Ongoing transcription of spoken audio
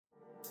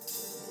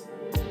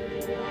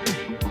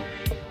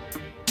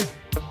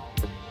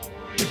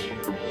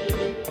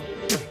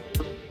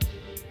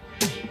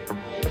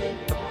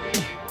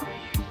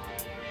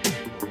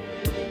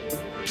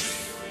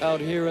Out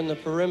here in the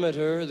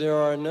perimeter, there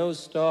are no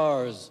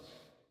stars.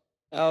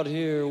 Out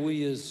here,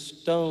 we is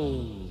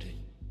stoned,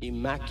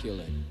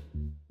 immaculate.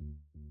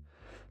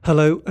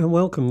 Hello and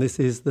welcome. This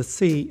is the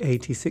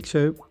C86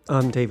 show.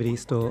 I'm David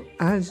Eastaugh.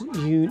 As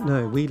you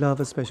know, we love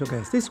a special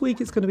guest. This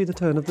week it's going to be the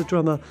turn of the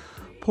drummer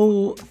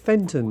Paul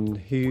Fenton,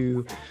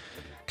 who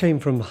came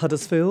from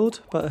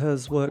Huddersfield but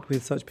has worked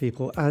with such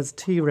people as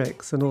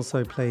T-Rex and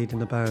also played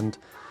in a band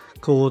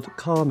called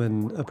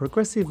Carmen, a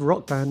progressive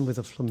rock band with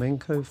a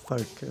flamenco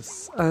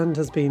focus, and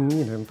has been,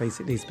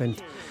 basically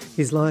spent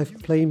his life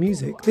playing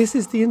music. This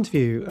is the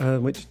interview,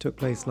 which took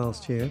place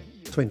last year,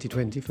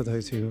 2020, for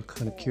those who are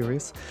kind of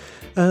curious.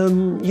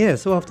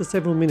 So after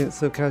several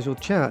minutes of casual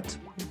chat,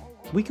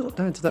 we got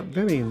down to that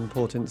very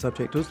important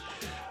subject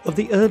of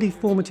the early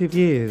formative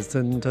years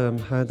and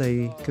how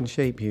they can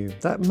shape you.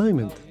 That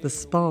moment, the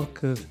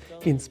spark of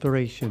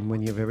inspiration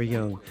when you're very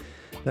young,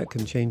 that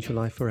can change your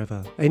life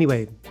forever.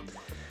 Anyway,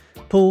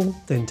 Paul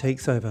then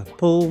takes over.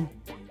 Paul,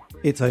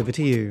 it's over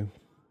to you.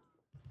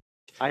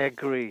 I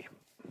agree.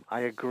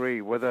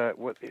 Whether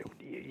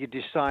you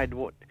decide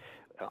what,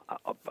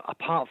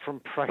 apart from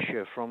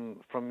pressure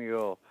from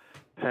your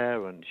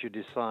parents, you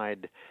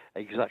decide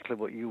exactly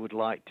what you would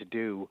like to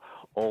do,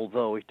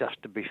 although it has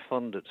to be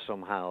funded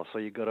somehow. So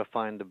you've got to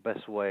find the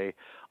best way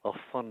of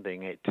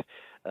funding it.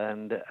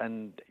 And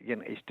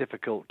it's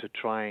difficult to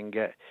try and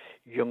get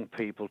young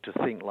people to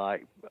think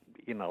like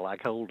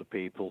older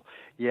people.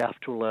 You have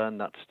to learn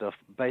that stuff.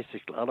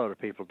 Basically, a lot of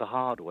people the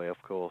hard way,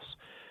 of course.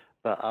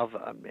 But I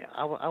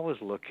was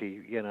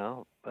lucky,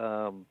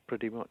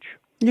 pretty much.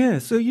 Yeah.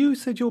 So you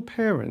said your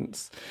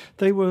parents,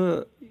 they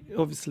were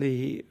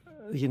obviously,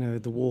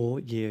 the war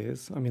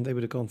years. I mean, they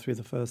would have gone through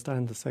the First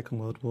and the Second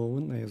World War,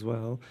 wouldn't they, as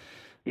well?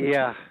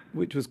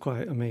 Which was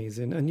quite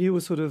amazing. And you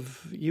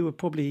were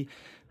probably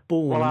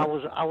born. Well,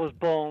 I was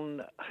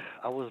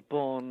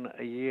born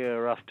a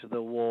year after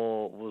the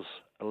war was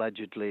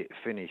allegedly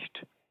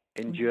finished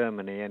in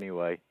Germany,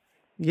 anyway.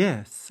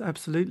 Yes,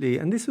 absolutely.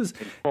 And this was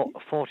in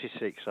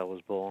 46. I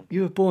was born.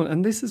 You were born,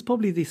 and this is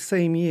probably the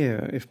same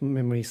year, if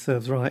memory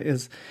serves right,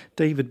 as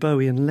David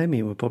Bowie and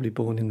Lemmy were probably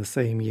born in the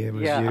same year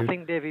as you. Yeah, I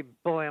think David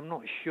Bowie. I'm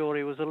not sure.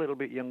 He was a little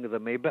bit younger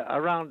than me, but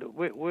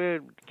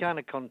we're kind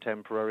of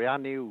contemporary. I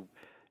knew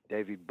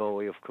David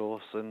Bowie, of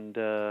course, and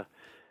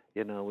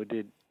we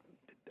did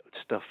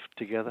stuff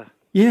together.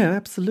 Yeah,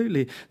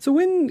 absolutely. So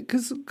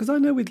because I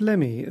know with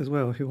Lemmy as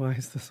well, who I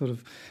used to sort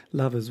of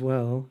love as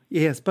well.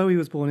 Yes, Bowie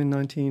was born in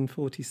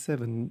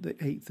 1947, the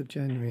 8th of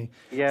January.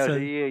 Yeah, so, a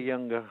year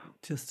younger.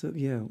 Just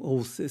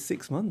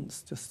 6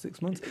 months. Just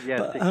 6 months. Yeah,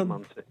 but, 6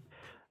 months.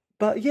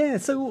 But yeah,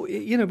 so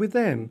with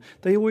them,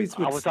 they always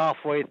would. I was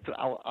halfway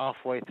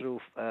through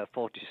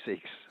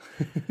 46.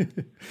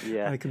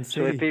 Yeah, I can see.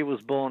 So if he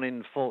was born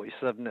in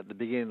 47 at the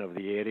beginning of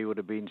the year, he would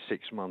have been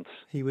 6 months.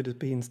 He would have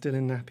been still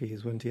in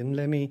nappies, wouldn't he? And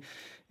Lemmy,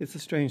 it's a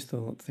strange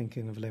thought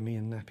thinking of Lemmy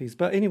in nappies.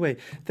 But anyway,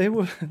 they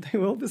were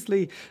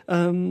obviously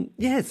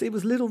yes, it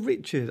was Little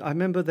Richard. I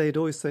remember they'd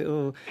always say,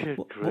 "Oh, good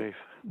grief."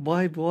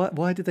 Why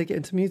did they get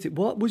into music?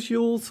 What was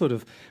your sort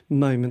of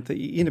moment that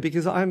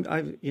because I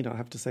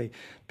have to say,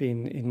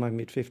 being in my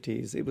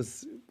mid-50s, it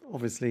was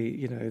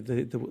obviously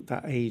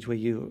that age where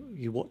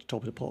you watch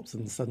Top of the Pops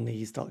and suddenly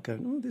you start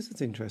going, oh, this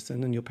is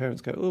interesting, and your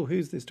parents go, oh,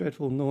 who's this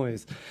dreadful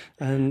noise?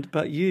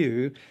 But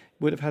you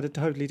would have had a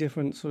totally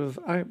different sort of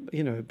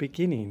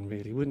beginning,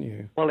 really, wouldn't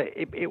you? Well,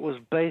 it was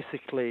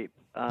basically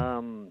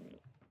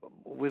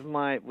with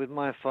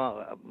my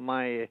father.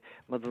 My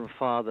mother and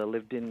father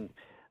lived in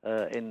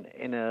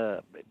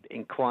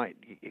quite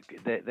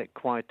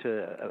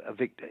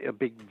a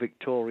big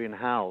Victorian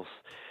house,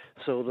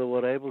 so they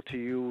were able to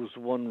use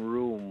one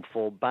room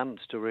for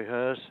bands to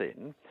rehearse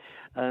in,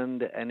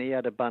 and he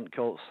had a band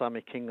called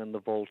Sammy King and the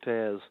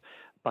Voltaires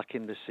back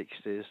in the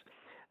 60s,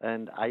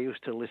 and I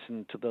used to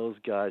listen to those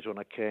guys when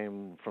I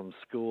came from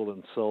school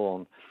and so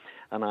on.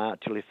 And I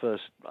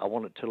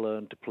wanted to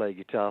learn to play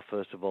guitar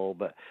first of all,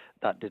 but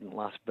that didn't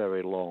last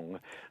very long,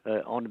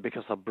 only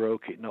because I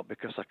broke it, not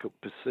because I could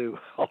pursue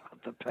or have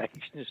the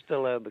patience to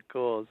learn the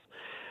chords.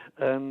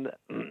 And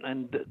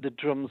the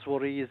drums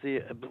were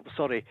easier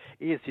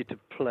to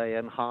play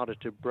and harder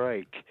to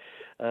break.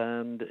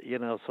 And,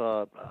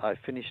 so I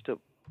finished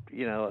up,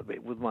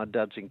 with my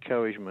dad's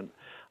encouragement,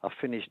 I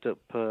finished up,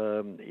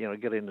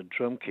 getting a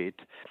drum kit.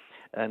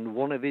 And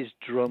one of his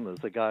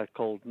drummers, a guy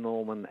called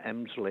Norman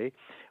Emsley,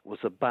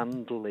 was a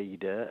band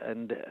leader,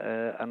 and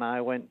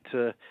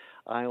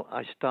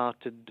I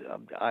started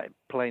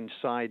playing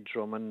side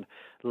drum and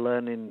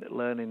learning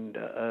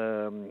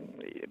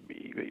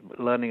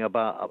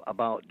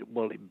about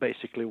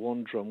basically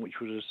one drum, which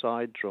was a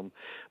side drum,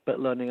 but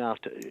learning how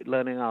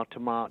to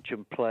march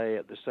and play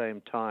at the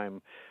same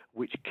time,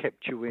 which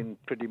kept you in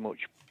pretty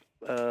much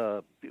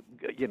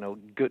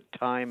good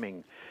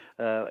timing.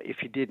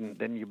 If you didn't,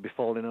 then you'd be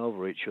falling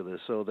over each other.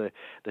 So the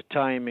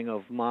timing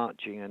of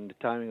marching and the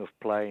timing of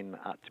playing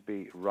had to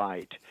be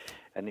right.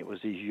 And it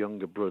was his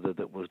younger brother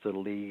that was the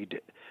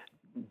lead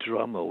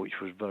drummer,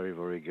 which was very,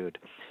 very good.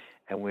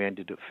 and we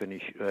ended up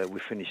we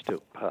finished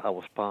up. I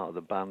was part of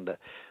the band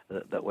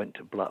that went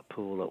to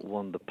Blackpool, that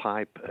won the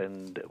pipe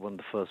and won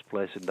the first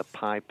place in the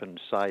pipe and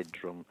side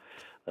drum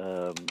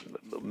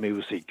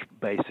music,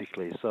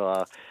 basically. So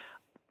I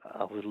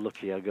was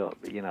lucky. I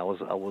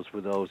was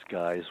with those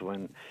guys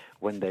when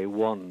they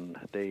won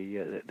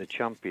the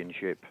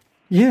championship.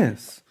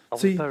 Yes. I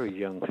was very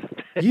young.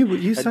 You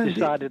and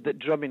decided that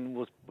drumming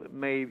was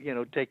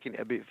taking it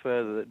a bit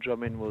further. That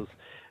drumming was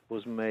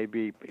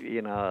maybe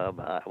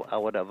I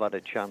would have had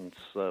a chance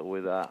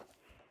with that.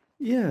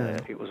 Yeah,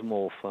 it was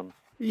more fun.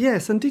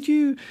 Yes, and did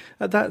you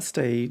at that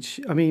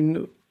stage? I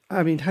mean,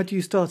 had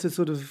you started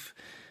sort of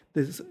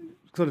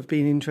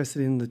being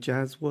interested in the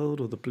jazz world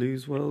or the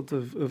blues world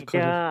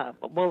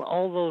well,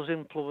 all those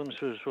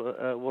influences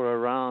were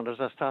around as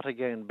I started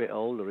getting a bit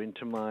older,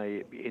 into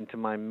my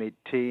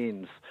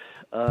mid-teens.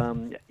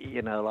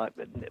 Like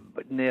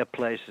near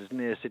places,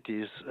 near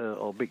cities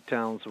or big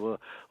towns were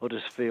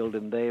Huddersfield,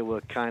 and they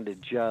were kind of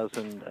jazz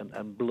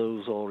and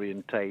blues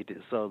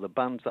orientated. So the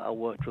bands that I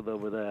worked with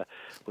over there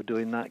were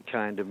doing that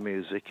kind of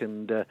music,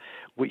 and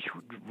which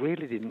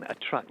really didn't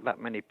attract that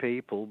many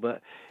people,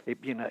 but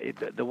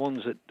the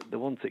ones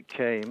that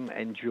came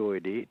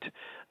enjoyed it,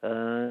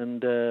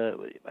 and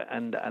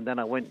then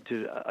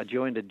I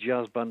joined a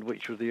jazz band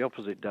which was the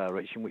opposite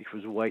direction, which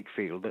was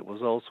Wakefield. That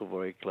was also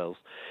very close,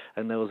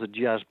 and there was a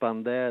jazz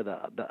band there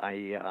that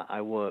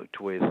I worked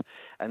with,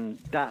 and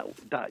that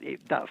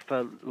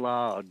felt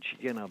large,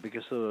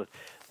 because there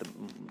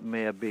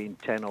may have been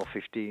 10 or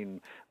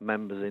 15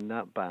 members in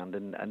that band,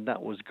 and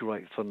that was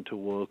great fun to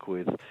work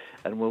with,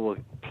 and we were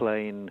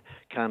playing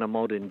kind of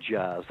modern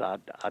jazz. I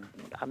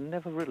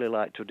never really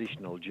liked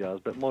traditional jazz,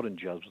 but modern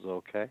jazz was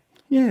okay.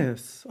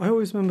 Yes, I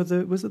always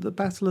remember was it the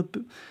Battle of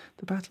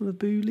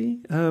Booley?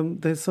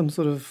 There's some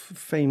sort of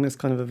famous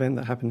kind of event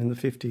that happened in the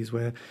 50s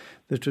where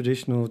the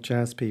traditional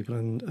jazz people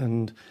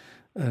and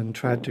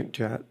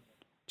trad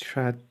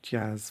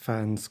jazz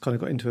fans kind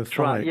of got into a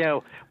fight.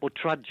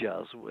 Trad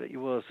jazz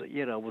was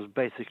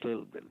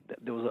basically,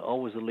 there was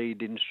always a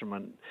lead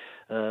instrument,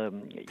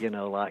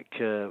 like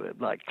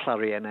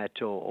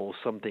clarinet or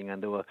something,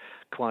 and there were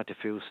quite a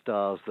few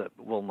stars that.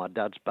 Well, my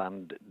dad's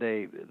band,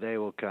 they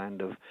were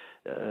kind of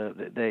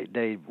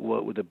they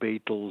worked with the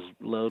Beatles,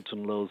 loads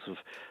and loads of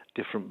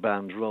different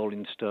bands,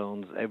 Rolling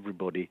Stones,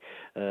 everybody,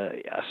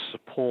 as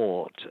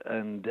support,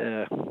 and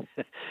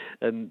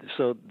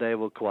so they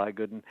were quite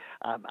good. And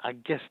I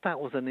guess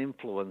that was an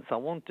influence. I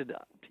wanted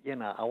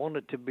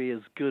to be as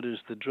good as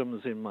the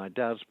drummers in my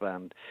dad's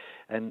band,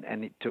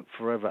 and it took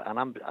forever. And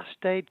I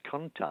stayed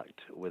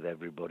contact with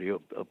everybody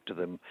up to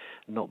them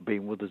not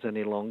being with us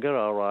any longer,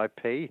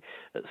 R.I.P.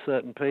 at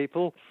certain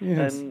people.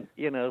 Yes. And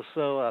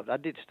so I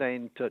did stay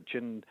in touch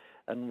and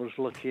was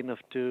lucky enough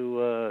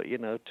to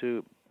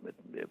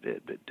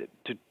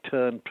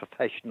turn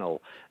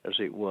professional, as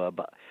it were.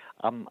 But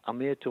I'm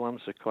here to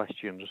answer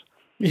questions.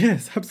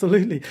 Yes,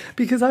 absolutely.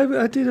 Because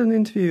I did an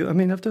interview. I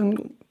mean,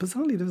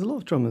 bizarrely, there was a lot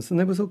of drummers, and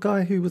there was a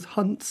guy who was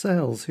Hunt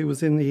Sells, who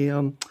was in the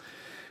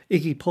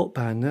Iggy Pop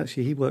band.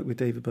 Actually, he worked with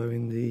David Bowie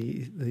in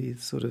the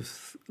sort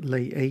of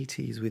late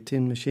 80s with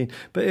Tin Machine.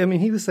 But, I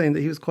mean, he was saying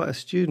that he was quite a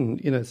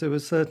student, so there were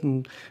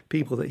certain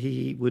people that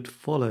he would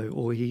follow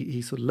or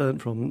he sort of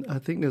learned from. I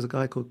think there was a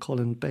guy called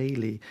Colin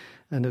Bailey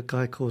and a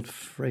guy called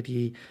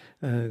Freddie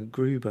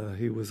Gruber,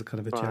 who was a kind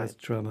of a jazz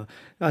drummer.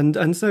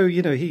 And so,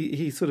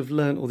 he sort of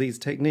learned all these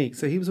techniques.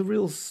 So he was a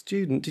real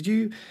student. Did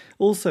you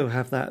also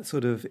have that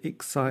sort of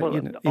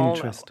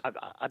interest?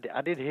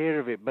 I did hear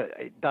of it, but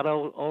that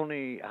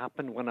only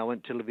happened when I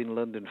went to live in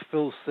London.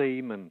 Phil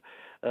Seaman,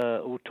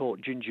 who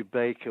taught Ginger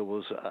Baker,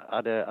 was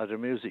at a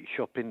music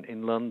shop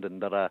in London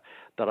that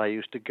I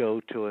used to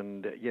go to,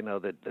 and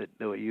that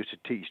they used to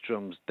teach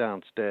drums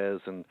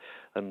downstairs, and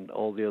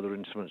all the other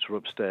instruments were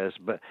upstairs.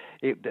 But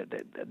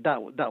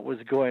that was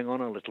going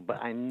on a little.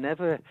 But I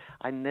never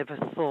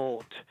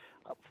thought.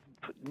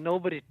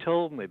 Nobody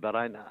told me, but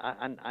I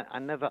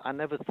never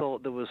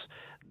thought there was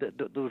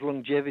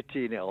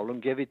longevity in it, or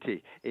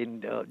longevity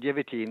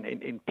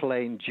in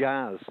playing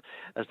jazz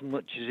as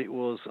much as it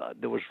was.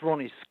 There was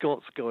Ronnie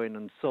Scott's going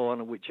and so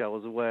on, which I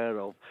was aware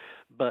of,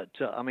 but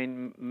I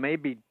mean,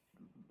 maybe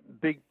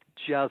big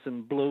jazz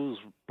and blues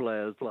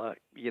players,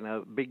 like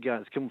big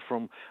guys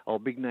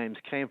big names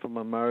came from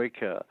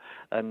America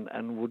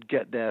and would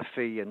get their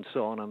fee and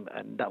so on,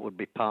 and that would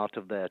be part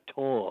of their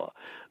tour,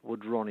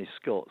 would Ronnie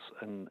Scott's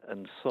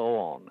and so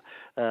on,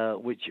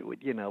 which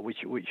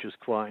was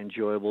quite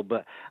enjoyable.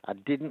 But I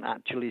didn't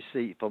actually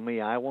see. For me,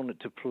 I wanted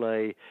to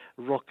play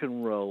rock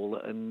and roll,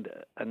 and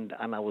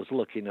I was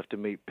lucky enough to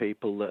meet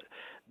people that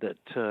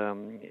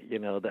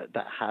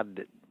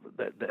had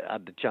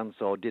the chance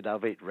or did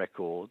have 8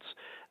 records,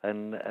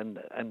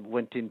 and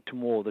went into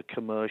more the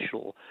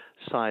commercial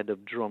side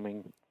of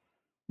drumming.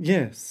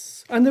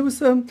 Yes, and there was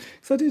so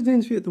I did an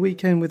interview at the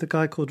weekend with a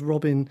guy called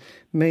Robin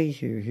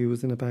Mayhew, who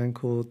was in a band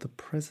called The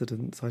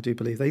Presidents, I do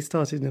believe. They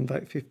started in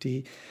about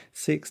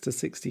 56 to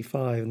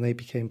 65, and they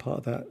became part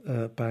of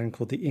that band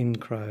called The In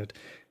Crowd.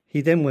 He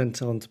then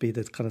went on to be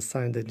the kind of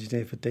sound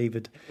engineer for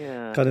David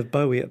kind of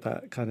Bowie at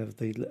that kind of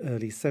the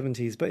early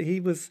 70s. But he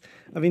was,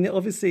 I mean,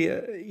 obviously,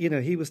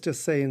 he was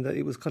just saying that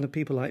it was kind of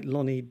people like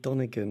Lonnie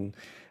Donegan.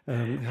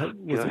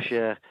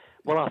 Yeah.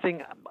 Well, I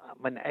think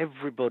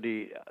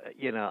everybody,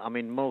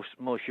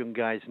 most young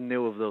guys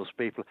knew of those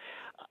people.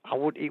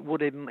 What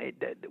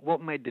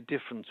made the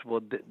difference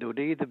was that they would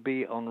either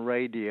be on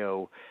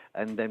radio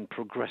and then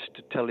progress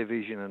to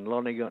television, and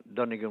Lonnie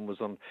Donegan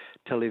was on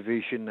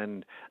television,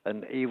 and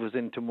he was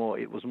into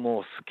it was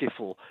more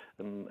skiffle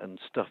and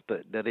stuff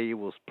that he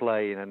was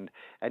playing,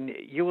 and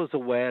you was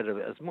aware of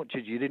it. As much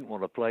as you didn't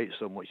want to play it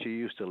so much, you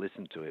used to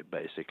listen to it,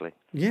 basically.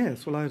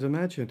 Yes, well, I'd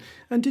imagine.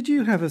 And did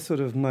you have a sort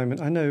of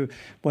moment? I know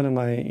one of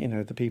my,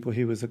 the people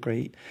who was a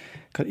great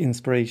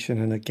inspiration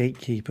and a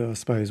gatekeeper, I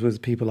suppose, was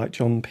people like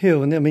John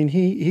Peel. And I mean,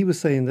 he was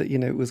saying that,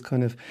 it was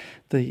kind of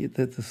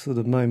the sort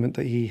of moment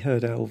that he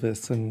heard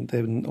Elvis and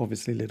then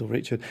obviously Little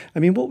Richard. I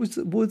mean,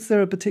 was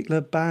there a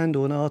particular band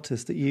or an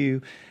artist that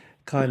you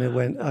kind of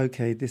went,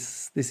 okay,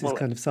 this is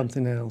kind of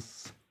something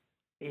else?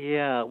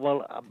 Yeah,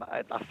 well,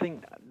 I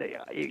think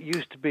it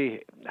used to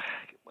be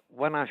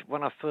when I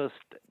first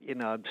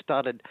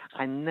started.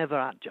 I never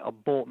actually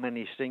bought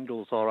many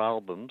singles or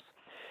albums,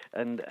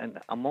 and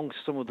amongst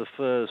some of the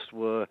first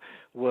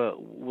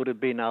would have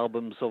been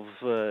albums of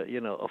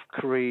of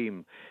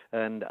Cream,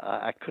 and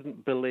I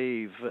couldn't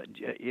believe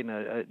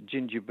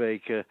Ginger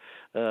Baker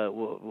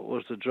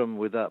was the drummer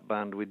with that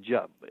band with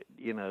Jack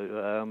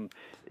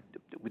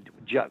with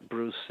Jack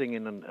Bruce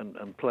singing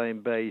and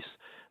playing bass.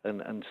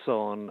 And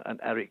so on, and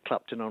Eric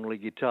Clapton on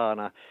lead guitar.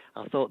 And I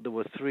thought there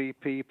were three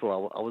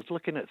people. I was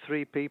looking at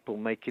three people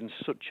making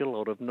such a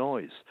lot of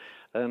noise,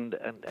 and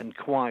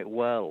quite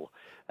well.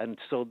 And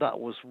so that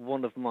was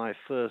one of my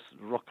first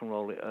rock and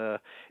roll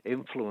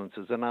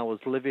influences. And I was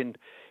living.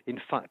 In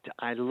fact,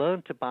 I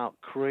learnt about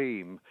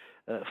Cream.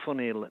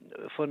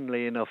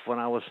 Funnily enough, when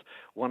I was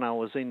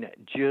in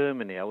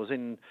Germany, I was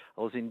in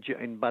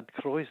Bad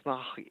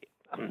Kreuznach.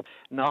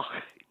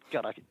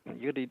 God,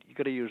 you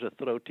got to use a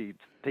throaty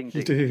thing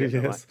to get the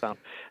right sound.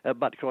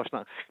 Bad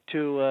Kreuznach,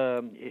 to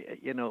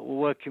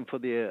working for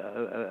the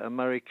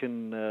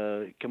American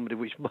company,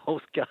 which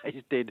most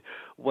guys did,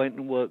 went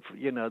and worked for,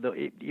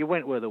 you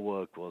went where the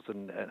work was,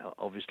 and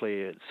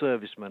obviously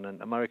servicemen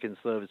and American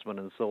servicemen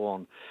and so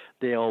on,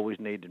 they always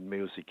needed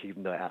music,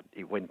 even though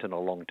it went on a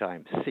long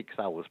time. 6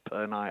 hours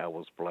per night I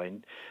was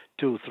playing,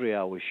 2-3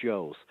 hour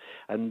shows,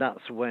 and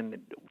that's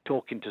when,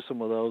 talking to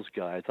some of those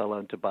guys, I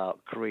learned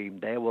about Cream.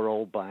 They were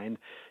all buying,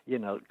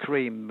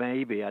 Cream.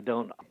 Maybe I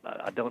don't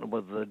know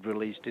whether they'd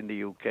released in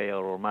the UK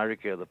or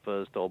America the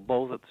first, or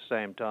both at the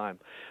same time.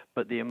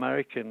 But the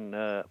American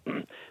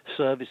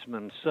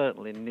servicemen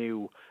certainly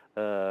knew.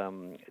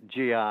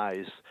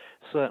 GIs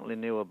certainly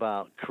knew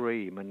about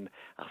Cream, and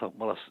I thought,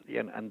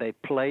 and they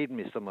played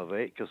me some of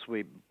it because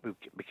we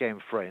became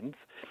friends,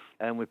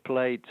 and we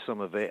played some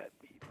of it.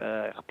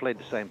 I played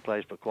the same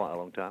place for quite a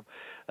long time,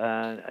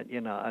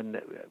 and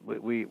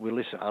we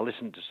listened. I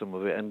listened to some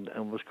of it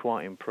and was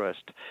quite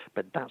impressed.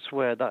 But that's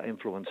where that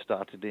influence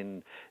started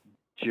in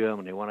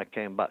Germany. When I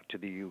came back to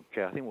the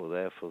UK, I think we were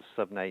there for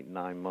 7, 8,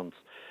 9 months,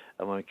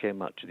 and when I came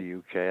back to the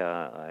UK,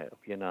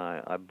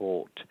 I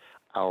bought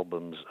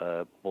albums,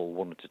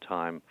 one at a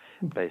time,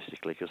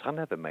 basically, because I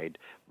never made,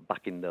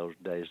 back in those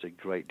days, a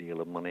great deal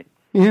of money.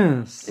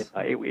 Yes,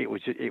 it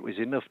was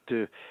enough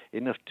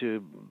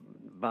to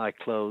buy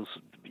clothes,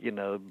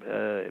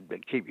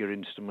 keep your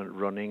instrument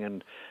running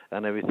and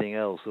everything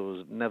else. There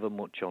was never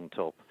much on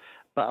top.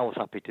 But I was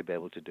happy to be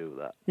able to do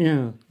that.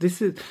 Yeah,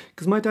 this is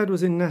because my dad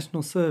was in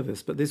national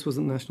service, but this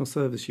wasn't national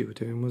service you were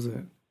doing, was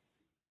it?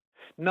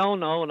 No.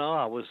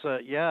 I was,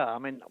 I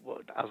mean,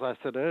 as I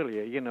said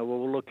earlier, we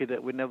were lucky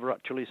that we never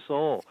actually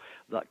saw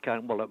that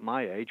kind. Well, at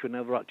my age, we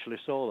never actually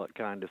saw that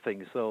kind of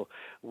thing. So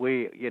I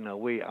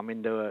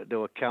mean, there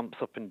were camps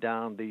up and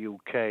down the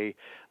UK,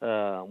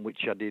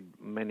 which I did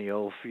many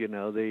of.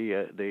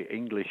 The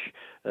English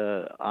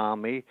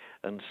army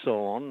and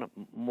so on,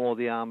 more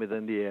the army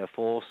than the Air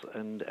Force,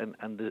 and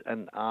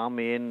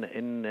army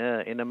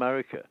in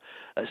America.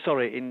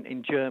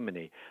 In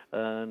Germany,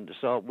 and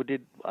so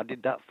I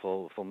did that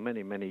for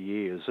many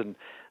years, and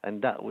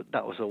that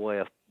was a way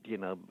of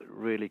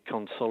really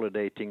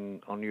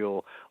consolidating on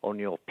your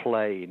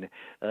plane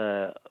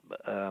and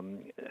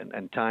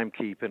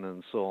timekeeping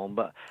and so on.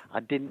 But I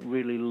didn't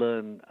really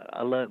learn.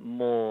 I learned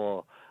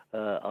more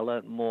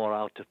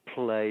how to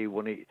play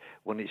when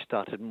it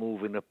started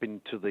moving up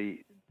into the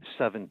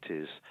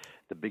 70s.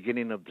 The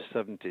beginning of the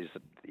 70s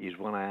is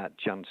when I had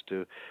a chance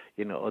to,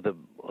 I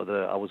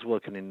was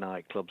working in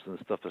nightclubs and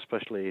stuff,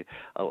 especially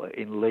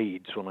in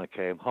Leeds when I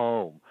came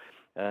home.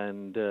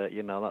 And,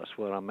 that's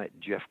where I met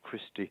Jeff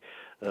Christie,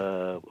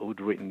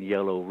 who'd written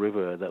Yellow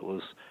River, that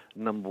was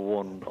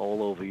 #1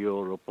 all over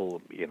Europe. Or,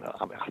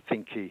 I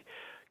think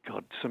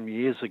some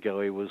years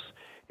ago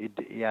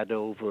he had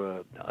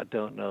over, I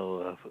don't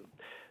know,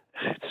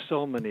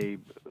 so many,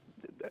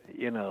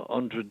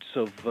 hundreds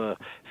of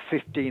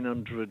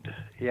 1,500.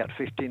 He had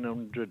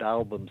 1,500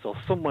 albums or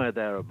somewhere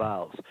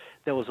thereabouts.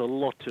 There was a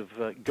lot of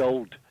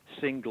gold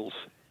singles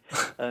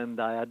and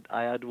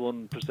I had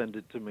one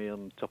presented to me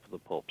on Top of the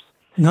Pops.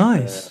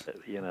 Nice.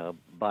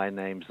 By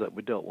names that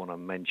we don't want to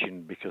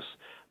mention because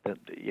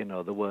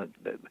there weren't.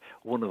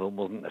 One of them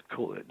wasn't a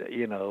cool.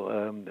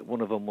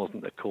 One of them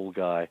wasn't a cool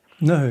guy.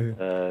 No.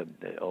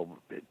 Or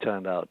it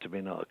turned out to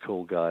be not a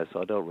cool guy,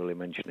 so I don't really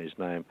mention his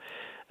name.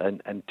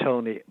 And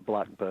Tony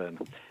Blackburn.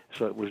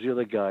 So it was the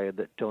other guy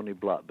that Tony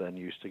Blackburn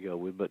used to go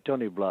with. But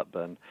Tony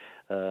Blackburn,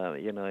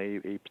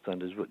 he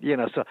presented.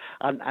 So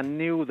I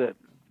knew that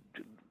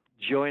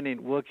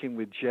working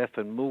with Jeff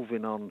and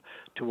moving on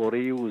to what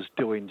he was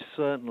doing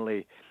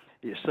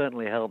it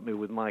certainly helped me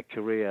with my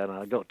career, and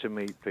I got to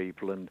meet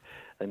people, and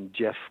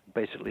Jeff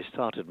basically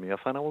started me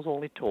off, and I was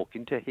only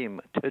talking to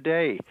him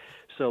today.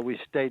 So we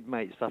stayed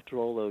mates after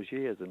all those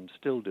years and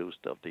still do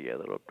stuff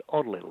together,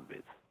 odd little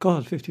bit.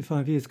 God,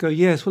 55 years ago.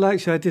 Yes, well,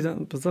 actually, I did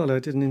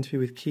an interview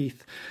with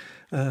Keith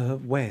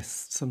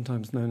West,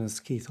 sometimes known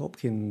as Keith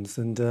Hopkins,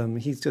 and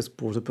he's just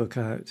brought a book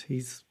out.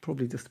 He's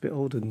probably just a bit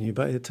older than you,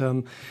 but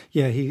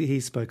he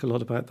spoke a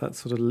lot about that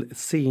sort of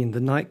scene,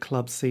 the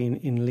nightclub scene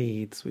in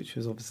Leeds, which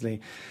was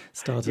obviously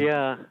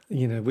started,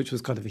 which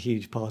was kind of a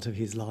huge part of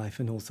his life,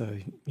 and also,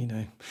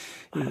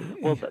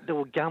 Well, they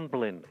were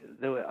gambling.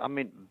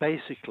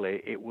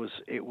 Basically, it was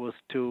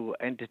to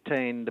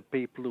entertain the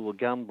people who were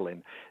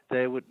gambling.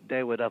 They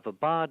would have a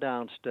bar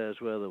downstairs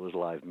where there was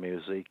live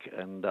music,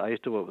 and I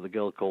used to work with a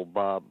girl called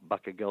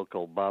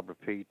Barbara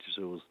Peters,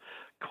 who was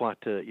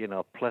quite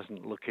a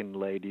pleasant-looking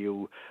lady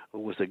who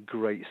was a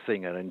great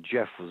singer, and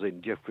Jeff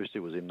Christie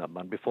was in that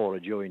band before I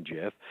joined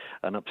Jeff,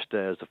 and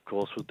upstairs, of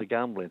course, was the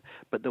gambling.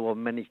 But there were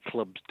many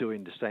clubs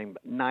doing the same.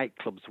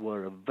 Nightclubs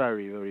were a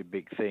very, very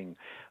big thing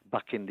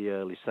back in the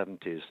early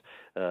 70s,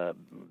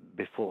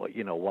 before,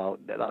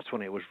 that's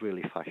when it was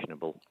really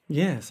fashionable.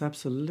 Yes,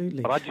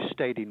 absolutely. But I just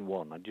stayed in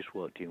one. I just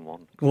worked in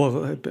one. Well,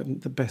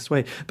 the best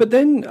way. But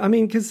then,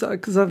 because the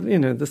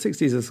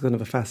 60s is kind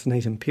of a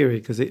fascinating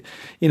period because it,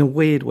 in a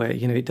weird way,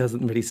 it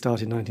doesn't really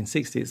start in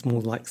 1960. It's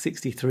more like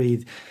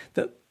 63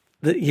 that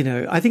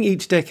I think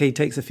each decade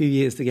takes a few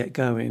years to get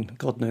going.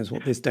 God knows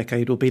what this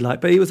decade will be like.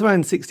 But it was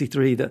around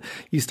 63 that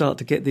you start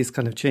to get this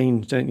kind of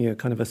change, don't you?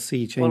 Kind of a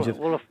sea change.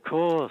 Well, of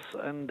course.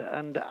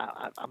 And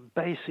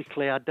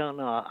basically, I don't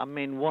know.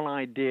 One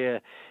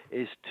idea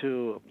is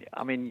to,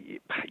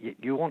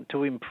 you want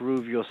to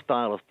improve your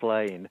style of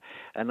playing,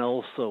 and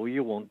also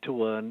you want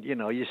to earn,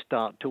 you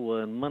start to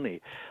earn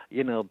money.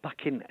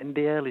 Back in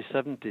the early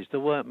 70s, there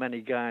weren't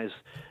many guys,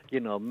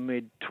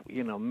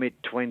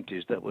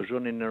 mid-20s that was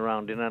running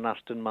around in an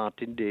Aston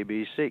Martin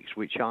DB6,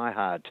 which I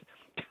had.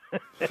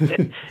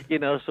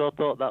 So I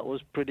thought that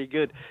was pretty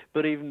good.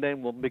 But even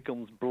then, one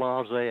becomes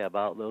blasé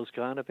about those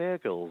kind of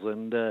vehicles.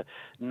 And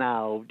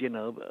now,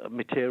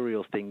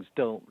 material things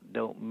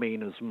don't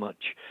mean as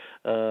much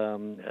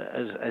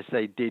as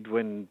they did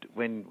when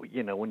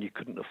you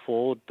couldn't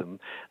afford them.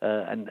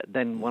 And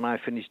then when I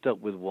finished up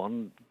with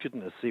one,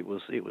 goodness, it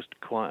was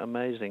quite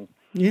amazing.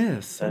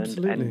 Yes,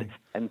 absolutely.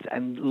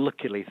 And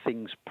luckily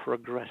things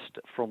progressed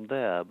from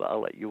there, but I'll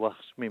let you ask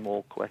me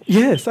more questions.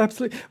 Yes,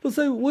 absolutely. Well,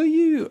 so were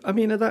you,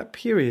 at that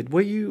period,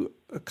 were you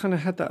kind of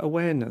had that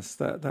awareness,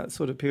 that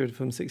sort of period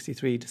from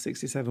 63 to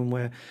 67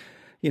 where,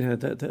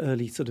 the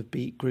early sort of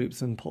beat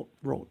groups and pop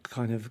rock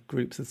kind of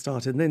groups had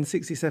started. And then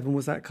 67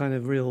 was that kind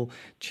of real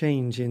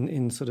change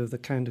in sort of the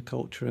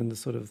counterculture and the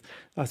sort of,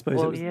 I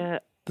suppose it was... Yeah.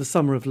 The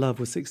Summer of Love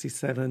was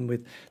 67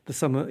 with the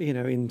summer,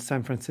 in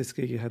San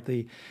Francisco you had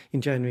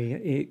in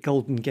January,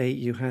 Golden Gate,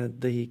 you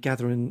had the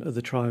Gathering of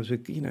the Tribes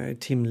with,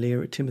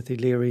 Timothy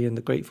Leary and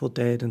the Grateful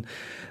Dead and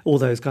all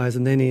those guys.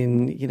 And then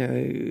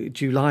in,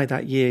 July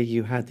that year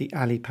you had the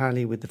Ali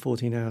Pali with the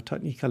 14-Hour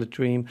Technicolor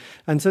Dream.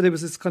 And so there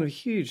was this kind of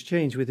huge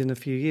change within a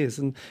few years.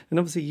 And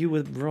obviously you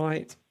were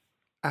right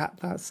at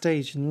that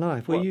stage in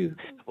life. Were you?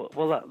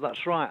 Well,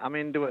 that's right.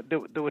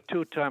 There were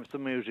two types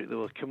of music. There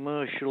was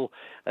commercial,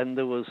 and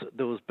there was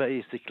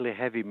basically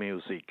heavy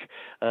music,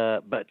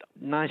 but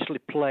nicely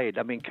played.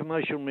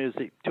 Commercial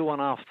music,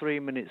 2.5,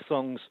 3-minute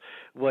songs,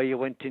 where you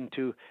went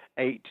into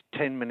 8,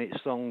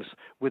 10-minute songs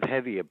with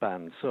heavier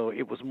bands. So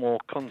it was more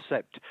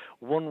concept.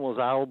 One was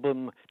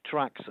album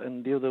tracks,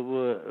 and the other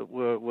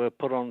were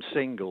put on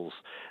singles,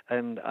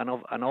 and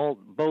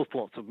both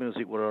lots of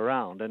music were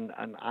around, and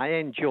I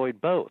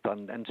enjoyed both,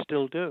 and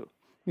still do.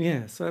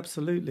 Yes,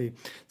 absolutely.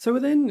 So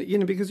then,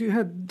 because you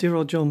had dear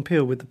old John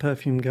Peel with the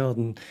Perfume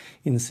Garden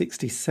in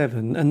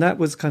 67, and that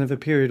was kind of a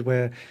period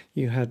where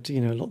you had,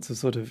 lots of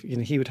sort of,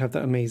 he would have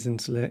that amazing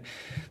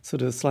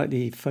sort of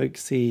slightly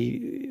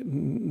folksy,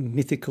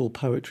 mythical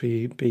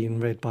poetry being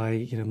read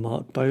by,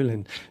 Mark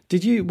Bolan.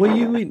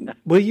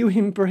 Were you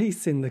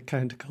embracing the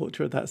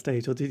counterculture at that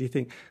stage, or did you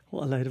think,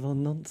 what a load of old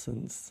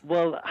nonsense?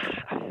 Well,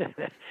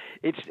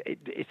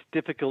 it's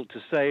difficult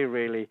to say,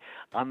 really.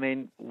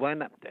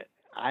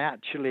 I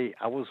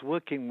was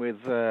working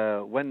with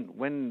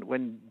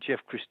when Jeff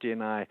Christie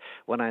and I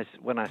when I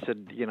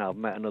said I've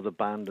met another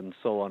band and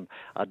so on.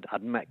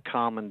 I'd met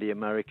Carmen, the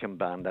American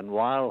band, and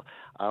while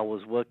I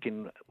was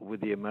working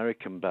with the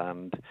American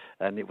band,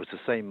 and it was the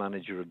same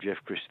manager of Jeff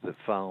Christie that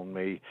found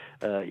me,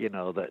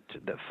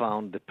 that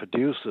found the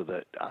producer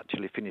that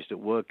actually finished up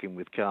working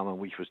with Carmen,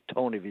 which was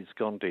Tony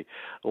Visconti,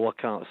 who I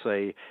can't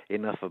say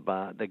enough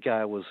about. The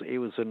guy was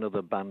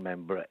another band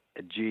member,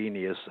 a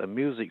genius, a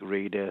music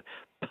reader,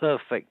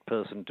 perfect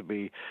person to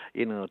be,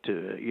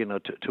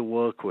 to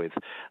work with,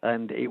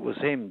 and it was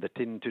him that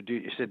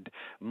introduced. He said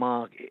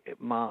Mark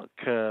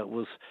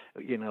was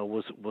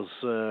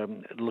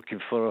looking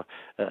for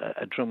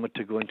a drummer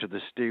to go into the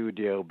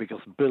studio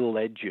because Bill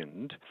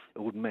Legend,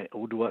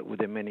 who'd worked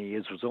with him many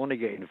years, was only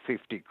getting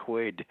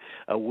 £50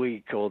 a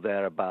week or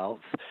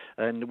thereabouts,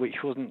 and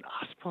which wasn't.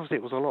 I suppose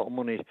it was a lot of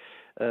money.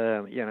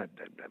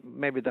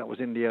 Maybe that was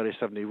in the early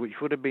 70s,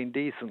 which would have been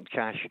decent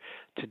cash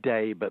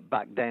today, but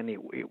back then,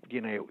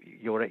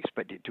 you were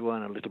expected to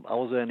earn a little. I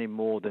was earning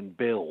more than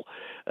Bill,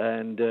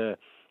 and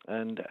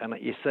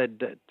he said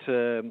that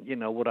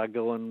would I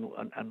go and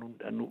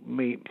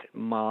meet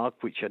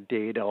Mark, which I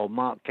did. Or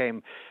Mark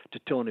came to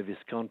Tony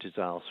Visconti's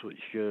house,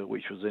 which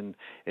was in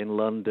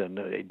London.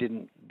 It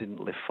didn't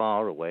live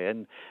far away,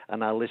 and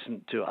I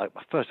listened to. I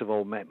first of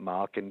all met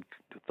Mark and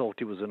thought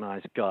he was a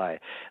nice guy,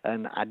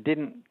 and I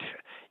didn't.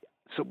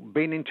 So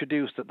being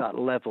introduced at that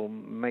level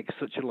makes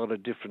such a lot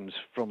of difference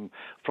from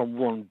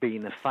one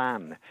being a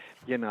fan.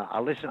 I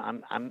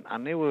listened, and I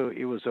knew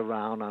he was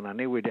around, and I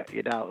knew he'd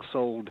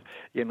outsold,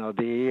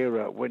 the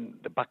era when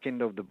the back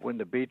end of when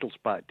the Beatles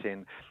backed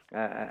in,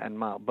 and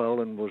Mark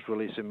Bolan was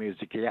releasing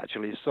music. He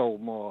actually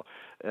sold more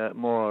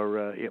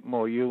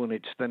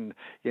units than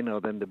the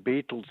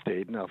Beatles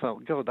did, and I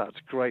thought, God, that's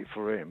great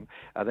for him.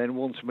 And then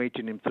once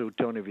meeting him through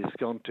Tony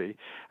Visconti,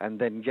 and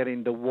then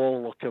getting the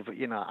Warlock of,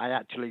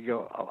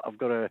 I've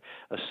got a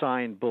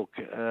signed book,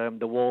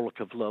 The Warlock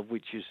of Love,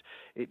 which is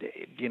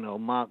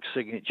Mark's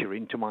signature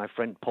into my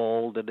friend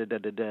Paul,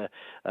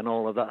 and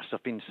all of that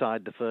stuff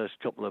inside the first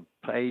couple of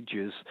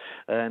pages,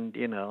 and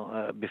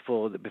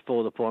before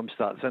the poem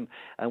starts. And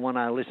when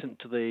I listened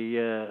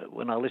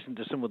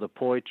to some of the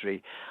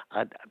poetry,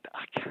 I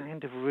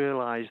kind of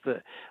realized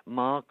that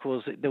Mark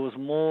there was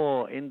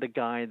more in the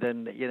guy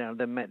than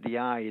met the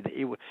eye.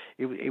 It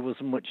was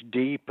much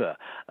deeper.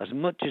 As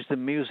much as the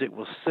music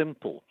was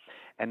simple,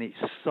 and it's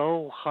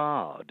so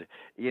hard,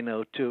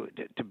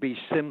 to be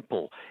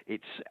simple.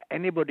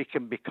 Anybody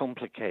can be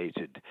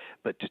complicated,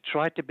 but to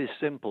try to be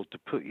simple, to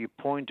put your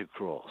point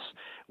across,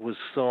 was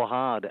so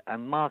hard.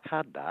 And Mark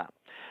had that.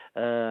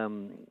 There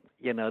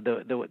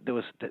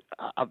was.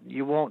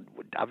 You won't.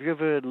 Have you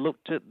ever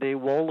looked at the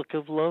Warlock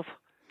of Love?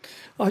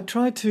 I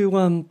tried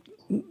to.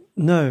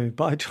 No,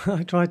 but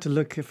I tried to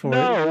look for it.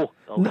 No.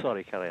 Oh,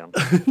 sorry, carry on.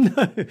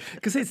 No,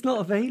 because it's not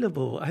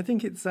available. I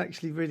think it's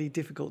actually really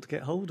difficult to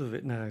get hold of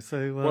it now.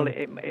 So well,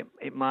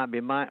 it might be.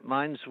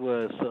 Mine's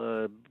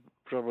worth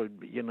probably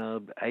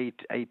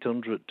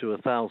 £800 to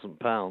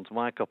 £1,000.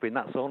 My copy, and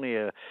that's only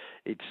it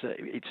is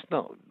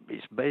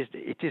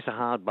a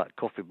hardback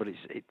copy, but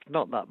it's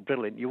not that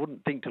brilliant. You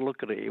wouldn't think to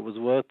look at it was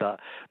worth that,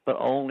 but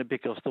only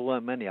because there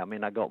weren't many. I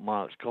mean, I got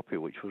Mark's copy,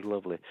 which was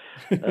lovely.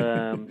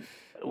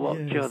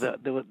 Yes.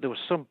 There were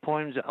some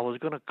poems. I was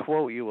going to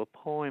quote you a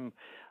poem.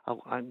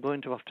 I'm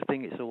going to have to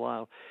think. It's a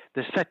while.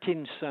 The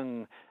setting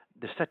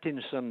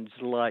sun's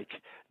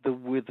like the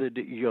withered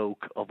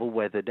yolk of a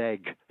weathered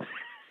egg.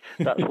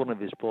 That's one of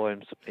his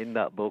poems in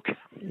that book.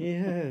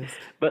 Yes,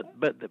 but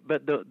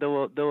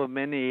there were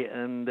many,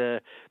 and I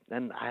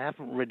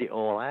haven't read it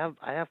all. I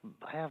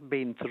have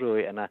been through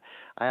it, and I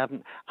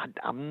haven't.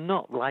 I'm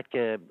not like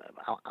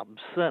I'm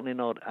certainly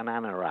not an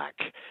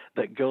anorak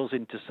that goes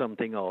into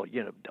something,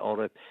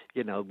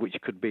 which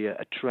could be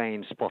a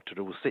train spotter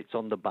who sits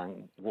on the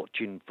bank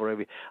watching for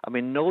every. I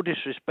mean, no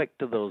disrespect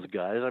to those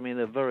guys. I mean,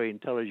 they're very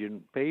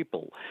intelligent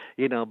people,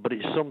 but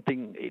it's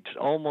something. It's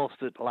almost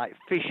like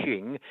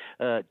fishing.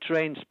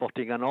 Train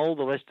spotting and all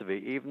the rest of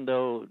it, even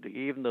though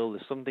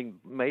there's something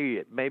maybe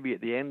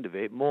at the end of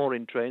it, more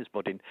in train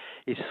spotting,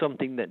 is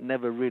something that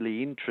never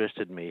really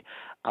interested me.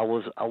 I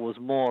was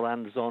more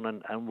hands-on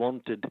and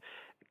wanted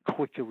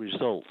quicker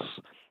results.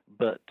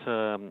 But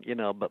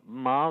but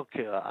Mark,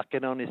 I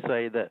can only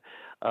say that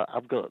I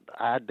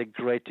had the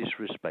greatest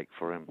respect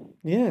for him.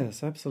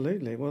 Yes,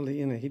 absolutely. Well,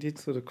 he did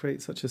sort of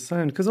create such a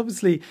sound, because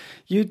obviously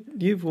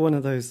you've one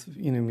of those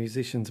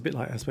musicians, a bit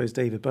like I suppose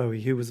David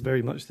Bowie, who was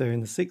very much there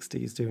in the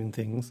 '60s doing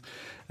things.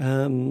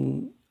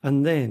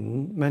 And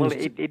then managed.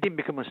 Well, he didn't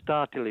become a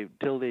star till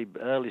the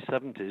early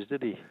 70s,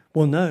 did he?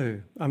 Well,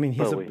 no. I mean,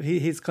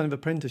 his kind of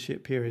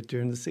apprenticeship period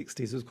during the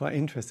 60s was quite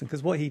interesting,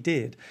 because what he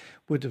did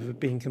would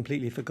have been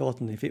completely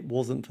forgotten if it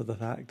wasn't for the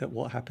fact that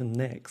what happened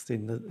next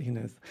in the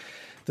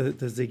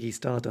Ziggy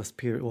Stardust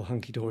period, or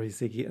Hunky Dory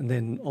Ziggy, and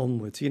then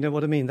onwards. You know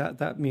what I mean?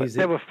 That music.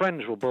 But they were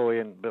friends with Bowie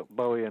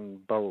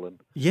and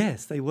Bolan.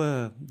 Yes, they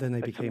were. Then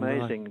they became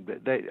amazing.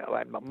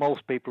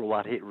 Most people who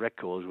had hit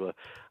records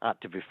had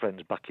to be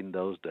friends back in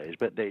those days,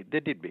 but they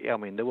did. I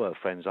mean, they were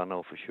friends. I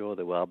know for sure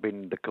they were. I've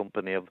been in the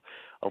company of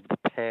the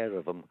pair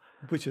of them.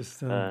 Which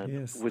is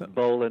yes, with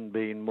Bolan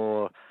being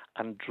more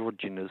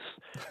androgynous,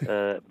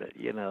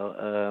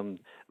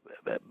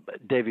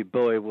 David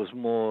Bowie was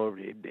more.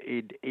 He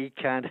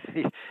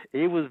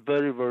was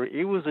very.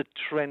 He was a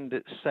trend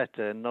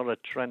setter, not a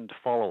trend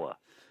follower.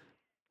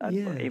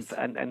 Yes.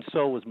 And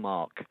so was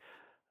Mark.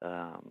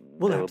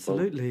 Well,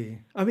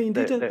 absolutely. I mean,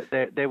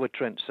 they were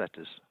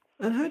trendsetters.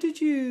 And how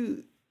did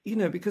you,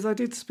 because I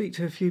did speak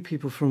to a few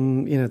people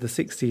from, the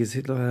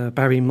 60s,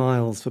 Barry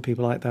Miles, for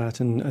people like that,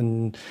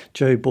 and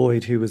Joe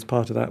Boyd, who was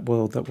part of that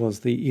world that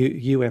was the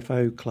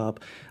UFO club.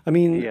 I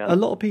mean, a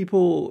lot of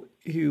people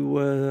who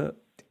were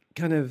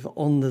kind of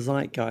on the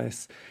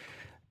zeitgeist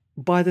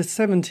by the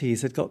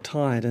 70s had got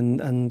tired,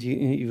 and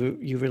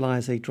you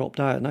realise they dropped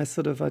out. And I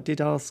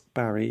did ask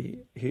Barry,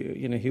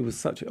 who was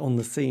such on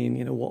the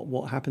scene,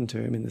 what happened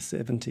to him in the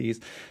 70s,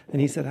 and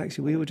he said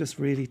actually we were just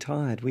really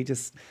tired.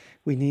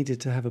 We needed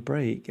to have a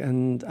break,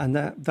 and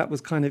that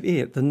was kind of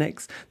it.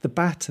 The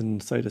baton,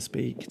 so to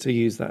speak, to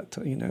use that,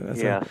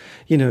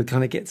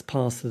 kind of gets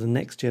passed to the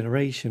next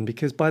generation,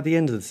 because by the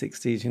end of the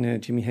 60s,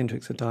 Jimi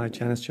Hendrix had died,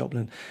 Janis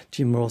Joplin,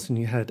 Jim Morrison,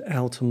 you had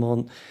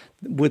Altamont,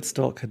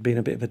 Woodstock had been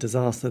a bit of a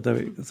disaster, though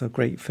it was a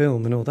great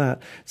film and all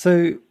that.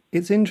 So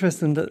it's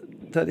interesting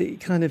that it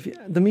kind of,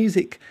 the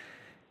music,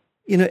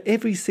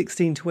 every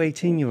 16 to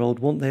 18-year-old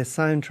want their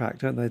soundtrack,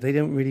 don't they? They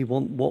don't really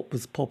want what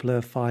was popular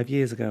 5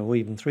 years ago or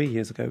even 3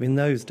 years ago in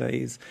those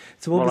days.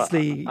 So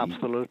obviously...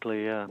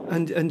 absolutely, yeah.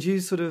 And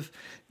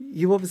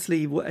you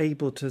obviously were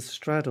able to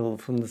straddle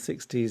from the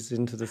 60s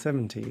into the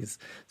 70s.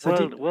 So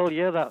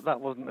that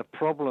wasn't a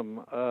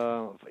problem.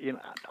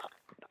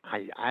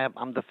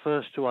 I'm the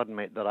first to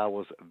admit that I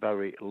was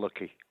very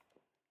lucky.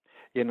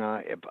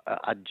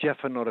 Jeff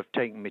had not have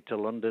taken me to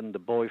London, the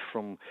boy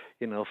from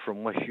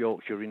West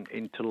Yorkshire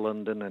into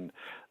London, and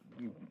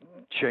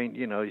change.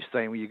 He's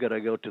saying, well, you got to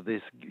go to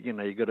this. You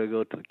got to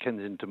go to the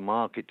Kensington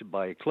Market to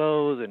buy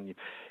clothes, and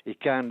he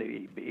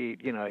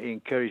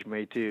encouraged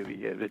me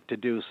to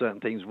do certain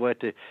things, where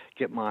to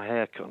get my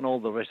hair cut, and all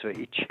the rest of it.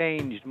 He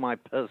changed my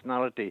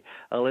personality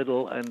a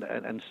little,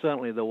 and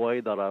certainly the way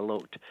that I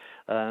looked.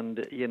 And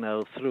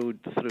through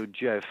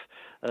Jeff,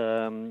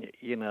 and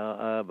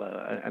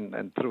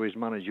through his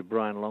manager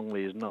Brian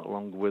Longley, is not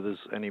long with us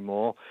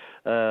anymore.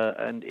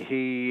 And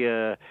he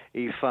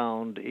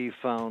found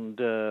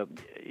the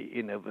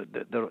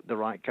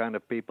right kind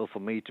of people for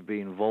me to be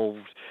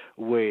involved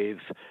with,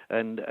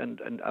 and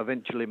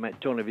eventually met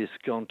Tony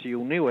Visconti,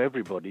 who knew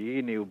everybody.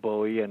 He knew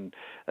Bowie and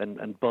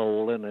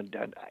Bolan,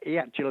 and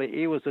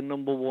he was the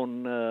number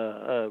one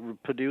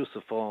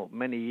producer for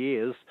many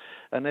years,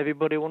 and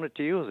everybody wanted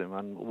to use him.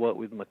 And worked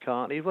with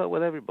McCartney, he worked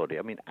with everybody.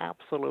 I mean,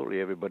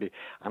 absolutely everybody.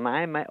 And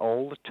I met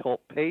all the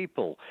top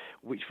people,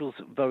 which was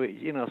very,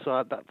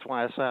 so that's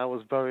why I say I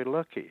was very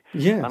lucky.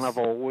 Yes. And I've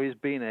always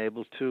been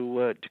able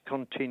to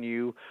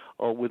continue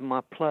with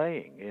my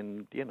playing,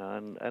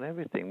 and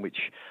everything,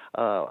 which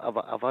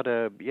I've had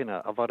a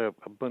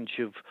bunch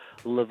of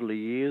lovely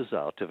years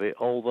out of it.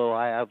 Although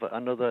I have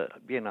another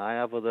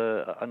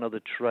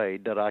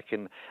trade that I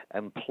can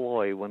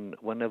employ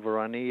whenever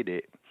I need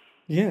it.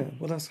 Yeah,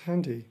 well, that's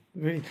handy,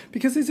 really.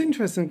 Because it's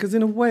interesting, because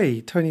in a way,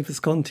 Tony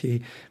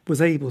Visconti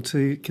was able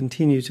to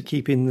continue to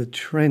keep in the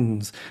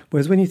trends.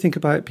 Whereas when you think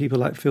about people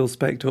like Phil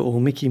Spector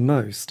or Mickey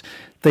Most,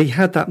 they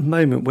had that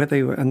moment where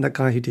they were, and that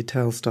guy who did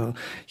Telstar,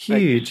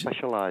 huge. They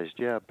specialised,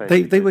 yeah.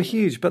 They were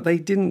huge, but they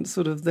didn't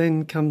sort of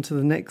then come to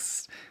the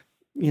next...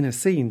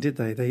 scene, did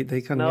they?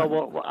 They kind of...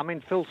 No, well, I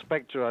mean, Phil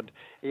Spector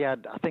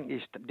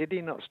did he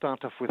not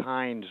start off with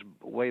Hines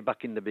way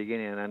back in the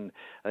beginning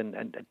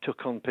and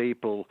took on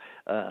people,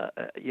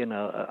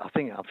 I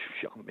think,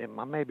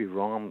 I may be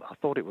wrong, I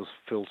thought it was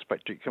Phil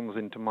Spector, it comes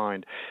into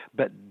mind,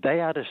 but they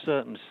had a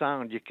certain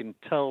sound. You can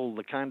tell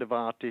the kind of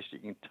artist, you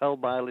can tell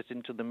by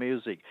listening to the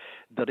music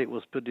that it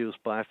was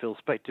produced by Phil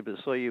Spector. But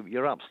so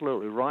you're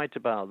absolutely right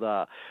about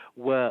that,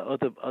 where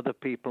other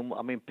people,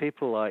 I mean,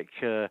 people like,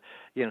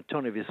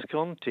 Tony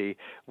Visconti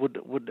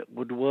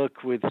would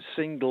work with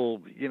single,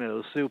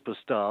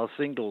 superstars,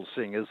 single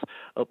singers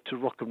up to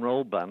rock and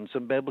roll bands,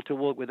 and be able to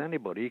work with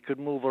anybody. He could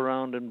move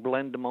around and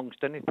blend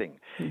amongst anything.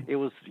 It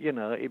was, he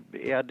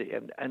had,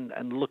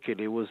 and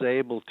luckily was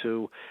able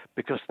to,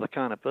 because of the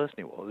kind of person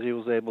he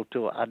was able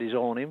to add his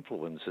own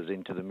influences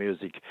into the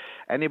music.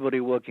 Anybody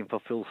working for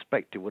Phil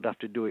Spector would have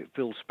to do it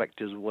Phil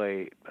Spector's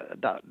way,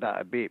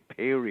 that'd be it,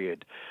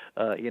 period.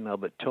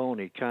 But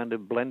Tony kind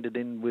of blended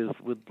in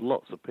with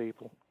lots of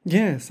people.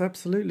 Yes,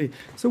 absolutely.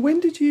 So when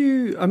did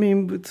you, I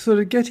mean, sort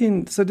of get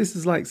in, so this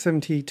is like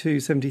 72,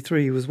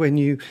 73 was when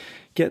you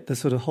get the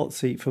sort of hot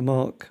seat for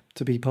Mark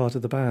to be part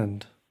of the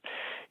band?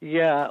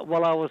 Yeah,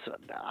 well,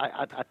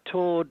 I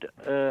toured,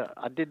 I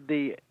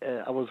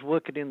was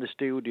working in the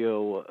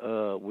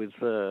studio with,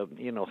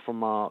 for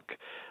Mark,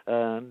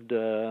 and,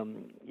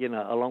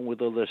 along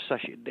with other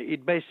session,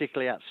 it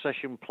basically had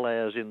session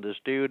players in the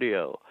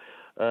studio.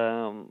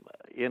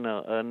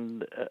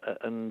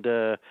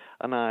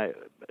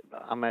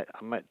 I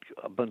met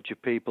a bunch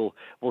of people.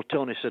 Well,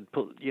 Tony said,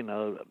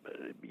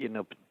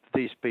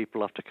 these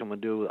people have to come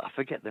and do. I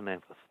forget the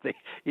name.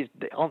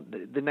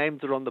 The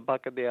names are on the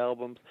back of the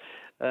albums,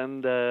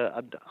 and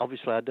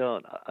obviously I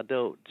don't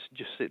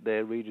just sit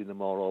there reading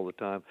them all the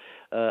time.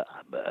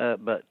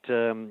 But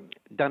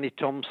Danny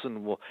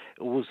Thompson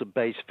was a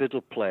bass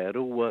fiddle player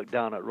who worked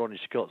down at Ronnie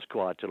Scott's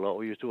quite a lot.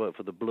 We used to work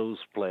for the blues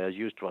players.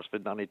 Used to ask for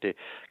Danny to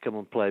come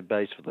and play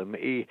bass for them.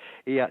 He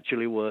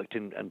actually worked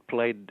and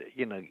played.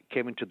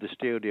 Came into the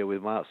studio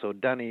with Mark. So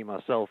Danny,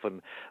 myself,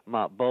 and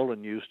Mark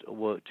Bolan used to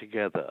work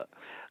together.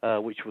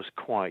 Which was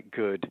quite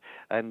good,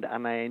 and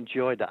I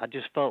enjoyed that. I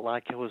just felt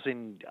like I was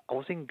in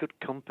good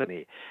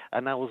company,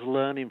 and I was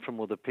learning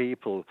from other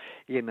people.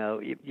 You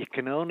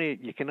can only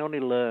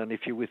learn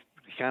if you're with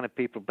kind of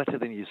people better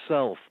than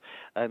yourself.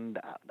 And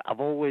I've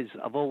always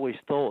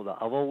thought that.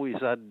 I've always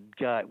had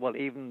guys. Well,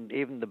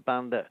 even the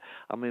band that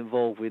I'm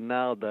involved with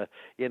now,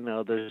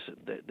 there's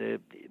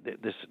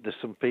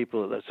some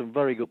people, there's some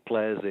very good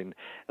players in,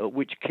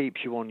 which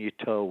keeps you on your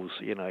toes.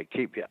 You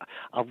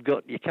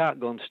can't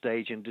go on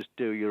stage and just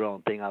do your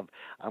own thing.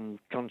 I'm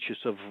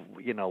conscious of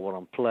what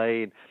I'm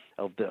playing,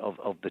 of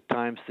the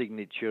time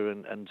signature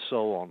and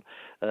so on.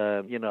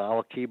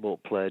 Our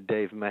keyboard player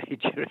Dave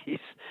Major,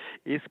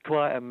 he's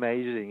quite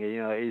amazing.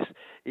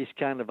 He's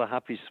kind of a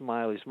happy,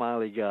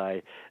 smiley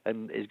guy,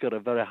 and he's got a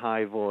very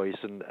high voice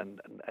and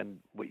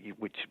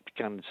which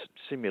kind of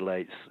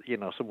simulates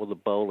some of the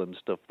Bolan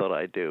stuff that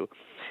I do,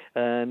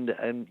 and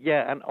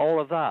all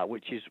of that,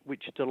 which is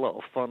a lot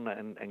of fun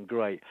and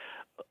great.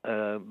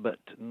 But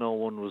no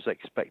one was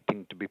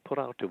expecting to be put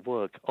out of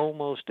work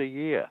almost a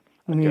year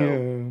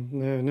ago.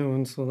 No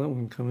one saw that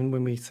one coming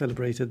when we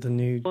celebrated the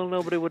new... Well,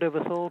 nobody would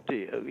ever thought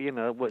it.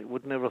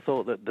 Would never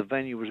thought that the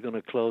venue was going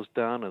to close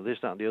down and this,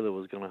 that, and the other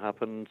was going to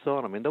happen and so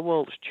on. I mean, the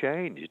world's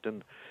changed,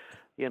 and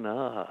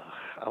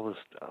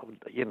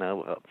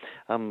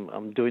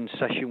I'm doing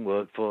session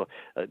work for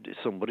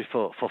somebody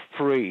for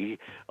free,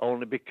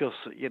 only because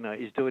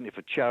he's doing it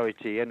for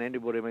charity, and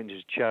anybody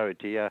mentions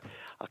charity, I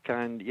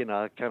kind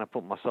of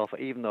put myself,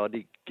 even though I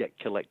did get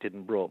collected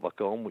and brought back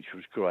home, which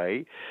was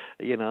great,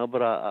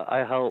 but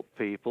I help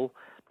people.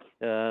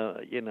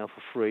 For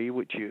free,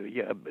 which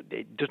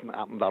it doesn't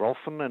happen that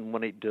often, and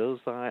when it does,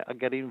 I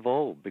get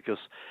involved because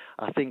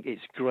I think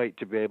it's great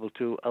to be able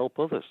to help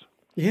others.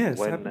 Yes,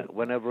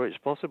 whenever it's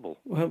possible.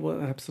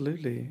 Well,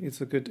 absolutely, it's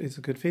a good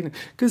feeling.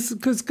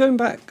 Because going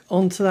back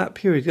onto that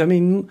period, I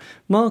mean,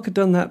 Mark had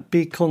done that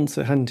big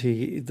concert, hadn't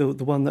he? The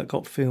one that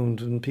got filmed,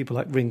 and people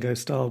like Ringo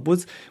Starr.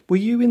 Were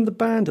you in the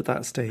band at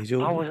that stage?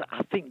 Or?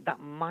 I think that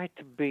might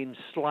have been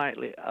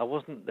slightly. I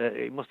wasn't.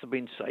 It must have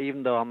been,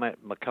 even though I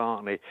met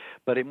McCartney,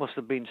 but it must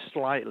have been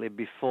slightly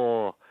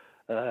before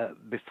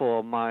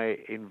my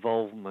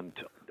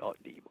involvement.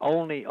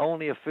 Only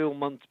a few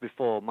months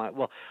before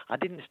I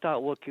didn't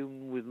start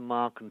working with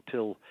Mark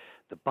until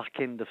the back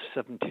end of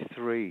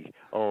 73,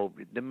 or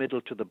the middle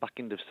to the back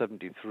end of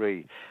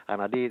 73,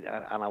 and I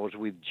was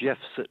with Jeff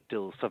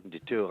till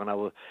 72, and I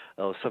was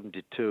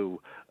 72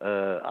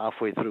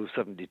 halfway through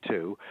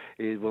 72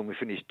 is when we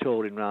finished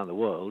touring around the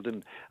world,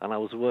 and I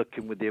was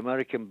working with the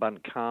American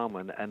band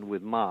Carmen and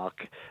with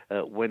Mark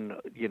when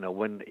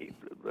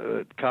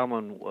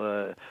Carmen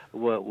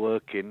weren't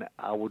working,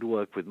 I would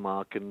work with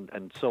Mark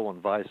and so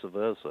on, vice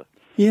versa.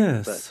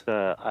 Yes,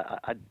 but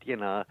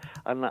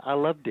and I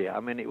loved it. I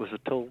mean, it was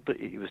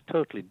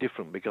totally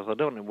different, because I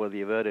don't know whether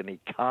you've heard any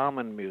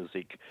Carmen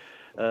music,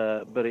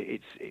 but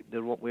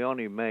we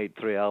only made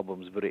 3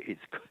 albums, but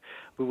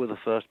we were the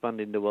first band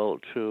in the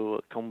world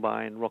to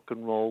combine rock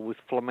and roll with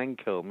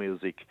flamenco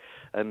music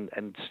and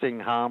sing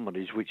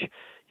harmonies, which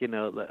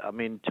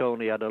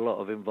Tony had a lot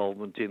of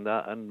involvement in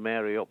that, and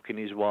Mary Hopkin,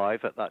 his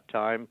wife at that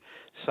time,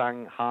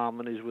 sang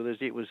harmonies with us.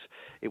 It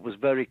was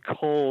very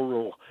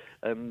choral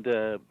and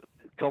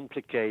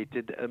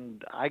complicated,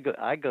 and I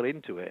got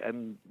into it,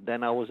 and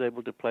then I was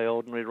able to play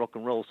ordinary rock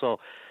and roll. So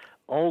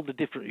all the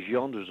different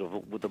genres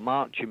with the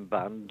marching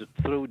band,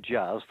 through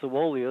jazz, through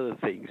all the other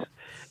things,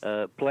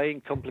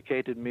 playing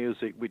complicated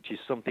music, which is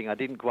something I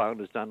didn't quite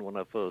understand when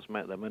I first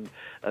met them,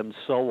 and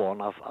so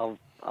on.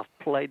 I've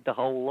played the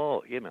whole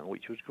lot,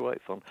 which was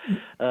great fun.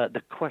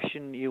 The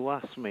question you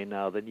asked me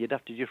now, then you'd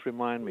have to just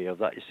remind me of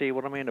that. You see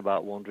what I mean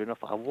about wandering off?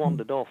 I've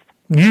wandered off.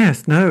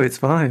 Yes, no, it's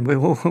fine.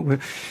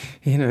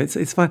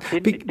 It's fine.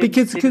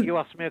 Didn't you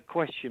ask me a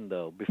question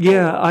though? Before?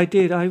 Yeah, I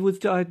did.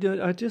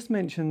 I just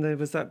mentioned there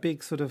was that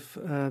big sort of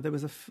there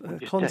was a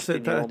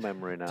concert. Your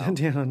memory now.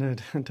 Yeah, no,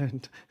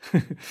 don't.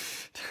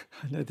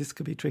 I know this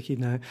could be tricky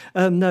now.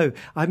 No,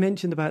 I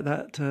mentioned about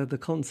that the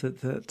concert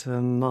that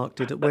Mark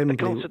did at Wembley.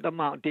 The concert that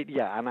Mark did,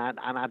 yeah. And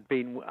I'd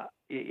been.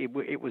 It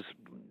was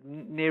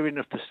near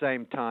enough the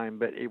same time,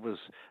 but it was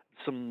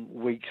some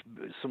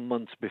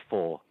months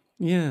before.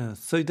 Yeah.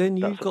 So then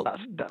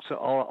that's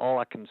all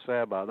I can say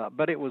about that.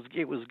 But it was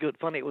good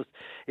fun. It was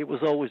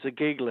always a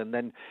giggle. And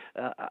then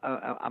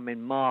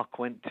Mark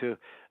went to.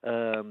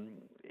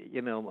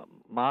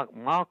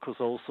 Mark was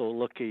also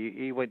lucky.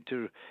 He went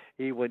to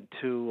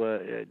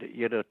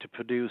to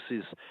produce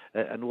his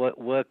and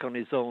work on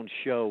his own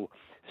show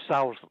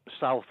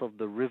south of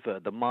the river,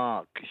 the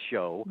Mark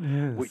show,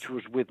 Yes. which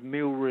was with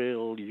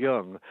Muriel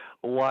Young,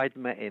 who I'd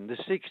met in the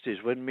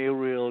 '60s when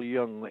Muriel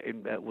Young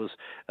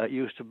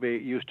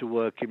used to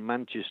work in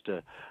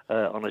Manchester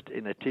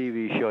in a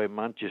TV show in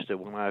Manchester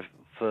when I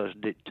first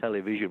did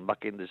television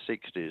back in the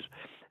 '60s.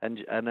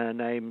 And her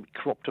name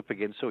cropped up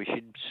again, so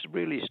she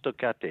really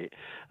stuck at it,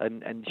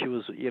 and she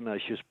was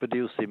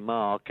producing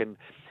Mark and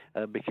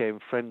became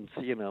friends,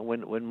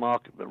 when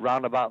Mark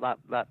round about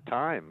that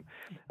time,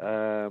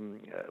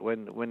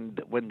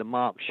 when the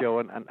Mark show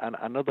and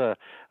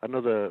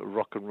another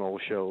rock and roll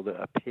show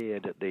that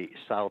appeared at the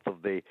south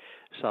of the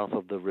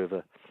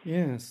river.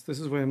 Yes, this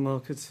is where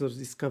Mark had sort of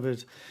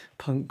discovered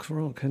punk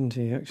rock, hadn't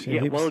he?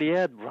 Actually,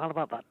 Yeah, round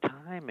about that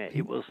time,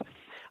 it was.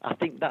 I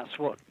think that's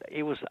what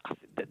it was.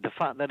 The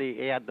fact that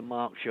he had the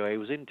Mark show, he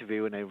was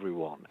interviewing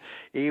everyone.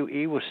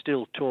 He was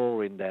still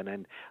touring then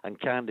and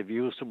kind of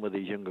used some of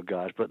these younger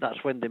guys. But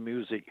that's when the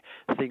music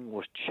thing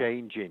was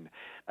changing.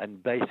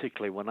 And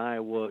basically, when I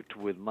worked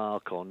with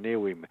Mark or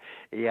knew him,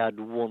 he had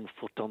one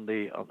foot on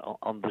the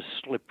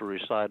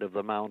slippery side of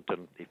the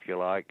mountain, if you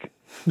like.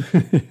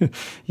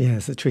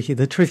 Yes,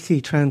 the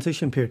tricky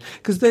transition period.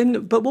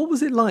 But what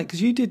was it like?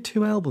 Because you did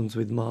 2 albums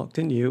with Mark,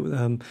 didn't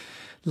you?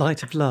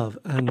 Light of Love,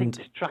 and I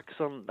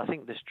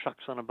think this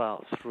track's on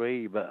about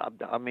 3. But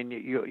I mean,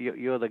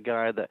 you're the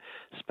guy that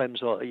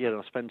spends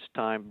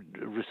time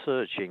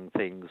researching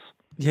things.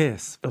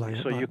 Yes,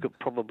 so you could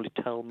probably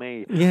tell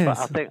me. Yes, but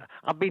I think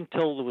I've been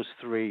told there was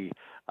 3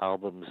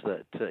 albums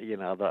that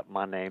that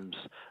my name's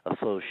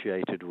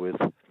associated with.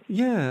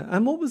 Yeah,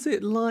 and what was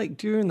it like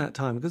during that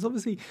time? Because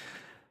obviously.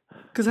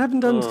 Because I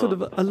haven't done sort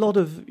of a lot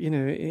of,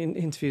 in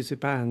interviews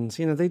with bands,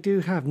 they do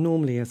have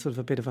normally a sort of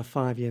a bit of a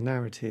 5-year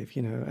narrative,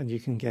 and you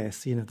can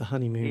guess, the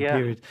honeymoon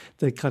period,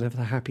 the kind of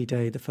the happy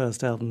day, the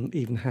first album,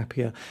 even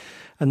happier.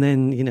 And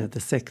then,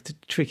 the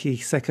tricky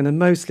second. And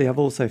mostly I've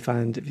also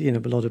found, a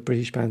lot of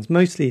British bands,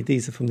 mostly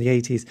these are from the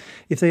 80s.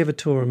 If they ever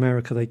tour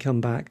America, they come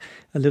back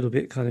a little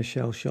bit kind of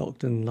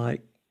shell-shocked and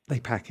like, they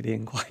pack it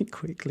in quite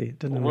quickly. I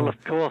don't know. Well,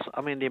 of course.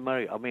 I mean,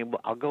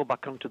 I'll go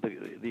back onto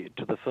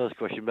the first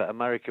question. But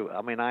America.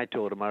 I mean, I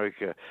toured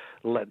America,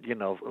 length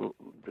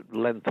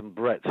and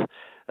breadth.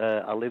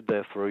 I lived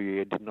there for a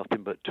year, did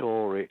nothing but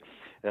tour it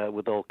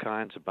with all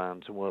kinds of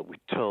bands and worked with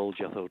Tull,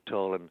 Jethro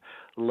Tull, and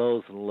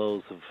loads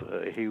of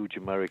huge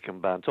American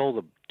bands, all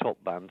the top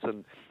bands,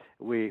 and.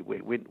 We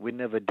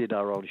never did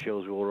our own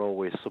shows. We were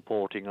always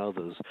supporting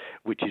others,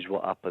 which is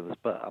what happens.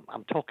 But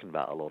I'm talking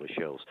about a lot of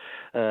shows.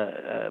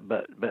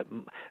 But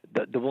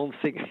the one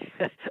thing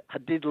I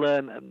did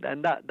learn,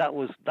 and that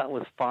was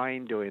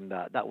fine doing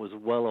that. That was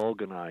well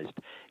organized.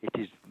 It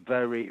is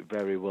very,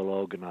 very well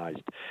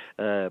organized.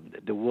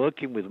 The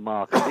working with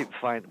Mark, I didn't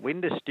find in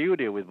the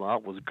studio with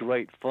Mark was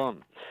great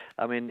fun.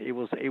 I mean, he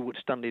would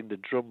stand in the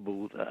drum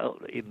booth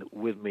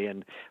with me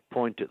and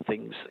point at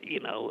things,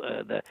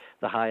 the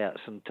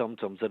hi-hats and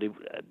tom-toms that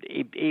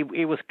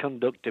he was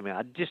conducting me.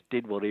 I just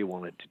did what he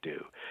wanted to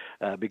do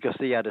because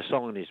he had a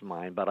song in his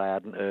mind, but I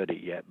hadn't heard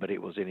it yet, but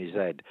it was in his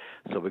head.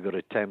 So we got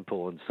a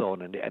tempo and so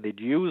on, and he'd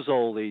use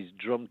all these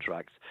drum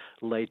tracks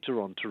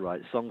later on to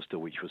write songs to,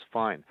 which was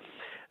fine.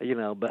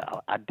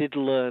 But I did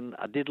learn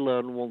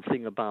one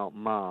thing about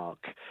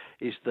Mark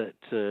is that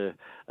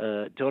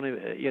Tony.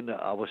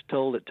 I was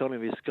told that Tony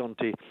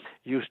Visconti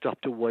used to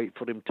have to wait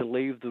for him to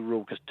leave the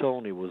room because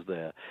Tony was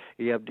there.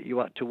 You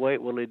had to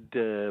wait while he'd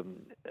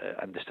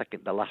and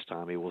the last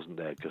time he wasn't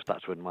there because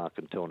that's when Mark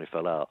and Tony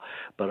fell out.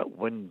 But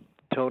when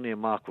Tony and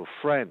Mark were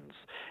friends,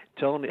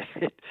 Tony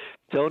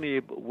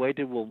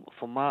waited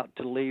for Mark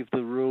to leave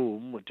the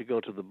room to go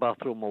to the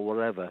bathroom or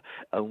whatever,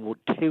 and would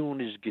tune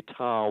his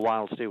guitar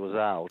whilst he was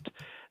out,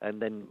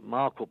 and then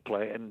Mark would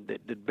play. And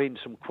there'd been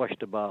some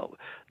question about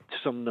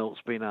some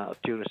notes being out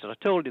of tune. I said, I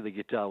told you the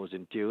guitar was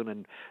in tune,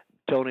 and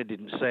Tony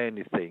didn't say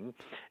anything,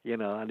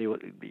 and he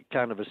would be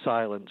kind of a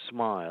silent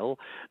smile.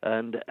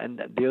 And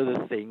the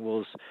other thing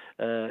was,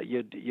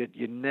 you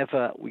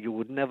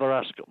would never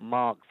ask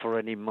Mark for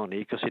any money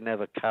because he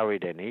never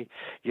carried any.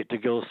 You had to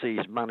go see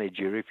his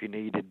manager if you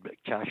needed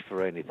cash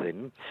for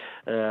anything.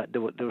 There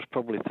was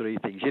probably 3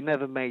 things. You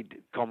never made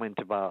comment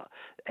about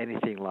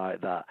anything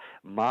like that.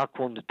 Mark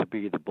wanted to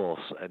be the boss,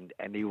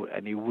 and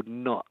he would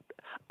not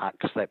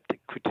accept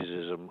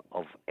criticism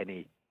of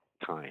any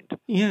kind.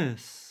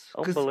 Yes.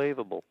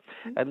 Unbelievable.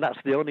 And that's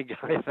the only guy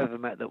I've ever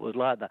met that was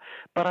like that.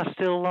 But I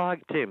still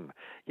liked him.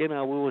 We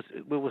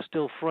were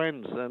still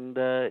friends, and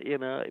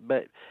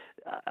but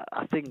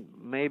I think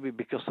maybe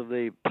because of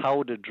the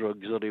powder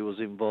drugs that he was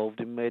involved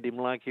in made him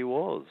like he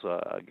was,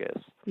 I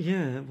guess.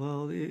 Yeah,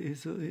 well,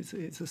 it's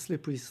a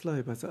slippery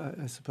slope,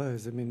 I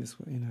suppose. I mean,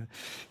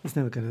 it's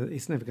never going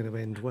to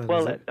end well.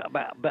 Well,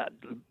 but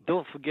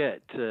don't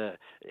forget,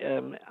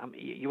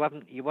 you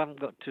haven't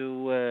got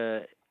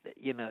to.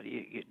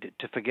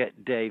 To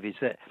forget, Dave, is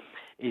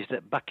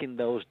that back in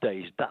those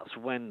days, that's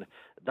when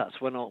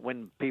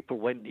people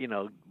went,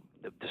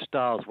 the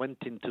stars went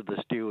into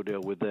the studio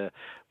with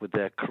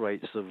their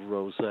crates of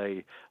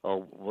rosé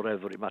or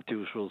whatever,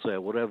 Mateus rosé,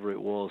 whatever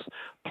it was,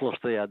 plus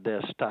they had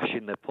their stash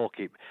in their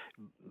pocket.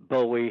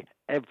 Bowie,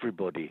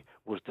 everybody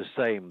was the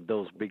same.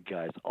 Those big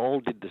guys all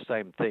did the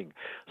same thing.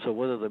 So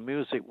whether the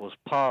music was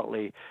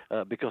partly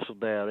because of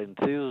their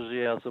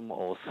enthusiasm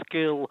or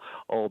skill,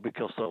 or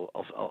because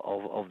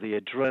of the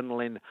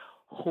adrenaline,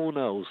 who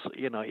knows?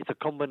 You know, it's a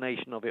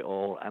combination of it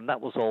all, and that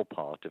was all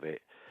part of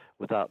it,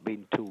 without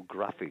being too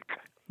graphic.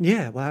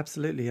 Yeah, well,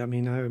 absolutely. I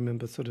mean, I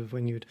remember sort of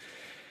when you'd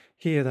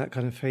hear that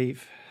kind of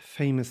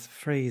famous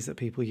phrase that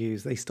people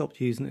use. They stopped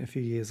using it a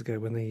few years ago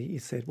when they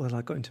said, "Well,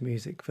 I got into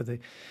music for the."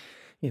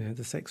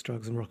 The sex,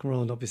 drugs, and rock and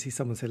roll. And obviously,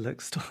 someone said,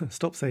 "Look,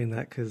 stop saying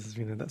that because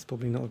that's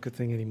probably not a good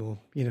thing anymore."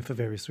 For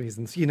various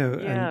reasons.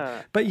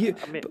 Yeah.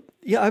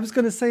 I was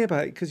going to say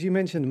about it because you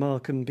mentioned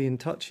Mark and being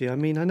touchy. I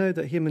mean, I know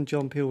that him and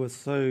John Peel were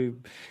so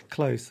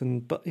close,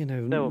 but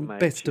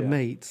best of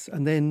mates,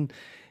 and then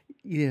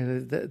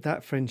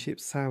that friendship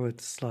soured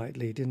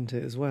slightly, didn't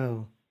it, as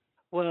well?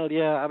 Well,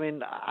 yeah, I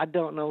mean, I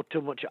don't know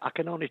too much. I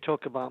can only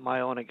talk about my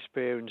own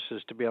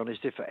experiences, to be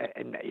honest. If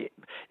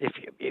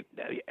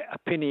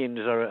opinions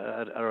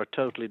are a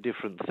totally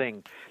different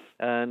thing.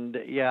 And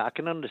yeah, I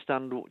can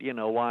understand,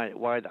 why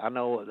I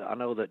know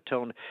that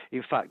Tony.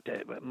 In fact,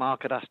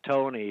 Mark had asked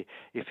Tony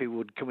if he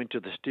would come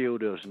into the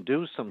studios and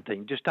do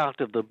something just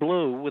out of the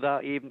blue,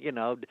 without even,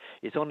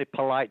 it's only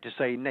polite to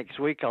say next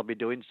week I'll be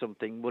doing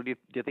something. Well, do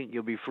you think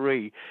you'll be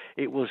free?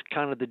 It was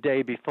kind of the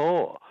day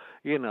before,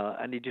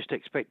 and you just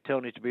expect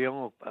Tony to be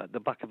on at the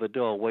back of the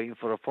door waiting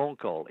for a phone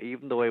call,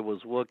 even though he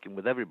was working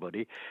with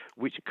everybody,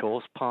 which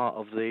caused part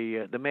of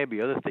the. There may be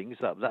other things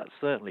that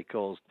certainly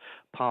caused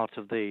part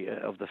of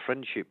the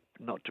friendship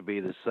not to be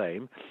the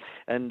same,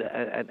 and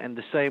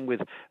the same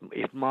with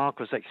if Mark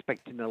was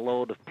expecting a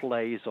load of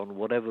plays on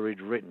whatever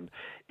he'd written,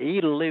 he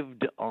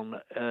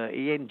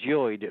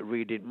enjoyed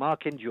reading.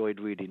 Mark enjoyed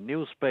reading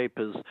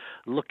newspapers,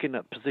 looking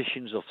at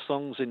positions of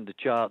songs in the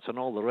charts and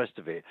all the rest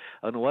of it,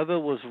 and whoever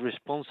was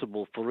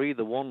responsible for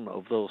either one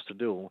of those to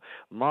do,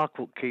 Mark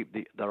would keep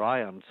their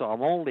eye on. So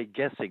I'm only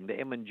guessing that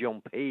him and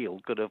John Peel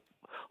could have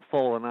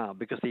fallen out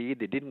because he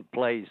didn't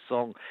play his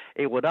song.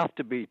 It would have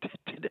to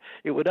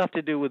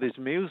do with his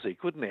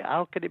music, wouldn't it?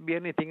 How could it be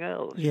anything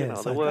else?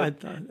 Yes, they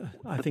weren't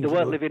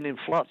living in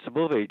flats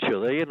above each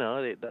other.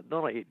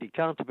 It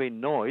can't have been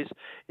noise.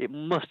 It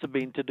must have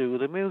been to do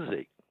with the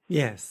music.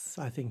 Yes,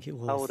 I think it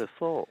was. I would have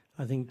thought.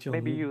 I think John.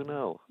 Maybe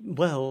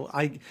Well,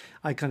 I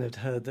kind of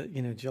heard that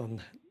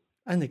John,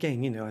 and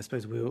again I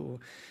suppose we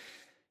all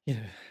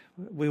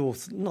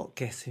not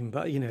guessing,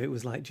 but it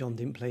was like John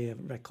didn't play a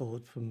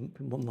record from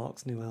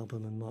Mark's new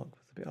album, and Mark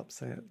was a bit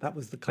upset. That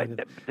was the kind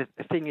of.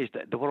 The thing is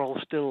that they were all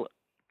still.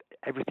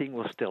 Everything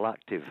was still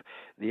active.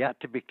 They had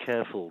to be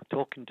careful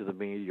talking to the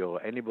media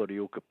or anybody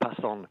who could pass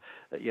on,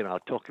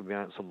 talking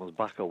behind someone's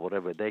back or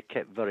whatever. They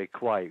kept very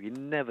quiet. You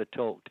never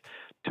talked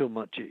too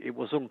much. It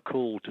was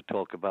uncool to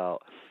talk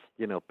about,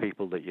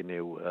 people that you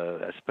knew,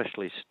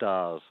 especially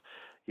stars.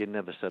 You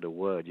never said a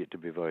word. You had to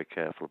be very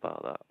careful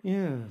about that.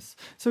 Yes.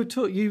 So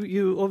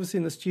you obviously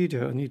in the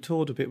studio, and you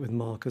toured a bit with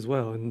Mark as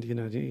well, and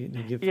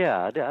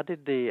Yeah, I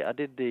did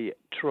the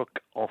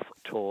Truck Off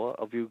tour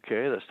of UK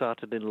that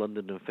started in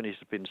London and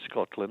finished up in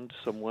Scotland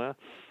somewhere,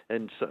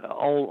 and so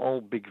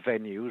all big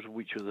venues,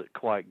 which was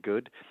quite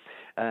good.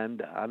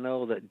 And I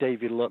know that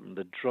David Lutton,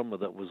 the drummer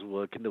that was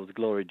working, there was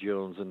Gloria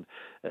Jones and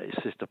his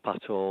sister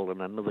Pat Hall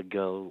and another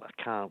girl, I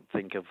can't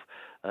think of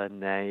her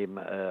name.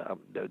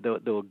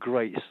 They were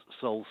great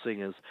soul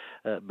singers,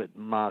 but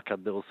Mark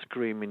had those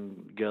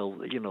screaming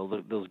girls,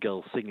 those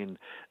girls singing,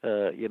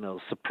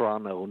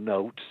 soprano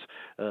notes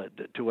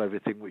to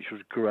everything, which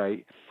was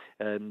great.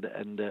 And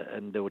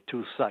there were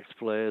two sax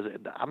players.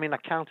 I mean, I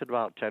counted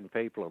about 10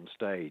 people on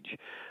stage.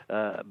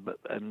 But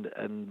when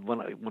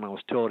I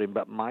was touring,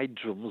 but my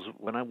drums,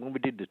 when we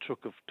did the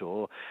Truck Off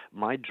tour,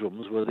 my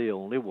drums were the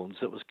only ones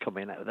that was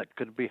coming out that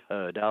could be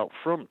heard out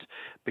front,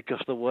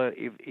 because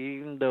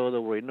even though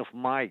there were enough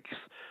mics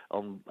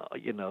on,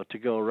 to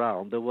go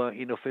around, there weren't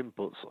enough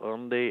inputs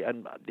on the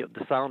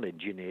sound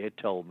engineer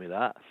told me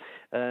that,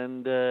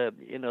 and there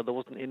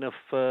wasn't enough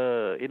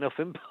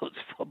inputs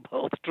for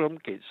both drum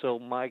kits. So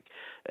Mark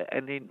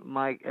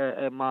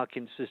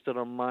insisted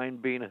on mine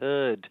being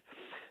heard.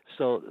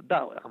 So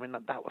that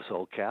was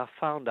okay. I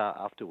found out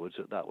afterwards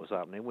that was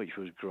happening, which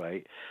was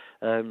great.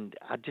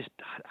 I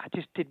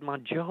just did my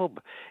job.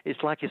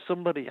 It's like if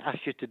somebody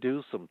asks you to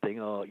do something,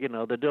 or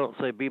they don't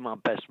say be my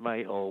best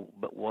mate or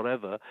but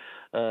whatever.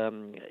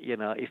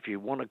 If you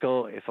want to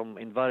go, if I'm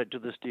invited to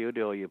the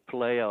studio, or you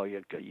play, or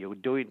you're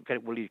doing,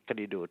 can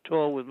you do a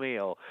tour with me,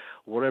 or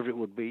whatever it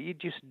would be, you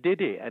just did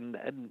it, and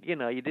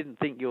you didn't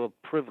think you were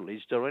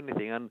privileged or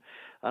anything. And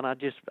and I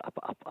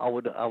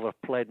would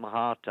have played my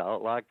heart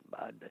out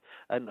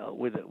and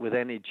with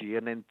energy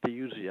and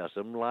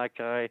enthusiasm, like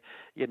I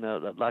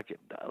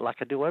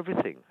do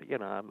everything.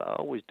 I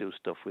always do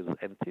stuff with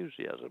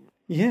enthusiasm.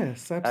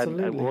 Yes,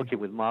 absolutely. And working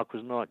with Mark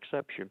was no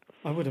exception.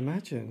 I would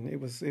imagine it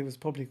was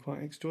probably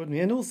quite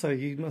extraordinary, and also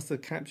you must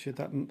have captured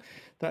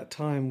that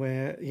time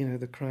where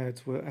the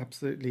crowds were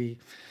absolutely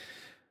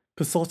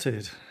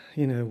besotted,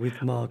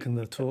 with Mark and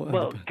the tour.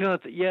 Well,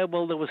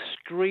 they were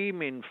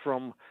screaming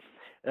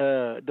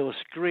they were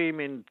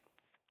screaming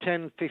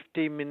 10,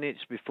 15 minutes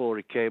before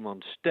he came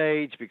on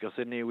stage because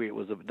they knew it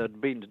was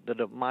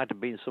there might have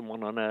been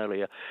someone on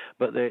earlier,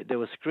 but they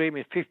were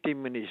screaming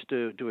 15 minutes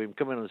to him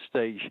coming on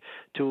stage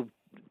to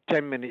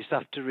 10 minutes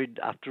after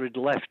he'd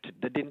left.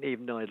 They didn't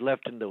even know he'd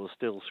left, and they were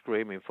still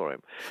screaming for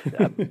him.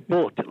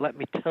 But let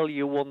me tell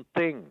you one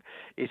thing: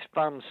 his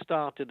fans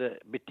started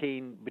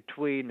between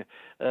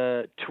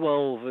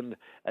 12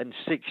 and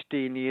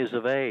 16 years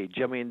of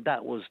age. I mean,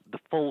 that was the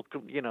full.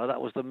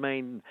 That was the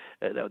main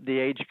the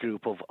age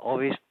group of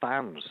his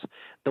fans.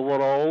 They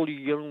were all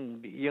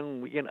young,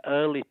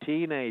 early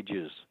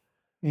teenagers.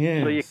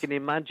 Yes. So you can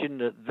imagine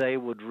that they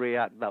would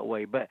react that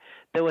way. But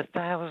there were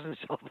thousands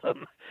of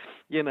them,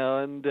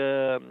 and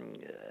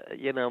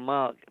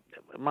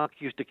Mark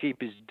used to keep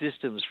his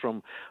distance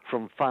from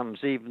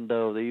fans, even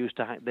though they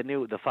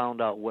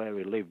found out where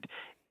he lived.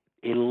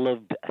 He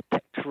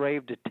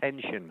craved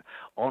attention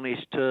on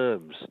his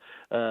terms.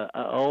 At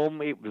home,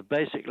 it was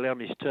basically on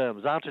his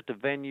terms. Out at the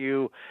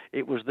venue,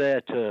 it was their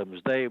terms.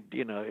 They,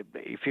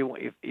 if he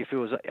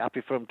was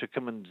happy for him to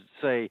come and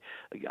say,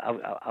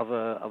 have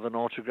an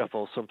autograph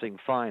or something,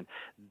 fine.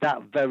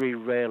 That very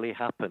rarely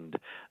happened.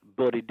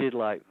 But he did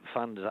like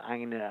fans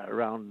hanging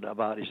around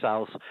about his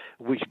house,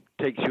 which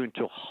takes you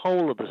into a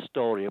whole other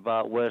story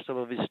about where some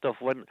of his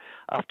stuff went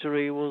after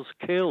he was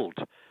killed.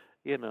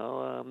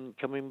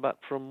 Coming back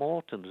from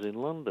Morton's in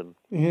London.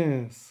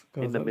 Yes.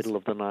 God, in the middle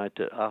of the night,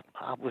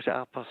 was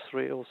it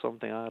 3:30 or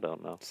something? I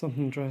don't know.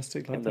 Something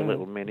drastic like that. In the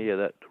little Mini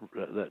that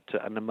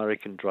an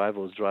American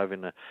driver was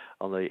driving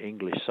on the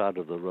English side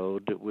of the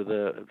road with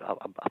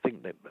I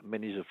think the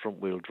Mini's a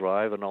front-wheel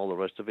drive and all the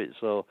rest of it.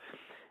 So.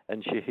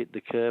 And she hit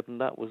the curb,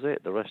 and that was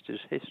it. The rest is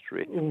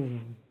history. Oh,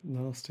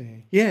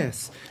 nasty.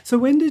 Yes. So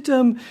when did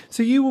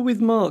so you were with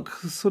Mark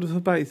sort of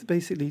about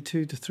basically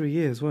 2 to 3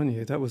 years, weren't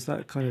you? That was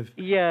that kind of.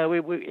 Yeah,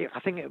 I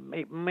think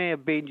it may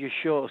have been just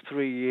short of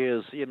 3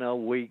 years,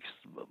 weeks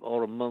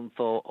or a month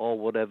or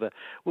whatever.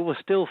 We were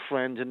still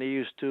friends, and he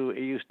used to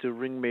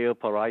ring me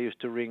up, or I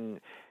used to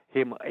ring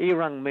him. He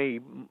rang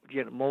me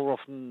more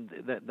often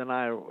than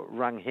I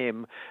rang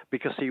him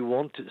because he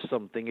wanted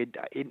something.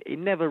 He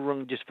never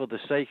rung just for the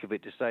sake of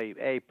it to say,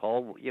 "Hey,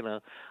 Paul,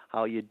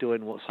 how you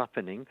doing? What's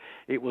happening?"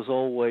 It was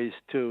always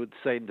to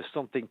saying there's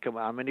something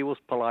coming. I mean, he was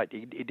polite.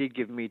 He did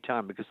give me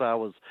time because I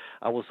was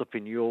up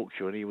in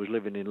Yorkshire and he was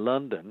living in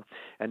London,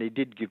 and he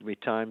did give me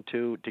time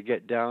to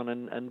get down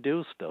and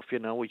do stuff,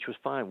 which was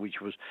fine. Which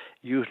was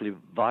usually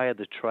via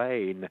the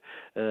train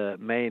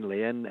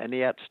mainly, and he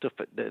had stuff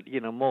at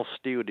most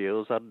studios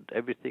had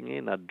everything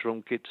in, had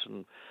drum kits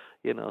and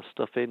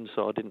stuff in,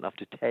 so I didn't have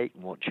to take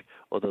much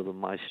other than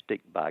my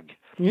stick bag.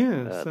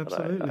 Yes,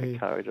 absolutely. I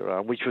carried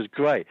around, which was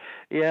great.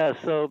 Yeah,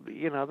 so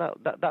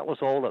that was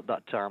all at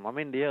that time. I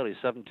mean, the early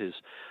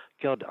 70s.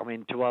 God, I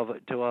mean, to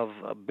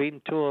have been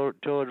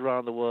toured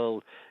around the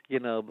world,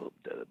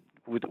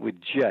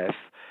 with Jeff,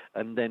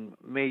 and then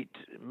meet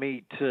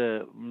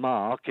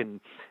Mark and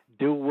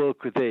do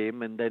work with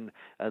him, and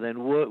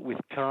then work with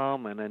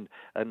Carmen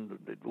and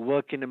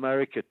work in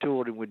America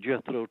touring with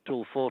Jethro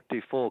Tull.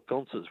 44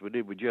 concerts we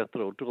did with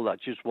Jethro Tull.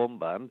 That's just one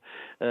band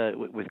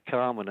with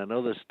Carmen and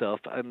other stuff.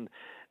 And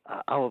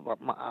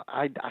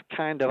I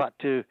kind of had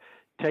to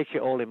take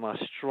it all in my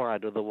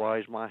stride,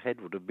 otherwise my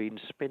head would have been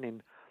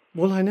spinning.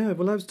 Well, I know.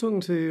 Well, I was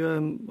talking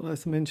to,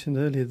 as I mentioned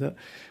earlier, that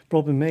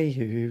Robin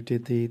Mayhew, who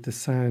did the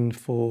sound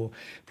for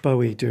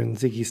Bowie during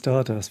Ziggy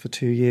Stardust for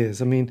 2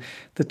 years. I mean,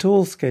 the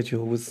tour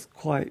schedule was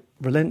quite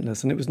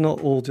relentless, and it was not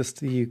all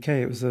just the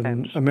UK. It was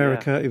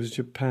America, It was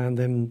Japan,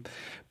 then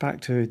back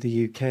to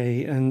the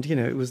UK, and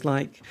it was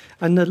like,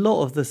 and a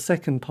lot of the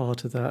second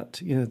part of that,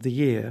 the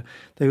year,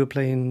 they were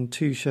playing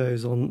 2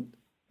 shows on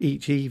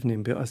each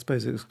evening, but I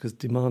suppose it was because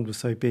demand was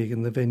so big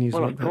and the venues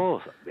well, like that. Well,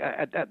 of course,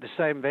 at the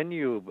same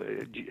venue,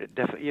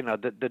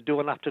 they do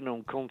an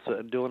afternoon concert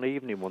and do an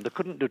evening one. They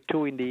couldn't do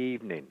 2 in the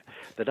evening.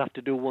 They'd have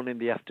to do 1 in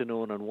the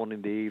afternoon and 1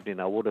 in the evening.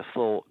 I would have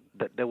thought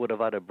that they would have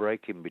had a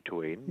break in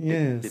between.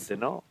 Yes. Did they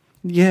not?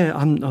 Yeah,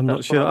 I'm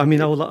not sure. I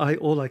mean,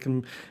 all I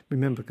can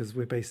remember, because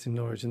we're based in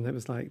Norwich, and it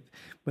was like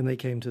when they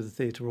came to the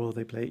Theatre Royal,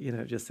 they played,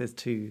 it just says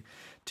two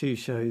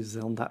shows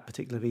on that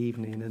particular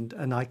evening,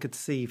 and I could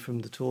see from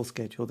the tour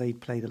schedule they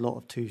played a lot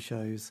of 2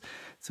 shows.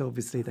 So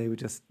obviously they were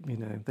just,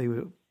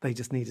 they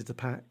just needed to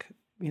pack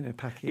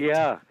it.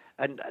 Yeah.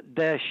 and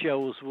their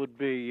shows would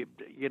be,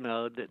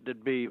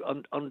 there'd be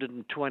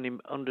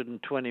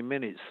 120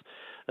 minutes.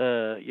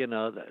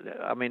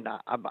 I mean,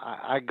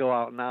 I go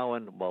out now,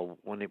 and well,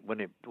 when it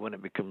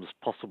becomes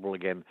possible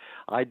again,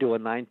 I do a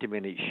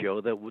 90-minute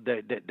show. They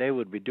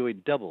would be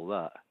doing double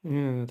that.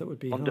 Yeah, that would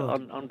be hard.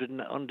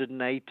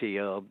 180,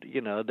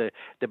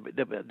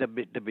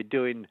 they'd be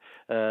doing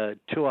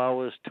 2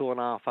 hours,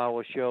 2.5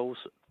 hour shows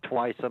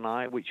twice a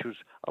night, which was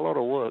a lot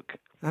of work.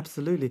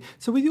 Absolutely.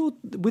 So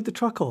with the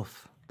truck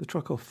off.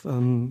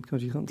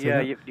 God, you can't say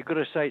that. You've got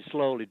to say it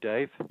slowly,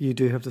 Dave. You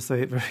do have to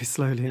say it very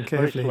slowly and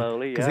carefully. Very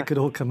slowly, because it could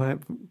all come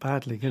out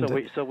badly, couldn't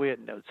it? So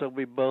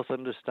we both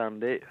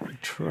understand it.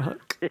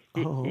 Truck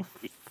off.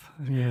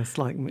 Yes,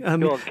 like me.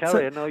 Go on,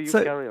 carry on.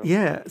 Carry on.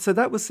 Yeah, so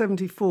that was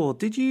 1974.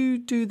 Did you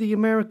do the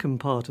American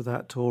part of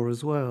that tour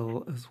as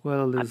well as?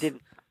 I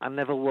didn't. I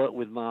never worked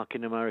with Mark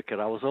in America.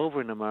 I was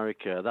over in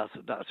America.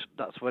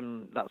 That's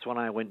when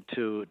I went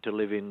to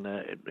live in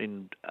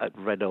at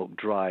Red Oak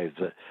Drive.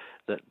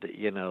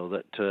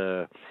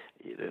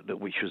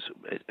 Which was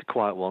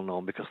quite well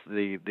known because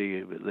the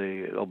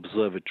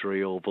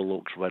observatory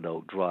overlooks Red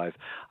Oak Drive.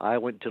 I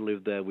went to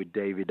live there with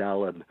David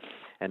Allen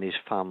and his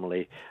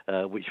family,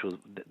 which was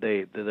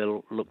they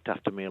looked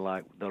after me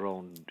like their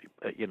own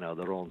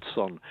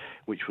son,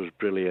 which was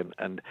brilliant.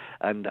 And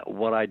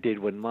what I did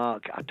when I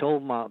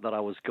told Mark that I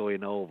was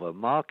going over.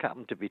 Mark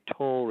happened to be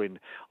touring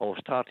or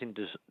starting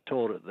to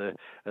tour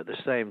at the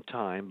same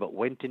time, but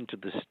went into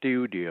the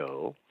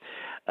studio.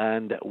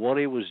 And what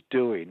he was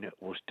doing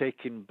was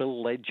taking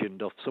Bill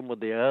Legend off some of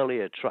the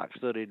earlier tracks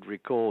that he'd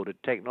recorded,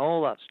 taking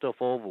all that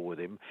stuff over with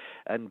him,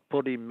 and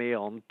putting me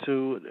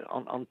onto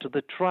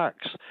the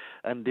tracks.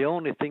 And the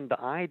only thing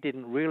that I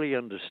didn't really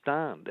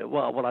understand,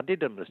 well, I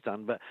did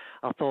understand, but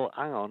I thought,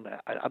 hang on,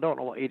 I don't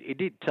know what he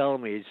did tell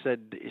me. He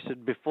said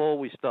before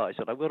we start, he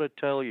said, I've got to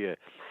tell you.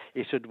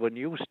 He said, when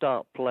you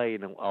start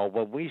playing or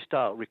when we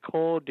start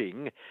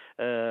recording,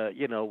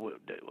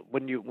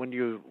 when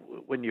you're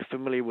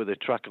familiar with a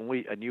track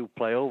and you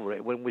play over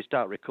it, when we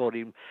start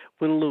recording,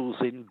 we're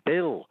losing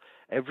Bill.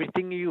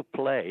 Everything you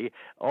play,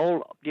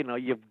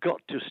 you've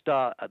got to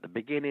start at the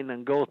beginning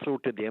and go through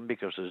to the end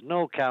because there's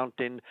no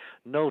counting,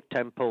 no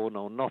tempo,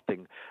 no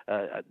nothing.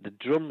 The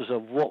drums are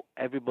what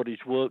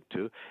everybody's worked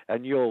to,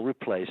 and you're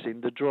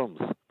replacing the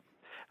drums.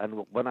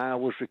 And when I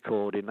was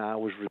recording, I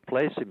was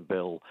replacing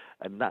Bill,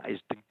 and that is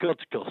the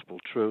God's gospel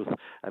truth,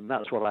 and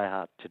that's what I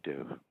had to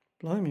do.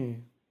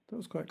 Blimey, that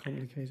was quite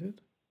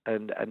complicated.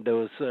 And there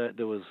was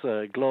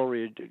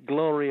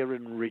Gloria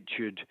and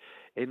Richard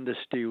in the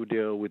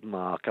studio with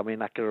Mark. I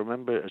mean, I can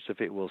remember it as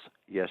if it was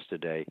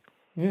yesterday.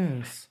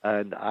 Yes.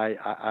 And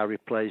I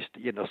replaced,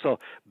 so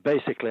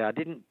basically I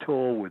didn't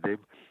tour with him.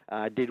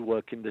 I did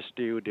work in the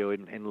studio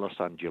in Los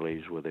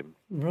Angeles with him.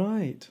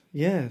 Right.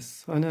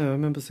 Yes, I know. I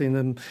remember seeing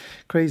them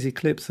crazy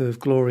clips of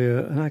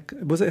Gloria.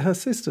 And was it her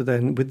sister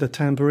then with the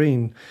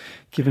tambourine,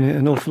 giving it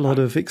an awful lot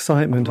of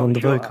excitement on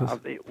the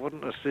vocals? It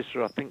wasn't her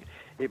sister. I think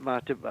it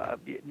might have.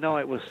 No,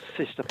 it was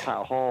Sister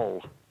Pat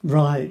Hall.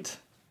 Right.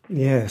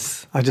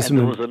 Yes. I just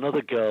remember. There was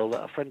another girl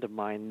that a friend of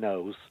mine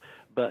knows,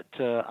 but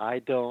I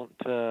don't.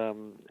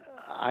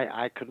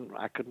 I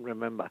couldn't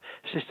remember.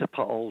 Sister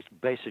Paul's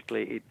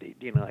basically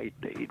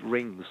it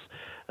rings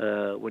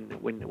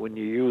when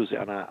you use it,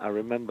 and I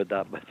remember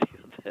that. But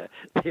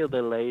the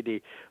other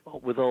lady,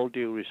 with all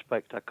due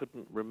respect, I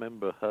couldn't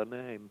remember her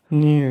name.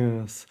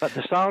 Yes. But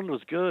the sound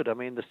was good. I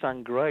mean, they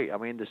sang great. I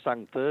mean, they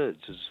sang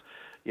thirds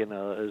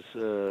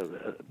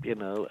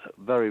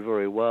very,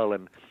 very well,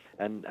 and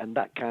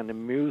that kind of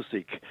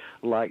music,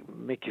 like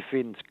Mickey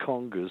Finn's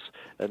congas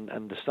and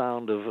the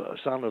sound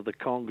of the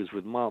congas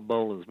with Mark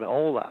Bolan's,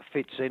 all that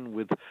fits in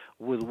with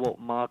what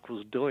Mark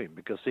was doing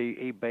because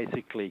he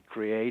basically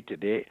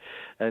created it,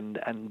 and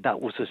that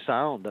was a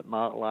sound that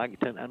Mark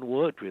liked and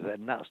worked with,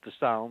 and that's the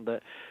sound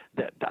that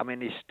I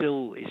mean is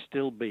still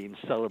being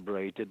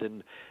celebrated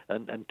and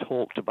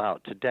talked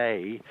about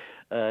today,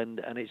 and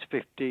it's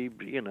 50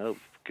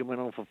 coming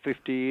on for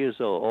 50 years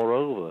or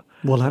over.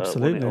 Well,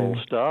 absolutely. When it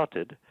all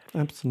started.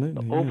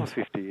 Absolutely. Over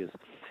 50 years.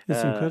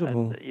 It's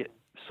incredible.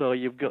 So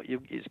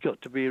it's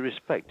got to be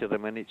respected. I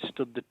mean, it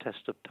stood the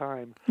test of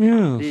time.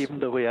 Yes. Even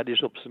though he had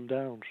his ups and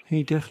downs.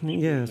 He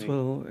definitely, yes.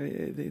 Well,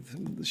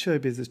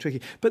 showbiz is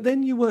tricky. But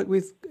then you worked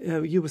with,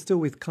 you were still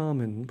with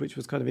Carmen, which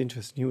was kind of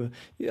interesting.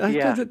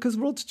 Because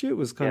Rod Stewart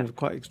was kind of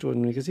quite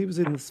extraordinary because he was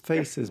in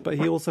Faces, but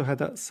he also had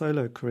that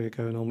solo career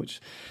going on,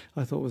 which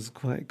I thought was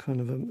quite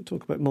kind of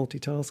talk about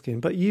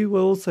multitasking. But you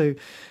were also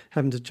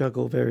having to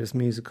juggle various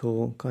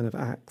musical kind of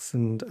acts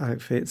and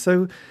outfits.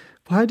 So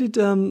how did...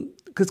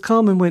 because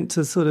Carmen went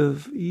to sort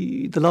of...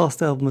 the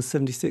last album was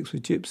 76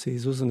 with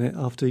Gypsies, wasn't it?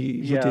 After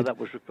you did... that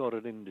was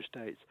recorded in the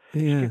States.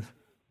 Yeah.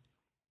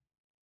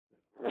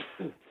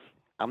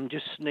 I'm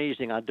just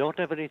sneezing. I don't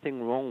have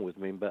anything wrong with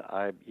me, but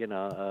I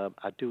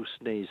do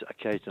sneeze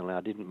occasionally.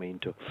 I didn't mean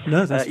to.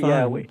 No, that's fine.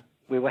 Yeah, we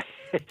went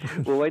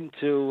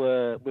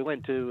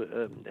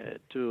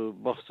to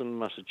Boston,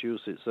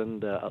 Massachusetts,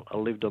 and I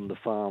lived on the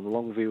farm,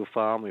 Longview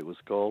Farm it was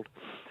called.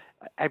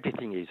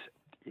 Everything is...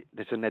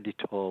 There's an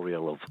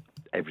editorial of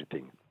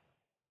everything.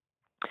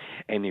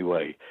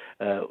 Anyway,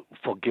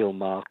 for Gil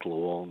Markle,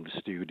 who owned the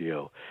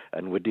studio,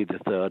 and we did the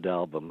third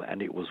album,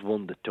 and it was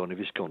one that Tony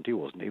Visconti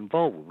wasn't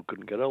involved with. We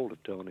couldn't get hold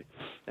of Tony,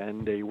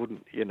 and he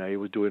wouldn't, he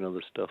was doing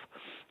other stuff,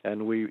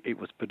 and it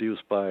was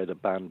produced by the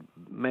band,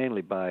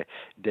 mainly by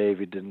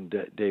David and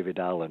David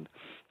Allen,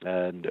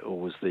 and who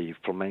was the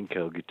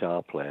flamenco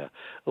guitar player,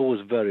 who was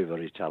very,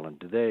 very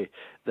talented.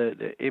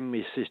 Him,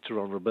 his sister,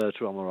 and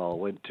Roberto Amaral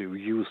went to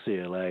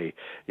UCLA,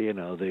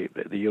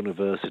 the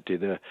university.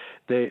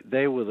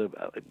 They were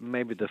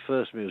maybe the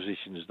first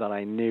musicians that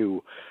I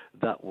knew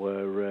that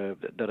were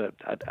that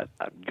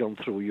had gone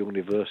through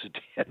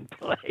university and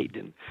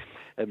played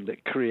and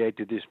that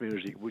created this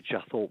music, which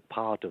I thought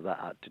part of that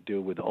had to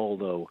do with,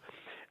 although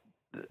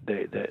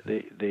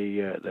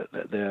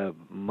their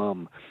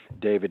mum,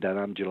 David and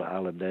Angela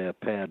Allen, their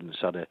parents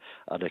had a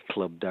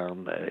club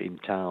down in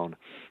town,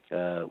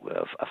 a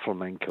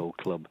flamenco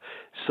club.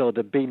 So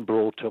they'd been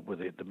brought up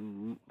with it. The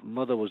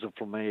mother was a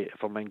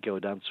flamenco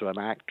dancer, an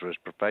actress,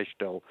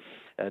 professional,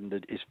 and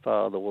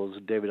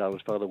David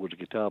Allen's father was a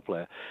guitar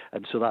player,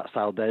 and so that's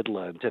how they'd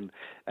learned. And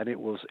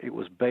it was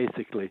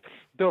basically,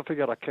 don't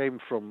forget, I came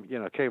from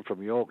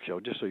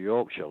Yorkshire, just a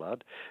Yorkshire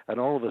lad, and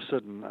all of a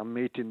sudden I'm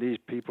meeting these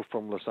people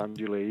from Los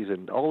Angeles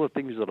and all the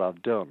things that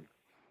I've done.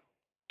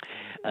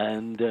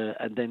 And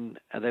then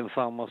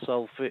found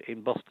myself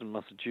in Boston,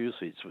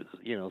 Massachusetts, with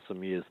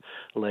some years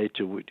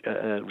later,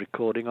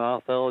 recording our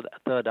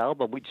third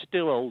album, which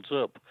still holds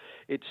up.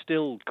 It's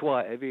still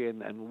quite heavy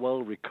and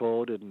well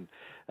recorded,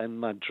 and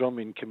my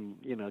drumming can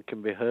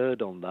be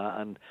heard on that,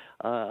 and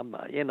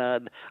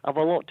I've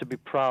a lot to be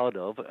proud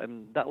of,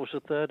 and that was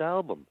the third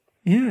album.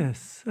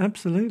 Yes,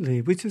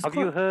 absolutely. Which is Have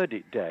you heard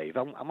it, Dave?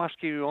 I'm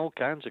asking you all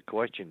kinds of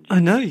questions. I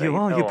know you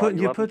are. You're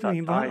putting me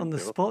right on the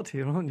spot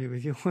here, aren't you?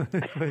 With your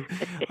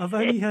I've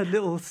only heard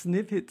little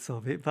snippets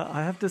of it, but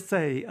I have to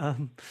say,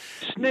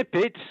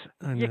 snippets.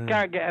 You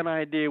can't get an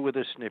idea with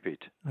a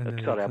snippet.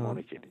 Sorry, I'm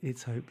only kidding.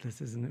 It's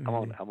hopeless, isn't it?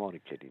 Really? I'm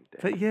only kidding,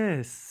 Dave. But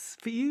yes,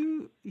 for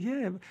you,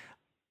 yeah.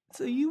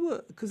 So you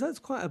were, because that's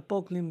quite a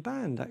boggling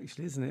band,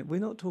 actually, isn't it?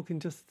 We're not talking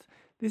just.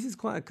 This is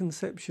quite a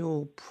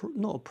conceptual,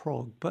 not a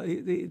prog, but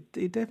it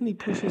definitely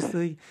pushes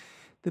the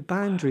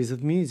boundaries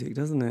of music,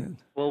 doesn't it?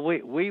 Well,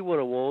 we were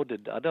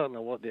awarded, I don't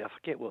know I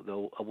forget what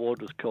the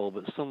award was called,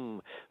 but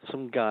some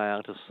guy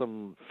out of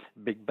some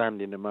big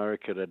band in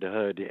America had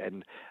heard it,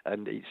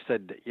 and he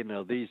said,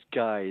 these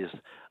guys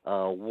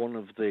are one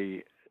of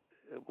the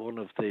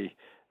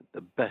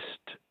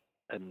best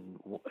and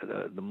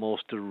the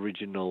most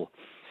original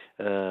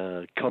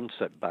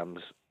concept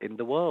bands in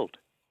the world.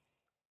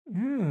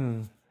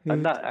 Yeah.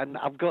 And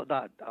I've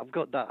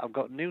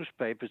got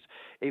newspapers.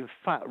 In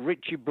fact,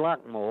 Richie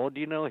Blackmore,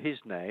 do you know his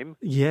name?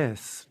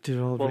 Yes,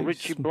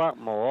 Richie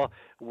Blackmore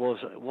was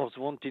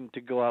wanting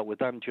to go out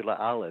with Angela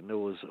Allen,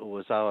 who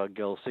was our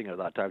girl singer at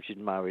that time. She'd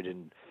married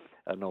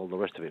and all the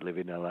rest of it,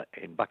 living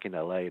back in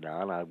LA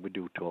now, and we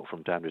do talk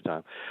from time to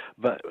time.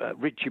 But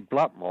Richie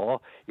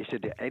Blackmore, he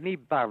said, any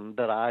band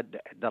that I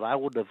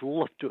would have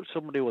loved to.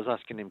 Somebody was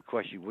asking him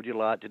questions. Would you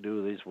like to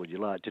do this? Would you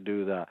like to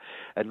do that?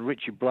 And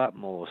Richie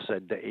Blackmore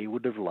said that he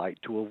would have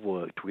liked to have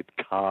worked with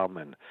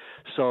Carmen.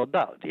 So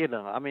that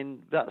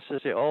that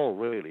says it all,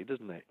 really,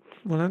 doesn't it?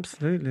 Well,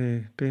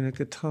 absolutely. Being a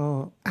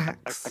guitar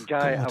axe, a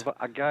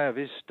guy of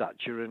his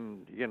stature,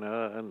 and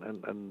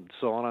and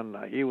so on.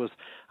 And he was.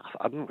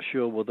 I'm not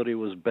sure whether he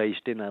was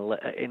based in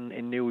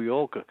New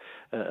York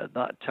at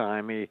that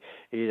time.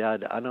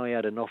 I know he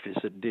had an office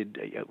that did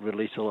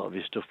release a lot of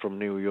his stuff from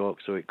New York,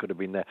 so it could have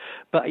been there.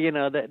 But and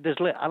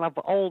I've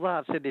all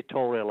that's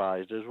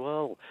editorialized as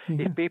well.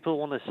 Yeah. If people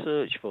want to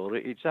search for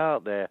it, it's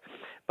out there.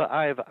 But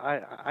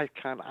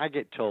I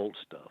get told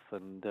stuff,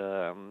 and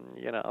I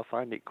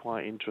find it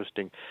quite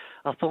interesting.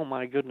 I thought,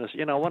 my goodness,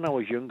 when I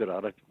was younger,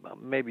 I'd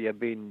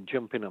been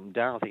jumping up and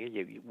down,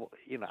 thinking,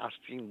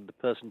 asking the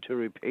person to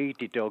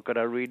repeat it, or could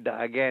I read that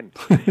again,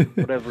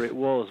 whatever it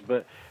was.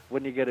 But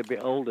when you get a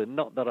bit older,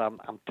 not that I'm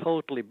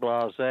totally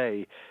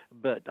blasé,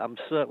 but I'm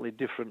certainly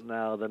different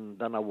now than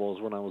I was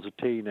when I was a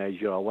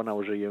teenager or when I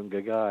was a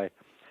younger guy,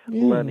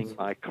 learning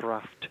my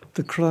craft.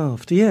 The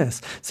craft,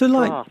 yes. So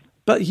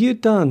but you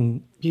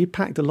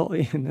packed a lot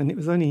in, and it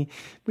was only,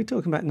 we're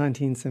talking about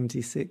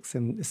 1976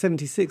 and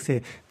 76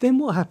 here. Then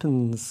what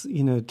happens,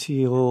 to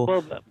your...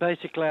 Well,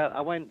 basically,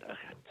 I went,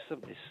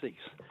 76,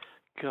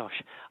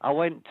 gosh, I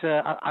went,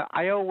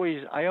 I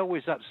always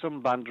had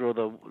some band or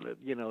other,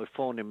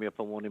 phoning me up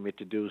and wanting me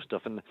to do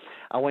stuff, and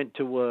I went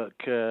to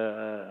work,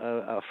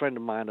 a friend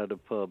of mine had a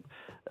pub,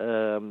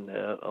 or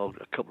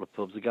a couple of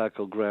pubs, a guy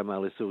called Graham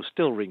Ellis, who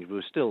still rings, we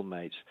were still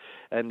mates,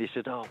 and he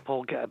said, oh,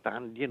 Paul, get a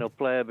band,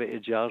 play a bit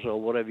of jazz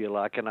or whatever you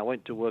like, and I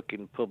went to work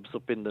in pubs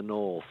up in the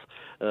north,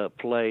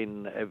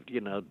 playing,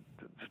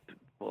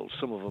 well,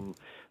 some of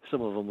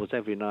them was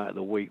every night of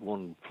the week,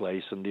 one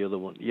place, and the other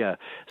one, yeah.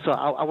 So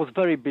I was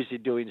very busy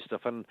doing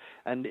stuff,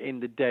 and in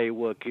the day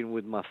working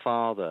with my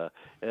father,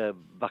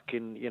 back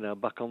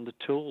on the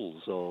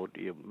tools, or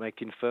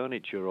making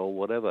furniture or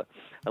whatever.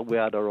 And we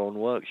had our own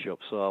workshop,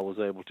 so I was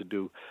able to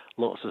do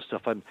lots of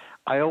stuff, and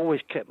I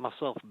always kept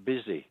myself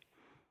busy.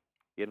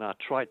 You know, I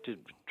tried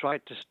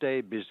to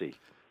stay busy.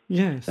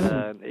 Yes.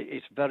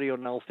 It's very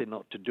unhealthy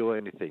not to do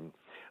anything.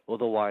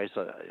 Otherwise,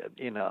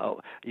 you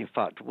know, in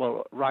fact,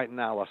 well, right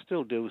now I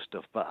still do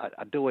stuff, but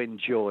I do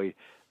enjoy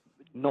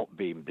not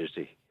being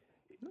busy,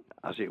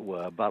 as it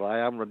were. But I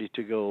am ready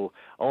to go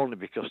only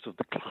because of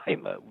the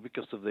climate,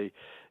 because of the,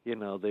 you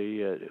know,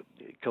 the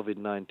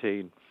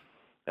COVID-19,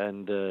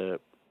 and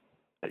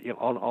you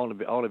know,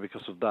 only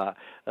because of that.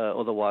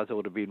 Otherwise, I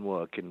would have been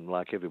working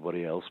like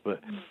everybody else. But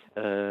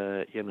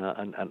you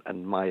know,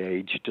 and my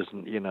age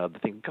doesn't. You know, they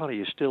think, God, are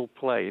you still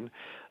playing?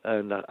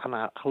 And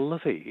I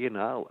love it. You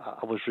know,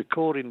 I was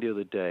recording the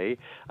other day,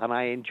 and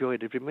I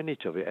enjoyed every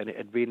minute of it. And it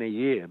had been a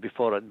year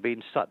before I'd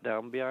been sat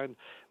down behind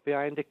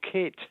a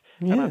kit,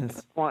 and I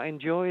Yes. quite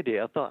enjoyed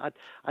it. I thought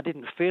I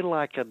didn't feel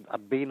like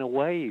I'd been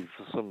away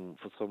for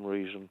some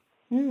reason.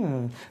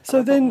 Yeah.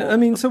 So then, I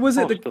mean, so was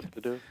it More stuff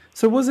to do.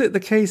 so was it the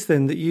case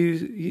then that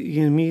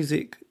you know,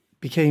 music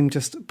became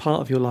just part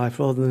of your life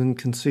rather than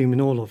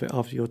consuming all of it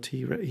after your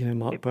you know,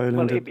 Mark Boland?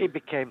 Well, it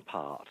became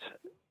part,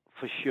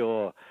 for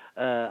sure.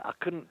 I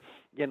couldn't,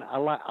 you know,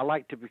 I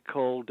like to be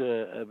called,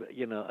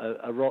 you know,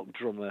 a rock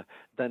drummer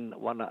than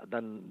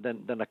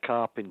a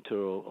carpenter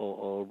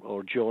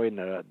or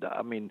joiner.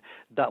 I mean,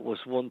 that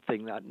was one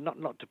thing. That,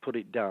 not to put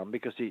it down,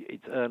 because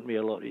it earned me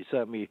a lot. It's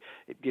earned me,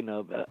 you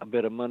know, a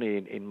bit of money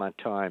in my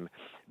time,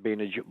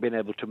 being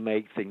able to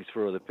make things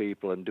for other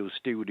people and do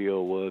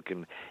studio work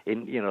and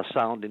you know,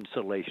 sound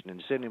installation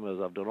in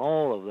cinemas. I've done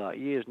all of that,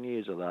 years and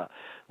years of that.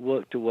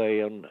 Worked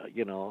away on,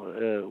 you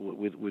know,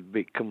 with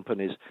big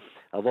companies.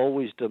 I've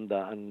always done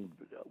that and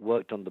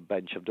worked on the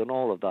bench. I've done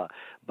all of that,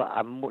 but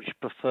I much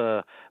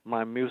prefer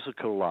my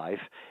musical life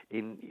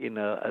in, you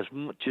know, as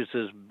much as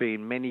there's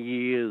been many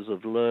years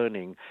of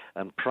learning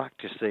and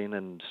practicing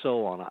and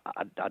so on.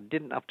 I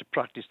didn't have to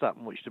practice that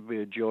much to be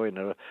a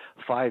joiner.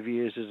 5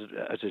 years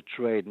as a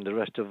trade, and the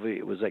rest of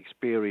it was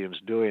experience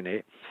doing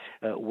it.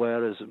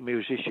 Whereas a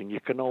musician,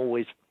 you can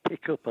always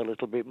pick up a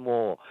little bit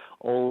more,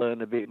 or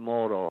learn a bit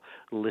more, or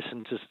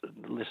listen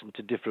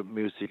to different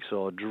music.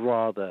 So I'd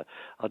rather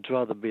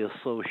be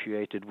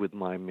associated with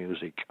my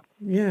music.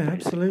 Yeah, Basically.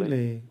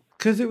 absolutely.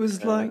 Because it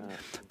was like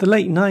the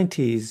late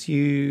 90s,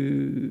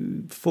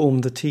 you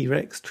formed the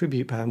T-Rex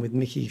tribute band with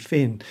Mickey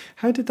Finn.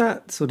 How did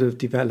that sort of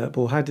develop,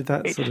 or how did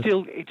that It's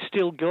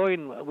still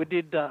going. We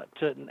did that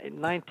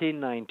in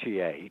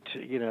 1998.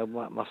 You know,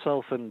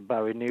 myself and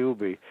Barry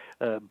Newby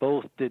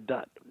both did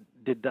that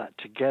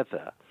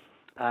together,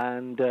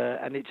 and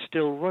it's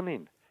still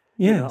running.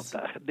 Yes.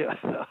 You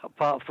know,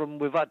 apart from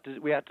we had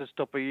to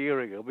stop a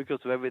year ago because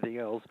of everything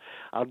else.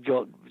 I've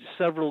got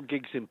several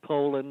gigs in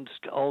Poland,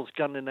 all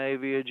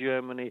Scandinavia,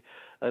 Germany,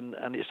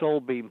 and it's all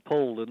been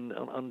pulled. And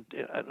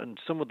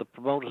some of the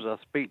promoters I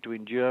speak to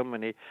in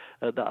Germany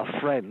that are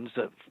friends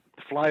that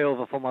fly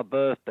over for my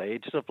birthday,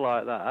 stuff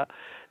like that.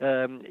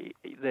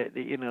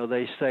 You know,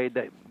 they say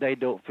that they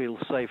don't feel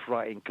safe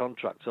writing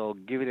contracts or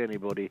giving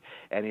anybody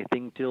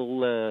anything till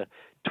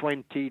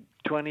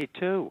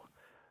 2022.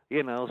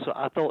 You know, so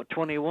I thought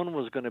 21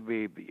 was going to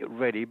be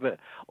ready, but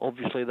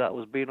obviously that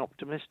was being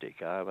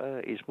optimistic.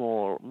 It's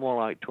more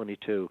like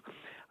 22.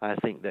 I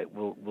think that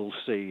we'll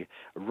see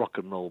rock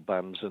and roll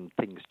bands and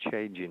things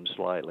changing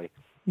slightly.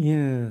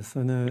 Yes,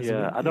 I know.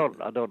 Yeah, I don't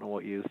know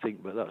what you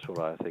think, but that's what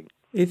I think.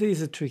 It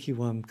is a tricky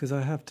one, because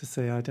I have to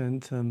say I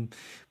don't.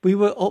 We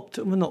were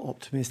not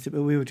optimistic,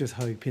 but we were just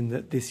hoping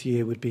that this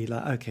year would be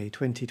like, okay,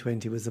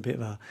 2020 was a bit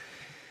of a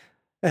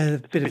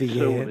bit of a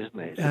year, soon, isn't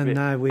it? and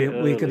now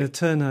we're going to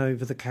turn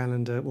over the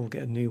calendar. We'll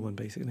get a new one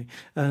basically,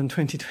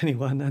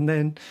 2021, and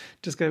then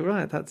just go,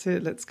 right. That's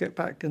it. Let's get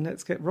back and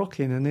let's get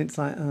rocking. And it's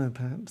like, oh,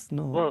 perhaps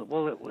not.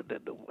 Well,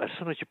 as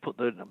soon as you put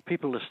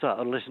people to start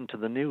to listen to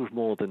the news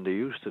more than they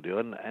used to do,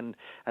 and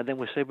then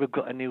we say we've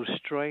got a new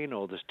strain,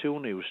 or there's two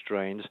new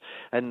strains,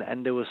 and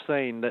they were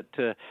saying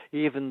that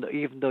even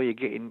though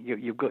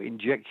you've got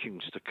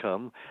injections to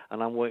come,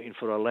 and I'm waiting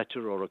for a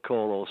letter or a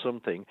call or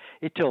something,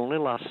 it only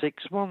lasts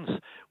 6 months.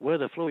 Where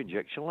the flu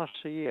injection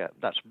lasts a year.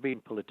 That's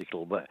being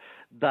political, but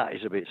that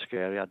is a bit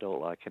scary. I don't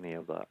like any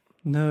of that.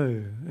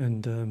 No,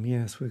 and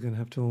yes, we're going to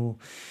have to all.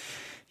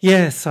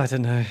 Yes, I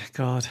don't know.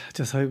 God, I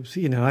just hope,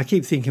 you know. I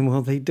keep thinking,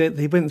 well,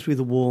 they went through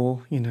the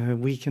war. You know,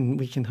 we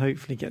can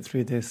hopefully get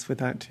through this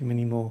without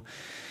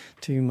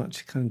too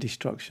much kind of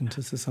destruction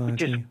to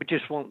society. We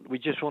just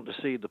want to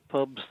see the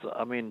pubs.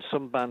 I mean,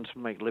 some bands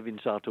make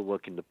livings out of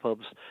working the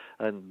pubs,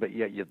 but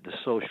yet the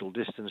social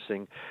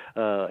distancing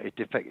it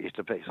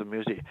affects the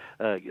music.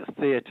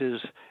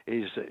 Theatres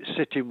is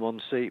sit in one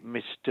seat,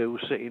 miss two,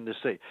 sit in the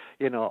seat.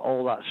 You know,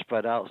 all that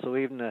spread out. So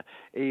even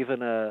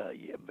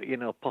you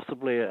know,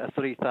 possibly a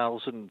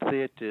 3,000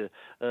 theatre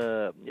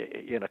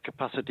you know,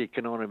 capacity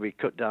can only be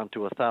cut down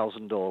to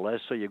 1,000 or less.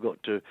 So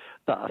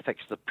that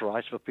affects the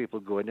price for people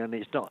going in.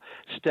 It's not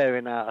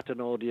staring out at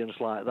an audience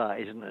like that,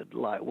 isn't it?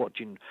 Like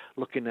looking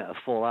at a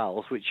full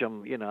house, which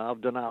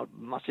I've done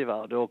massive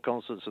outdoor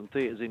concerts and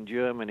theatres in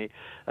Germany,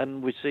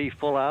 and we see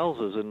full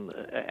houses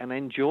and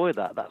enjoy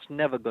that. That's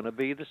never going to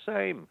be the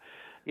same.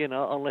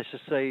 unless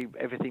I say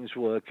everything's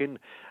working.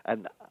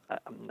 And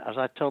as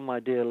I told my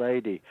dear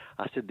lady,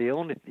 I said the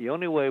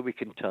only way we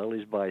can tell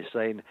is by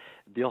saying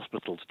the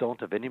hospitals don't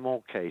have any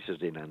more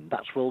cases in, and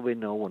that's where we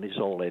know when it's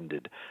all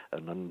ended.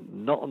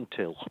 And not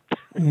until.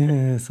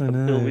 Yes, I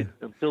know.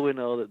 Until we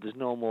know that there's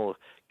no more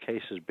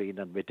cases being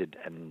admitted,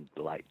 and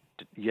like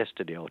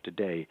yesterday or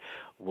today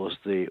was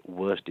the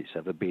worst it's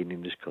ever been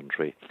in this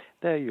country.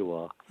 There you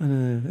are. I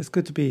know. It's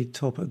good to be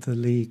top of the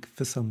league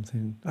for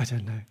something. I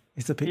don't know.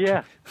 It's a bit...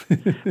 Yeah.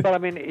 But I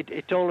mean,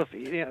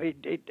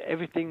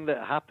 everything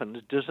that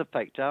happens does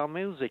affect our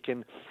music,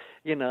 and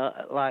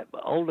like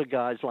older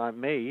guys like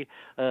me,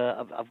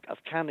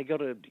 I've kind of got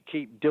to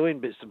keep doing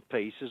bits and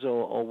pieces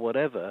or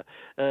whatever.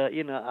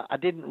 I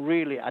didn't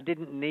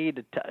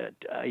need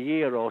a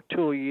year or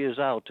 2 years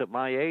out at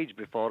my age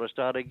before I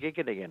started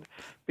gigging again,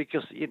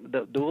 because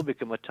there will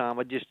become a time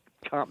I just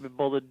can't be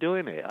bothered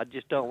doing it. I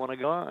just don't want to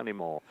go out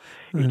anymore.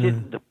 It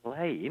isn't the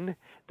plane.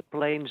 The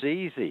plane's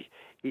easy.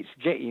 It's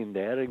getting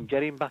there and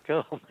getting back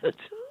home that's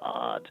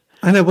hard.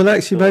 I know. Well,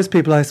 actually, most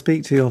people I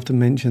speak to often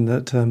mention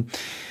that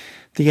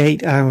the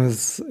 8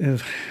 hours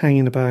of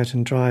hanging about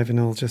and driving,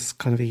 or just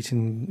kind of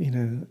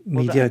eating,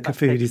 mediocre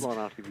food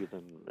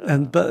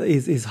but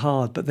is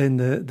hard. But then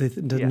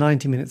the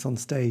 90 minutes on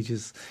stage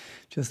is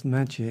just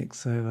magic.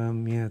 So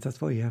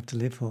that's what you have to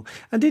live for.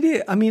 And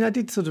I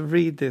did sort of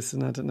read this,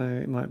 and I don't know,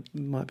 it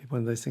might be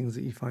one of those things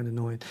that you find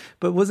annoying.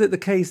 But was it the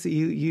case that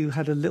you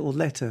had a little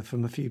letter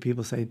from a few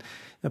people saying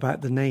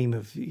about the name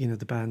of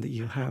the band that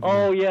you have?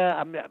 Oh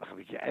yeah,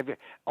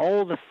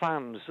 all the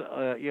fans,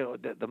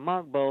 the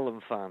Mark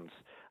Bolan fans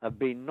have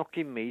been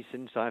knocking me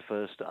since I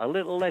first. A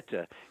little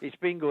letter. It's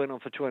been going on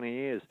for 20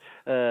 years,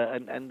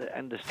 and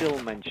they still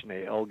mention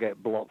it or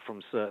get blocked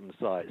from certain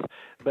sites.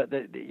 But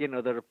there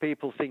are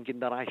people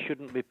thinking that I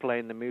shouldn't be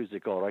playing the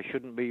music, or I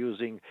shouldn't be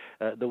using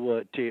the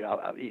word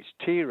it's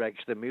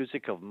T-Rex, the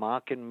music of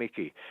Mark and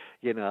Mickey.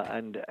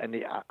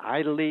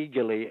 I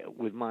legally,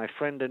 with my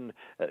friend and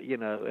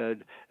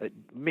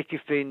Mickey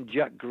Finn,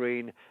 Jack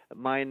Green,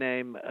 my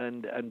name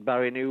and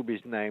Barry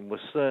Newby's name was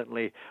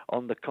certainly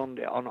on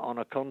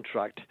a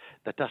contract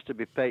that has to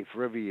be paid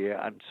for every year,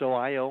 and so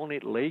I own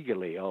it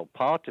legally, or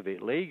part of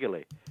it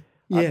legally.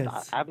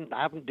 Yes. I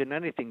haven't done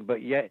anything,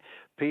 but yet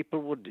people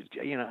would,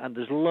 and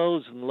there's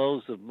loads and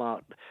loads of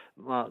Mark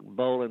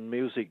Bolan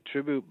music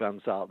tribute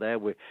bands out there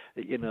with,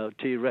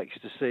 T-Rex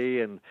to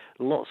see, and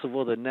lots of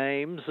other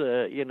names,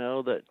 that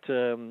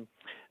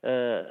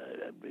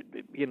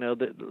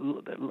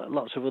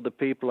lots of other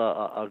people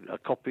are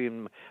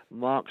copying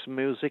Mark's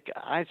music.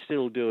 I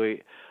still do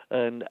it,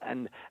 and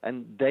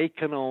they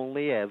can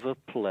only ever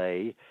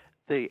play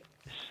the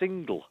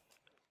single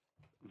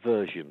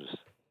versions.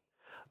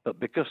 But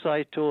because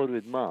I toured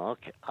with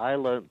Mark, I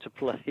learned to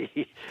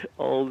play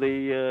all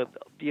the,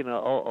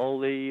 all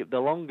the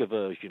longer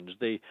versions,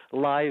 the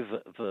live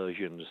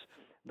versions.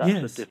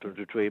 That's the difference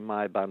between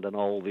my band and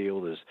all the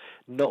others.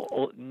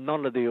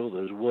 None of the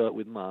others worked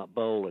with Mark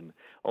Bolan,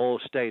 or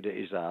stayed at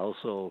his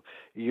house, or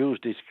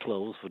used his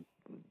clothes for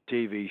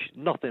TV.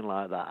 Nothing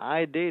like that.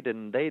 I did,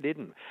 and they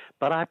didn't.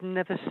 But I've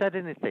never said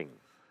anything.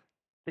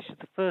 This is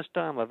the first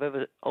time I've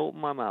ever opened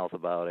my mouth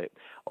about it,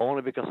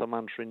 only because I'm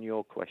answering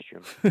your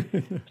question.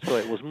 So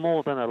it was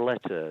more than a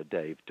letter,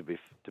 Dave, to be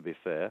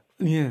fair.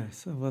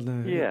 Yes, well,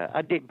 no. Yeah,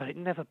 I did, but it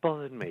never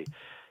bothered me.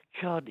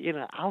 God,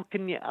 how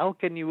can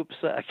you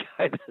upset a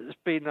guy that's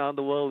been around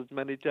the world as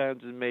many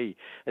times as me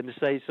and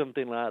say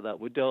something like that?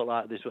 We don't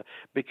like this one.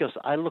 Because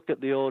I look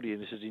at the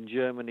audiences in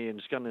Germany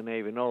and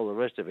Scandinavia and all the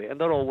rest of it, and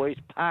they're always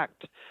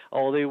packed,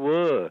 or they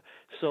were.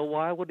 So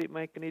why would it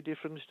make any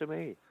difference to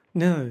me?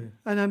 No,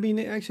 and I mean,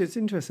 actually, it's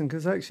interesting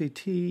because actually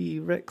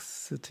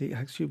T-Rexity,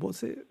 actually,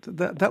 what's it?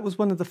 That was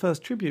one of the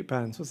first tribute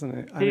bands, wasn't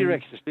it?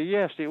 T-Rexity,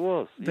 yes, it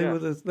was. They were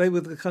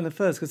the kind of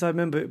first, because I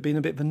remember it being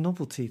a bit of a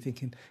novelty,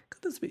 thinking,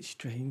 God, that's a bit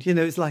strange.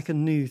 It's like a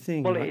new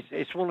thing. Well, right?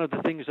 it's one of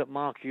the things that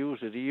Mark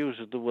uses. He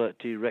uses the word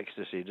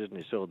T-Rexity, doesn't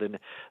he? So then,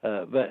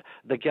 but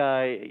the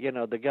guy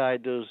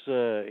does,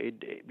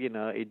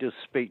 he does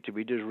speak to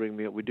me, he does ring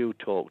me up, we do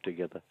talk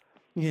together.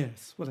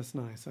 Yes, well, that's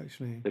nice,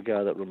 actually. The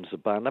guy that runs the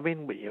band. I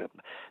mean,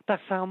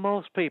 that's how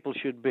most people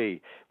should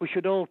be. We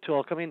should all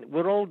talk. I mean,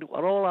 we're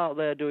all out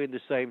there doing the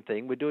same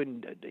thing. We're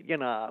doing,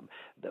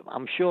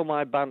 I'm sure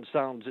my band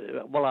sounds,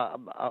 well,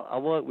 I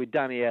work with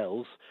Danny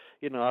Els.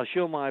 I'm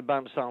sure my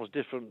band sounds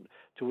different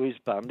to his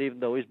band,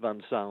 even though his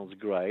band sounds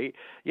great.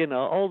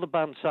 All the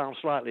bands sound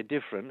slightly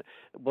different.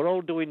 We're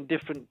all doing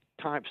different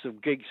types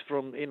of gigs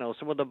from,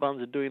 some of the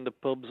bands are doing the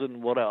pubs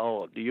and what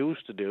they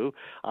used to do.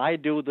 I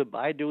do the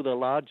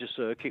larger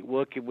circuit,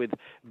 working with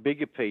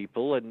bigger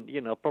people, and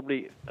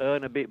probably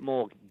earn a bit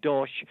more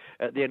dosh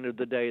at the end of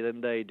the day than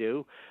they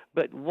do.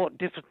 But what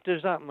difference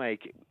does that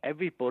make?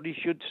 Everybody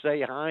should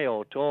say hi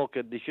or talk,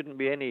 and there shouldn't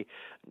be any.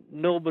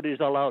 Nobody's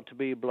allowed to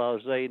be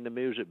blasé in the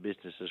music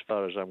business, as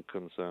far as I'm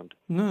concerned.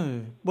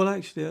 No. Well,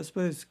 actually, I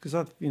suppose, because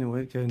I've,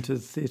 going to the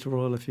Theatre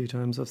Royal a few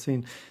times, I've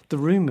seen the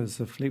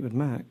rumours of Fleetwood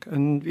Mac.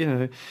 And,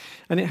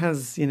 and it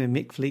has,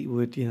 Mick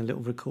Fleetwood, a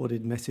little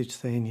recorded message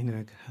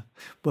saying,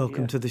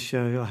 welcome to the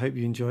show, I hope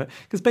you enjoy it.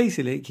 Because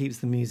basically it keeps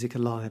the music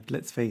alive,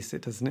 let's face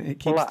it, doesn't it? It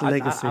keeps the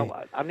legacy.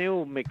 I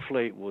knew Mick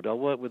Fleetwood. I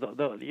worked with,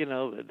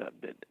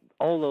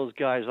 all those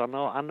guys. I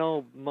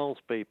know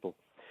most people.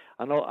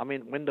 I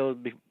mean,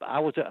 I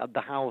was at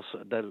the house,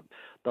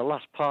 the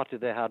last party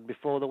they had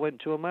before they went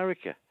to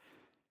America,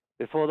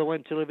 before they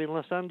went to live in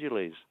Los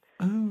Angeles.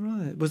 Oh,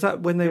 right. Was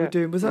that when they were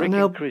doing... Was that Rick an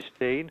album?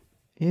 Christine.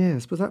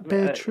 Yes. Was that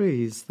Bare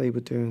Trees they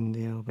were doing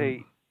the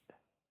album?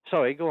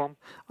 Sorry, go on.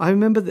 I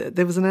remember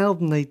there was an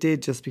album they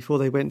did just before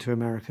they went to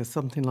America,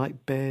 something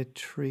like Bare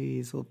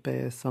Trees or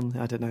Bare something,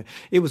 I don't know.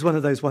 It was one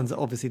of those ones that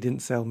obviously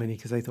didn't sell many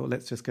because they thought,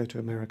 let's just go to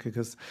America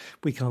because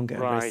we can't get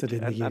arrested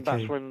in the UK. And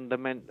that's when they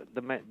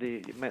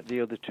met the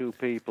other two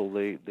people,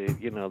 the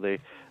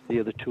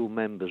other two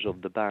members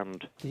of the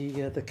band.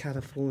 The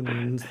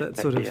Californians, that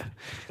sort of. Yeah.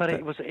 But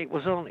it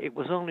was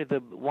only the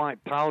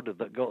white powder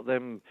that got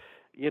them,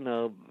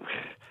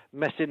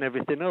 messing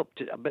everything up.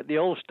 But they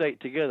all stayed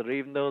together,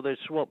 even though they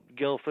swapped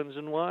girlfriends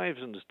and wives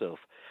and stuff.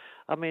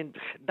 I mean,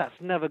 that's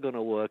never going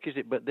to work, is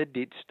it? But they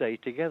did stay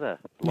together.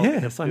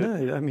 Yes, I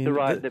know. I mean, to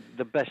write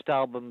the best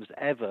albums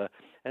ever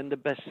and the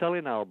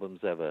best-selling albums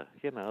ever.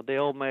 They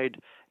all made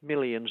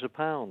millions of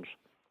pounds.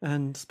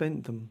 And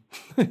spent them.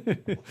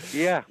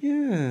 Yeah.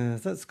 Yeah,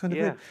 that's kind of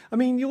it. I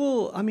mean,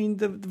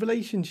 the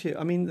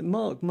relationship,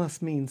 Mark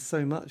must mean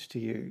so much to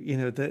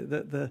you.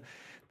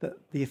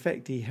 The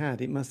effect he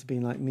had, it must have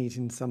been like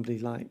meeting somebody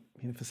like,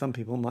 for some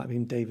people it might have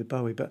been David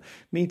Bowie, but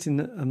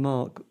meeting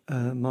Mark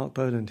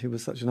Boland, who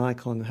was such an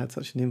icon and had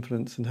such an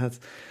influence and has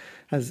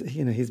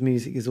his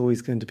music is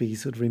always going to be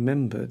sort of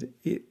remembered.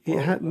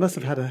 Must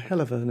have had a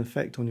hell of an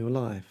effect on your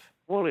life.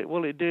 Well,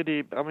 it did.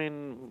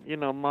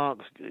 Mark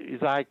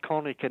is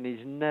iconic, and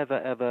he's never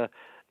ever.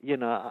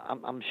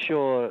 I'm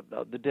sure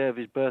the day of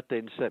his birthday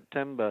in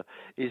September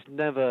is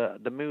never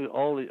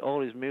all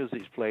his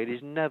music's played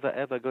is never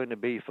ever going to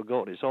be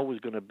forgotten. It's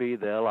always going to be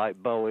there,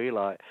 like Bowie.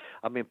 Paul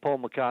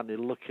McCartney,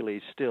 luckily,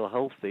 is still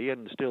healthy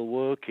and still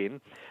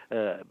working.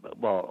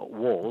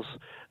 Was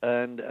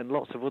and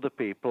lots of other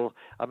people.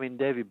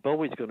 David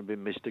Bowie's going to be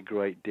missed a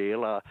great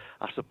deal. I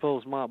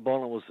suppose Mark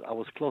Bolan I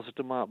was closer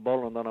to Mark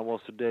Bolan than I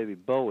was to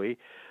David Bowie,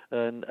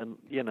 and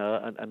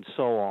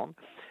so on.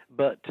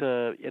 But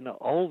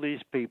all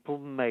these people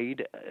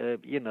made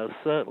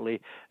certainly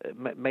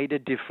made a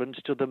difference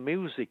to the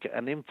music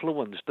and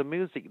influenced the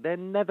music. They're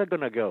never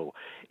going to go.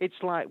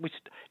 It's like,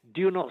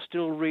 do you not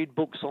still read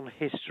books on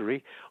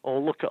history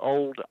or look at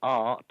old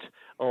art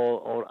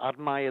or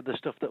admire the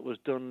stuff that was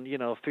done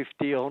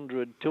 50,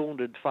 100,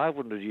 200,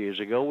 500 years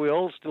ago? We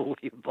all still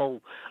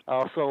involve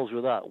ourselves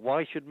with that.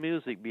 Why should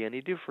music be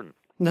any different?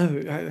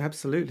 No,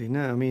 absolutely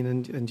no.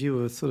 And you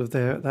were sort of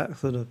there at that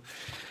sort of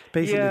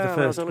basically the first wave.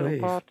 Yeah, I was a little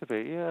part of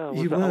it. Yeah,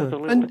 you were. I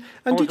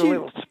was a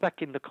little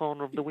speck in the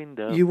corner of the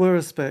window. You were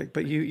a speck,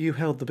 but you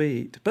held the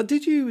beat. But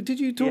did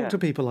you talk to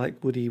people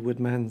like Woody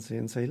Woodmansey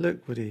and say,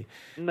 "Look, Woody"?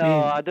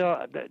 No, I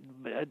don't,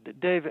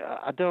 David.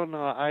 I don't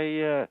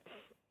know.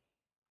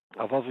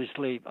 I've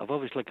obviously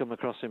come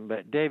across him,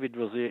 but David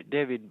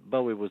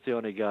Bowie was the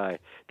only guy.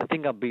 I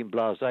think I've been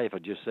blasé if I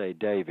just say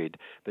David,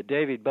 but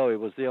David Bowie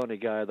was the only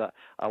guy that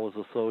I was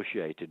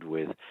associated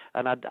with,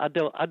 and I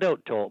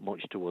don't talk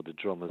much to other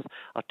drummers.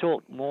 I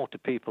talk more to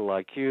people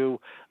like you,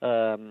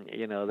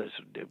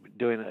 that's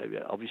doing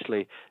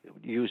obviously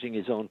using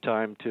his own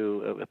time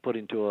to put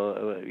into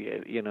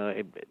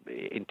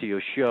into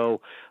your show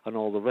and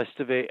all the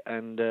rest of it,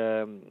 and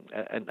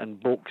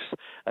books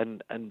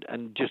and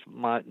just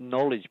my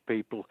knowledge.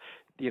 People,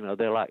 they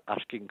like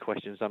asking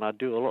questions, and I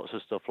do lots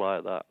of stuff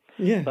like that.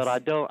 Yes. But I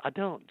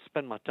don't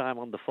spend my time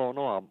on the phone.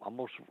 Oh, I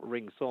must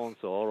ring so and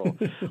so or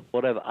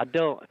whatever. I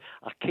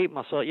keep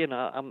myself.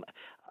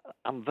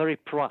 I'm very.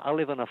 I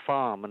live on a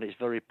farm, and it's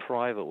very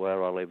private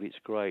where I live. It's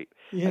great,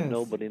 yes. And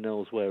nobody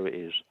knows where it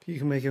is. You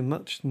can make a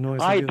much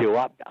noise. I do.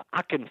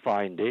 I can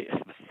find it.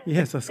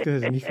 Yes, that's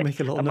good, and you can make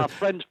a lot of noise. My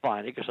friends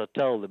find it because I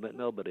tell them, but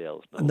nobody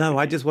else knows. No,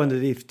 I just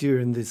wondered if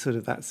during this sort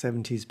of that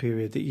 70s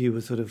period that you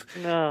were sort of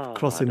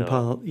crossing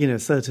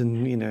paths,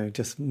 certain,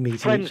 just meeting.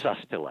 Friends I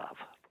still have.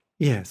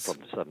 Yes. From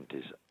the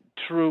 70s.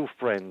 True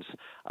friends,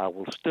 I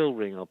will still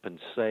ring up and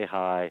say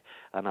hi,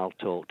 and I'll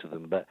talk to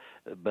them. But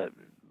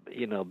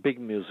big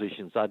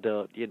musicians, I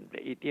don't.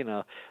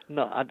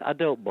 I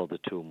don't bother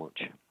too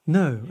much.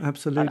 No,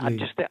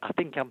 absolutely. I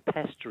think I'm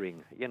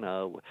pestering.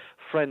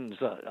 Friends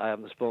that I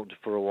haven't spoken to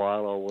for a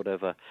while or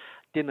whatever.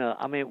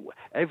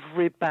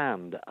 Every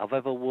band I've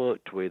ever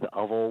worked with,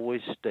 I've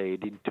always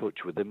stayed in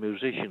touch with the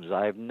musicians.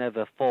 I have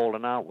never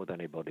fallen out with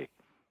anybody.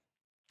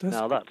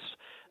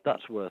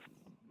 That's worth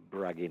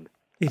bragging.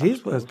 It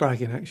is worth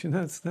bragging, actually.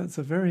 That's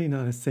a very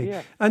nice thing.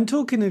 Yeah. And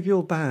talking of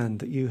your band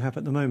that you have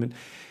at the moment,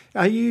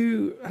 are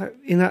you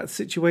in that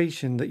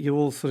situation that you're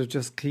all sort of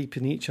just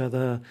keeping each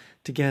other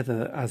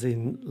together, as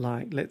in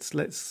like let's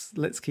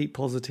keep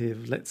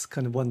positive. Let's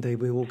kind of one day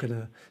we're all going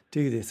to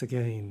do this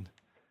again.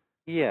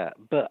 Yeah,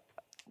 but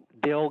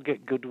they all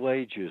get good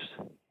wages.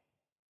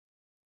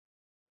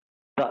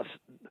 That's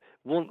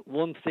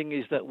one thing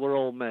is that we're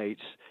all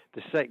mates.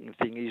 The second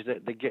thing is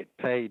that they get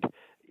paid,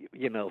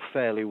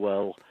 fairly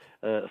well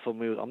for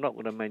music. I'm not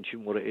going to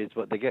mention what it is,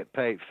 but they get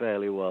paid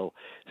fairly well.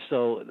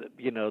 So,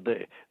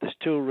 there's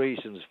two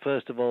reasons.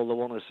 First of all, they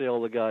want to see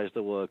all the guys they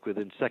work with,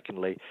 and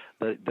secondly,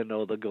 they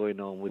know they're going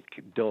on with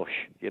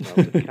dosh,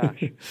 with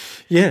cash.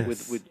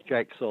 Yes. With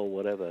checks or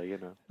whatever,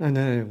 I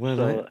know. Well,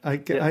 so,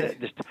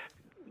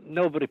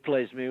 nobody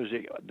plays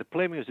music. They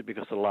play music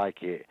because they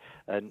like it,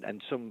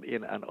 and some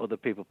and other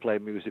people play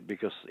music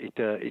because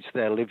it's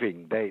their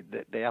living. They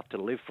have to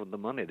live from the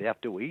money. They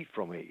have to eat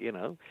from it.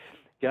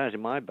 Guys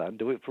in my band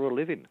do it for a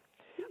living.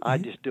 I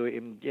just do it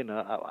in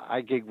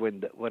I gig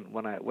when the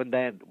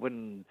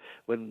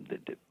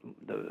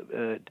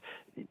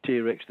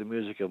T-Rex, the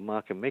music of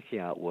Mark and Mickey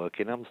aren't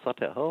working. I'm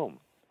sat at home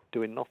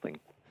doing nothing.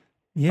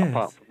 Yes.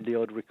 Apart from the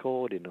odd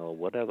recording or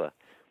whatever.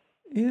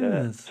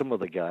 Yes. Some of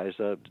the guys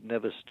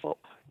never stop.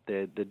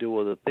 They do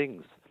other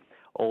things,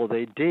 or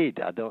they did.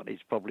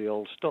 It's probably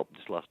all stopped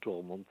this last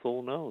 12 months.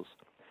 Who knows?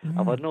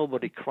 I've had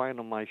nobody crying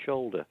on my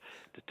shoulder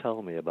to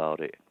tell me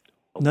about it.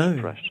 No.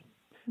 Depressed.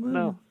 Well,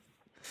 no.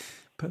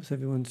 Perhaps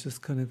everyone's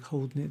just kind of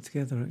holding it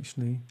together,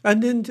 actually.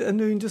 And then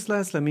just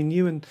lastly, I mean,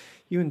 you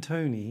and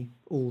Tony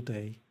all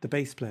day, the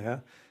bass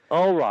player.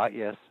 All right.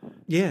 Yes.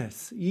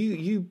 Yes,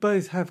 you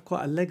both have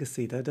quite a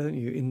legacy there, don't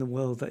you, in the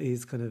world that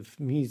is kind of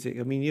music.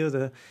 I mean, you're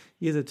the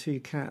two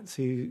cats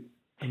who.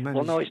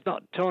 Well, no, it's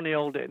not Tony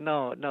Alday.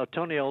 No,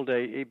 Tony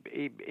Alday.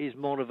 He's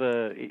more of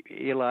a.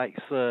 He likes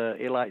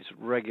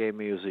reggae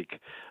music,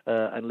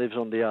 and lives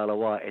on the Isle of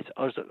Wight. It's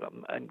us,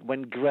 and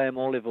when Graham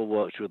Oliver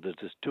works with us,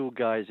 there's two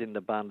guys in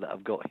the band that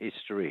have got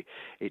history.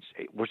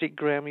 Was it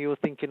Graham you were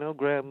thinking of?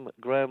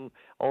 Graham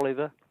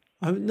Oliver.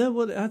 No,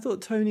 well, I thought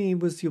Tony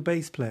was your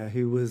bass player,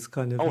 who was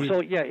kind of. Oh,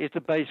 so yeah, he's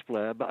the bass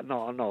player, but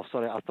no,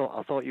 sorry, I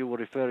thought you were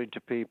referring to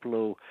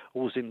people who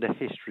was in the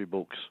history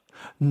books.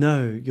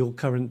 No, your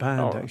current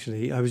band,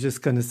 actually. I was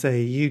just going to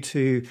say, you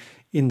two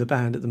in the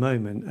band at the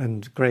moment,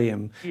 and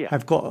Graham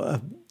have got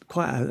a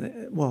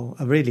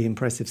really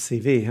impressive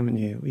CV, haven't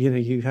you?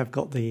 You have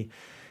got the,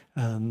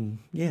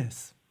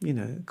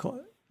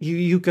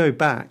 you go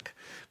back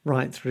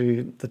right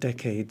through the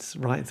decades,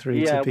 right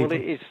through to people. Well,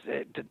 it's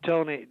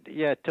Tony.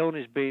 Yeah,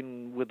 Tony's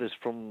been with us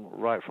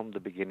right from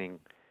the beginning.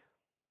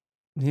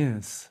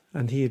 Yes,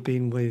 and he had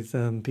been with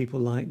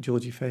people like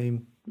Georgie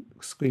Fame,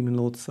 Screaming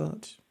Lord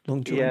Sutch,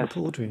 Long John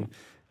Tawdry.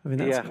 I mean,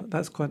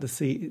 that's quite the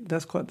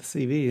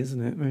CV,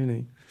 isn't it?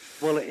 Really.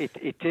 Well, it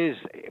is.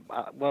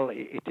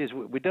 It is.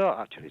 We don't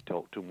actually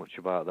talk too much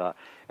about that,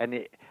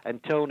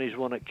 and Tony's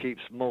one that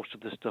keeps most of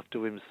the stuff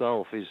to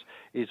himself.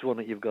 Is one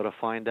that you've got to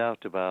find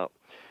out about.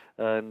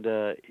 And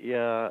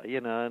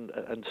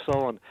and so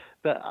on.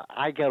 But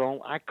I get on.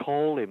 I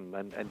call him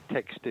and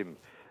text him,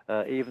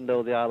 even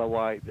though the Isle of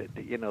Wight,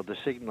 the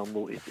signal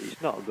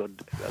it's not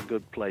a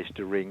good place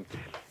to ring.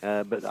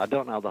 But I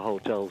don't know how the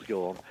hotels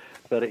go on.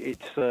 But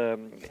it's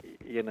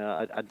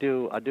I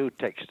do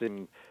text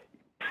him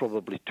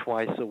probably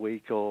twice a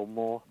week or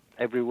more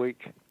every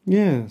week.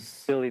 Yes.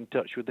 Still in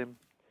touch with him.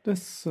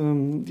 That's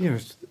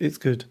it's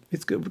good.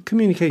 It's good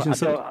communication.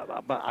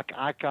 But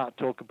I can't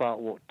talk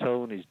about what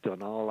Tony's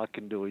done. All I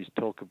can do is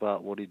talk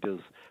about what he does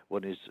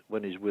when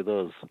he's with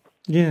us.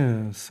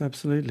 Yes,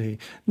 absolutely.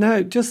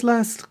 Now, just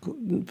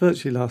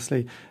virtually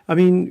lastly, I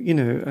mean,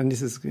 and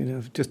this is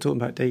just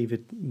talking about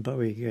David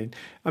Bowie again.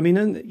 I mean,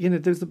 and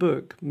there's the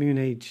book Moon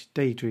Age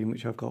Daydream,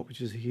 which I've got, which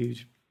is a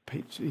huge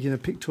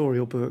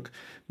pictorial book,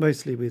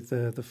 mostly with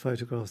the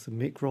photographs of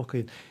Mick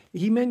Rockin.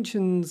 He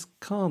mentions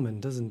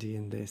Carmen, doesn't he,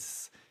 in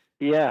this?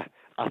 Yeah,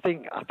 I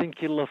think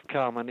he loved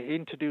Carmen. He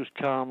introduced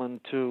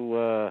Carmen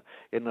to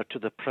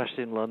the press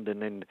in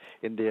London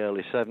in the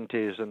early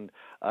 70s,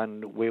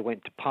 and we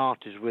went to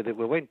parties with it.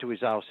 We went to his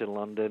house in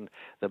London.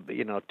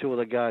 Two of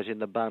the guys in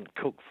the band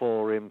cooked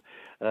for him,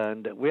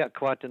 and we had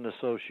quite an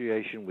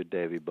association with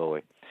David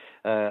Bowie.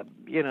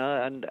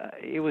 And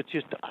it was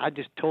I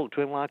just talked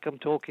to him like I'm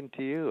talking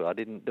to you.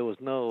 There was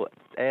no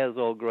airs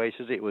or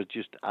graces. It was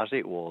just as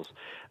it was.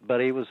 But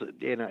he was,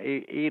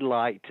 he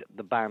liked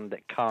the band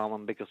at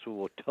Carmen because we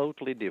were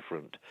totally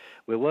different.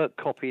 We weren't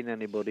copying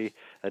anybody,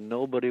 and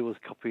nobody was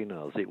copying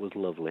us. It was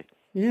lovely.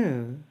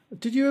 Yeah.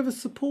 Did you ever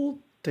support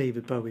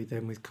David Bowie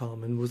then with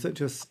Carmen? Was it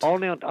just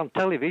only on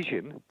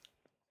television?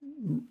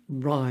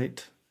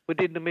 Right. We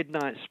did the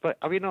Midnight Special.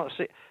 Have you not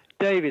seen?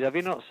 David, have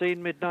you not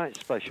seen Midnight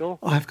Special?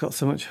 I've got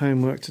so much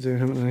homework to do,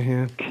 haven't I?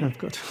 Here, I've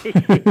got.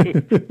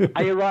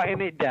 Are you writing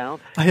it down?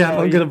 I am.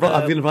 I'm going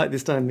to write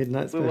this down.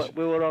 Midnight Special.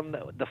 We were on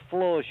the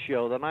Floor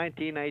Show, the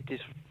 1980s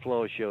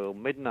Floor Show,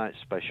 Midnight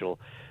Special.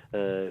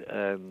 With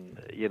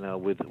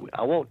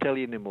I won't tell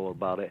you any more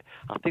about it.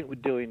 I think we're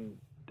doing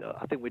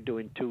I think we're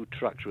doing 2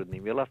 tracks with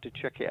him. You'll have to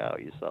check it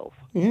out yourself.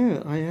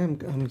 Yeah, I am.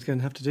 I'm going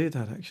to have to do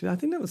that, actually. I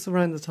think that was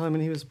around the time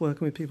when he was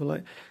working with people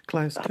like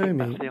Klaus I think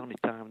Comey. that's the only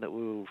time that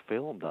we were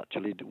filmed,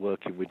 actually,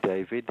 working with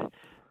David.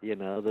 You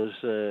know,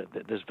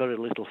 there's very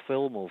little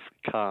film of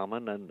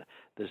Carmen, and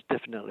there's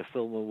definitely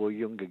film of our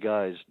younger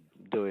guys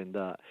doing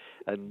that.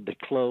 And the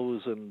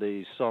clothes and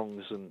the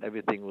songs and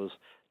everything was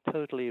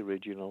totally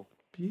original.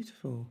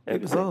 Beautiful.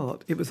 Everything. It was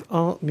art. It was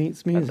art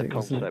meets music. And the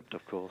wasn't it? concept,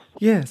 of course.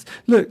 Yes.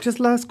 Look, just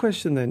last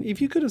question then.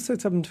 If you could have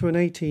said something to an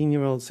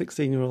 18-year-old,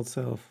 16-year-old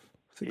self,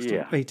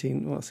 16,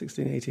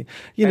 18,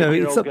 you know,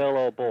 it's a girl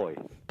or boy.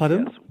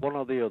 Pardon? Yes, one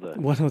or the other.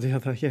 One or the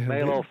other, yeah.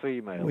 Male or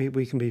female.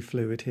 We can be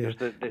fluid here.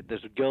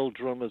 There's girl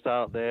drummers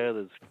out there.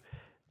 There's,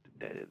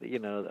 you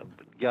know,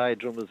 guy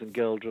drummers and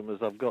girl drummers.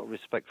 I've got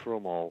respect for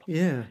them all.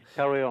 Yeah.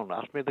 Carry on.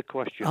 Ask me the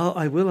question.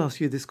 I will ask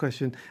you this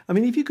question. I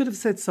mean, if you could have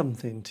said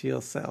something to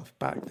yourself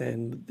back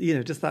then, you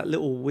know, just that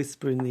little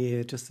whisper in the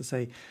ear, just to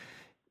say,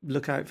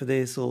 look out for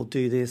this or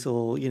do this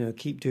or, you know,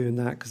 keep doing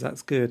that because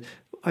that's good.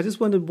 I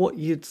just wondered what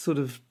you'd sort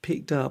of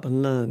picked up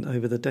and learned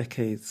over the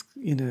decades,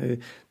 you know,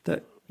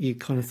 that you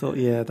kind of thought,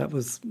 yeah,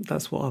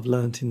 that's what I've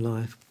learnt in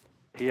life.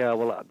 Yeah,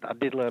 well, I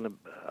did learn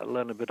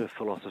a bit of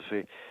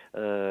philosophy,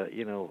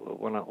 you know,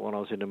 when I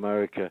was in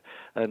America,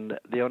 and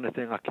the only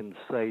thing I can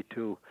say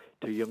to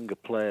younger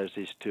players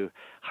is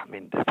I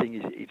mean, the thing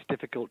is, it's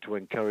difficult to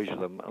encourage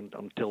them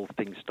until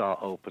things start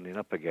opening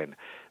up again,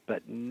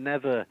 but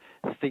never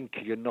think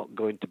you're not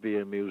going to be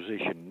a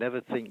musician. Never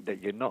think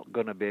that you're not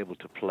going to be able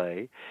to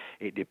play.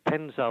 It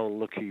depends how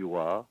lucky you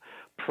are.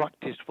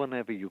 Practice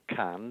whenever you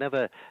can.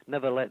 Never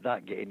let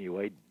that get in your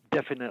way.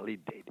 Definitely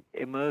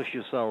immerse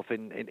yourself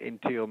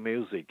into your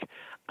music,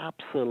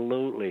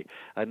 absolutely.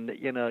 And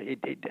you know,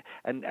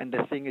 and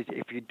the thing is,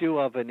 if you do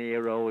have an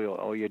hero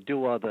or you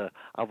do have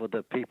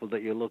other people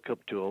that you look up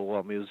to or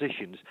are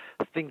musicians,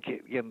 think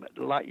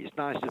it's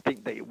nice to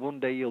think that one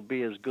day you'll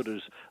be as good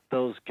as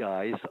those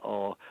guys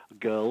or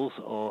girls,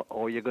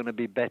 or you're going to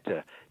be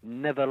better.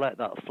 Never let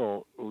that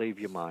thought leave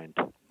your mind.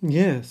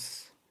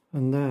 Yes,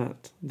 and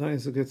that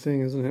is a good thing,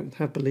 isn't it?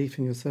 Have belief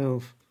in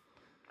yourself.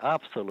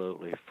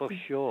 Absolutely, for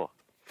sure.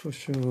 For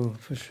sure.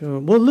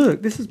 Well,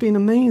 look, this has been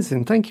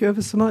amazing. Thank you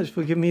ever so much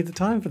for giving me the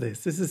time for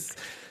this. This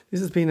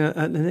has been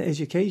an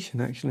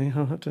education, actually.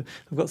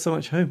 I've got so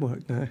much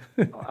homework now.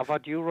 I've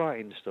had you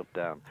writing stuff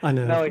down. I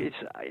know. No,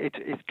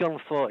 it's gone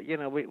for, you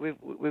know,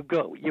 you've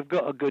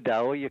got a good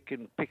hour. You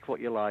can pick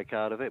what you like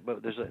out of it,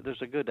 but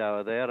there's a good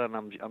hour there, and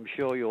I'm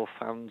sure your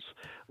fans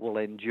will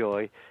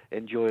enjoy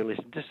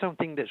listening to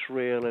something that's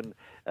real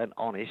and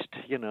honest.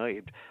 You know,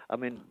 I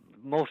mean,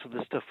 most of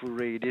the stuff we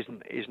read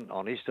isn't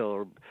honest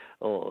or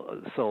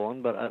so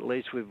on, but at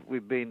least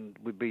we've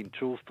been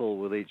truthful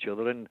with each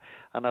other, and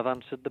I've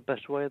answered the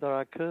best way that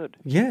I could.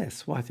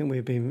 Yes, well, I think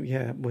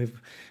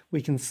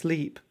we can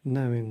sleep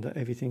knowing that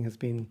everything has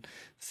been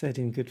said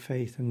in good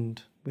faith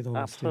and with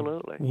honesty.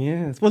 Absolutely.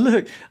 Yes. Well,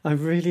 look, I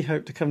really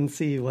hope to come and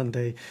see you one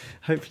day.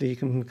 Hopefully you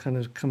can kind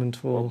of come and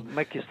tour. Well,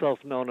 make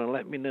yourself known and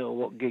let me know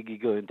what gig you're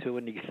going to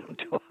when you get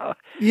onto our...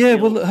 Yeah,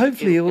 well,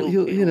 hopefully you'll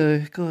you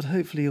know, God,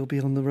 hopefully you'll be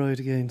on the road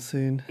again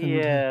soon. And,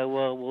 yeah,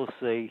 well, we'll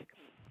see.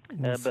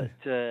 We'll see.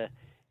 But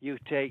you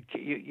take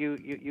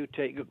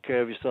good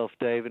care of yourself,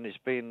 Dave, and it's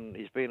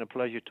been a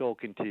pleasure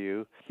talking to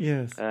you.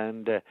 Yes.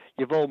 And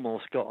you've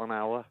almost got an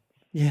hour.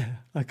 Yeah,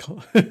 I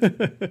got.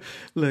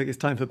 Look, it's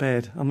time for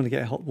bed. I'm going to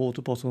get a hot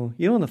water bottle.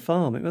 You're on a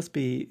farm. It must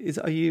be.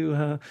 Are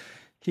you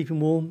keeping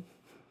warm?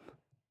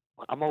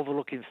 I'm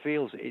overlooking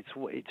fields.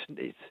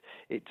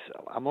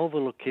 I'm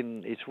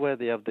overlooking. It's where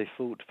they have the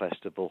food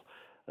festival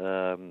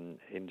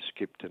in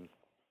Skipton.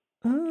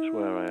 That's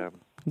where I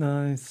am.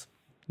 Nice.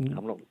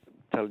 I'm not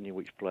telling you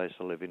which place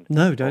I live in.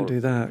 No, don't do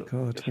that.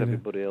 God, because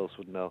everybody else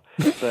would know.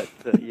 But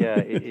yeah,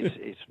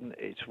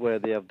 it's where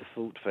they have the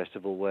food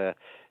festival, where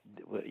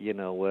you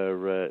know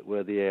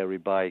where the airy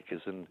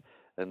bikers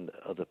and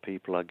other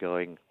people are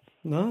going.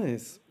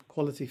 Nice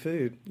quality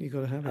food. You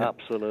got to have it.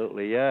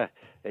 Absolutely, yeah.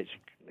 It's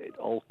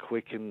all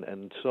quick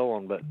and so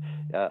on. But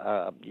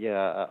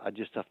I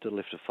just have to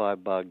lift a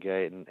 5-bar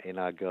gate and in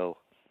I go.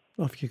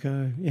 Off you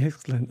go.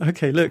 Excellent.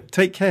 Okay, look,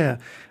 take care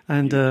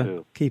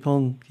and keep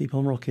on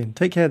rocking.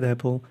 Take care there,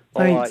 Paul.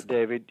 Thanks. All right,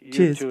 David. You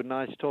Cheers. too.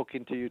 Nice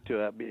talking to you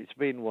too. It's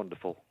been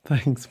wonderful.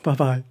 Thanks.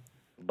 Bye-bye.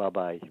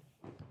 Bye-bye.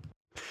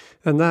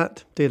 And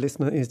that, dear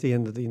listener, is the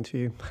end of the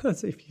interview.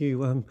 As if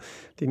you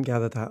didn't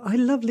gather that. I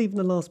love leaving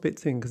the last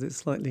bits in because it's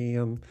slightly,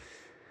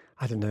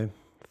 I don't know,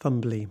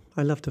 fumbly.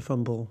 I love to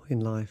fumble in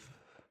life.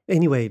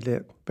 Anyway,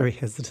 look, very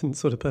hesitant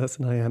sort of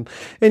person I am.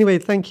 Anyway,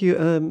 thank you.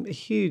 A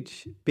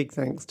huge big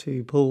thanks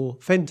to Paul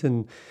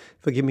Fenton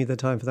for giving me the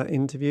time for that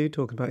interview,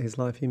 talking about his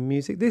life in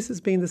music. This has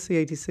been the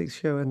C86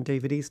 Show and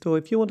David Eastaugh.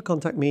 If you want to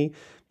contact me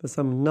for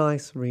some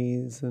nice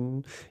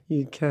reason,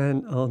 you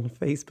can on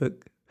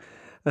Facebook,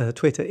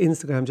 Twitter,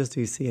 Instagram, just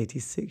do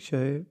C86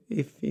 Show.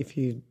 If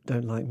you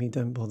don't like me,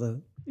 don't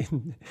bother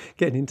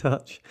getting in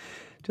touch.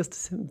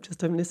 Just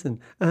don't listen.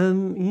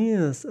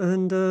 Yes,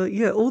 and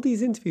all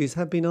these interviews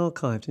have been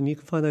archived, and you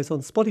can find those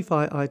on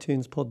Spotify,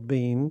 iTunes,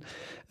 Podbean,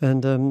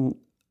 and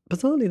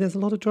bizarrely, there's a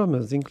lot of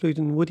drummers,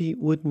 including Woody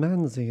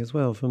Woodmansey as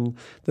well, from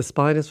the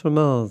Spiders from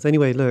Mars.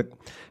 Anyway, look,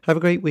 have a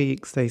great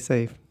week. Stay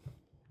safe.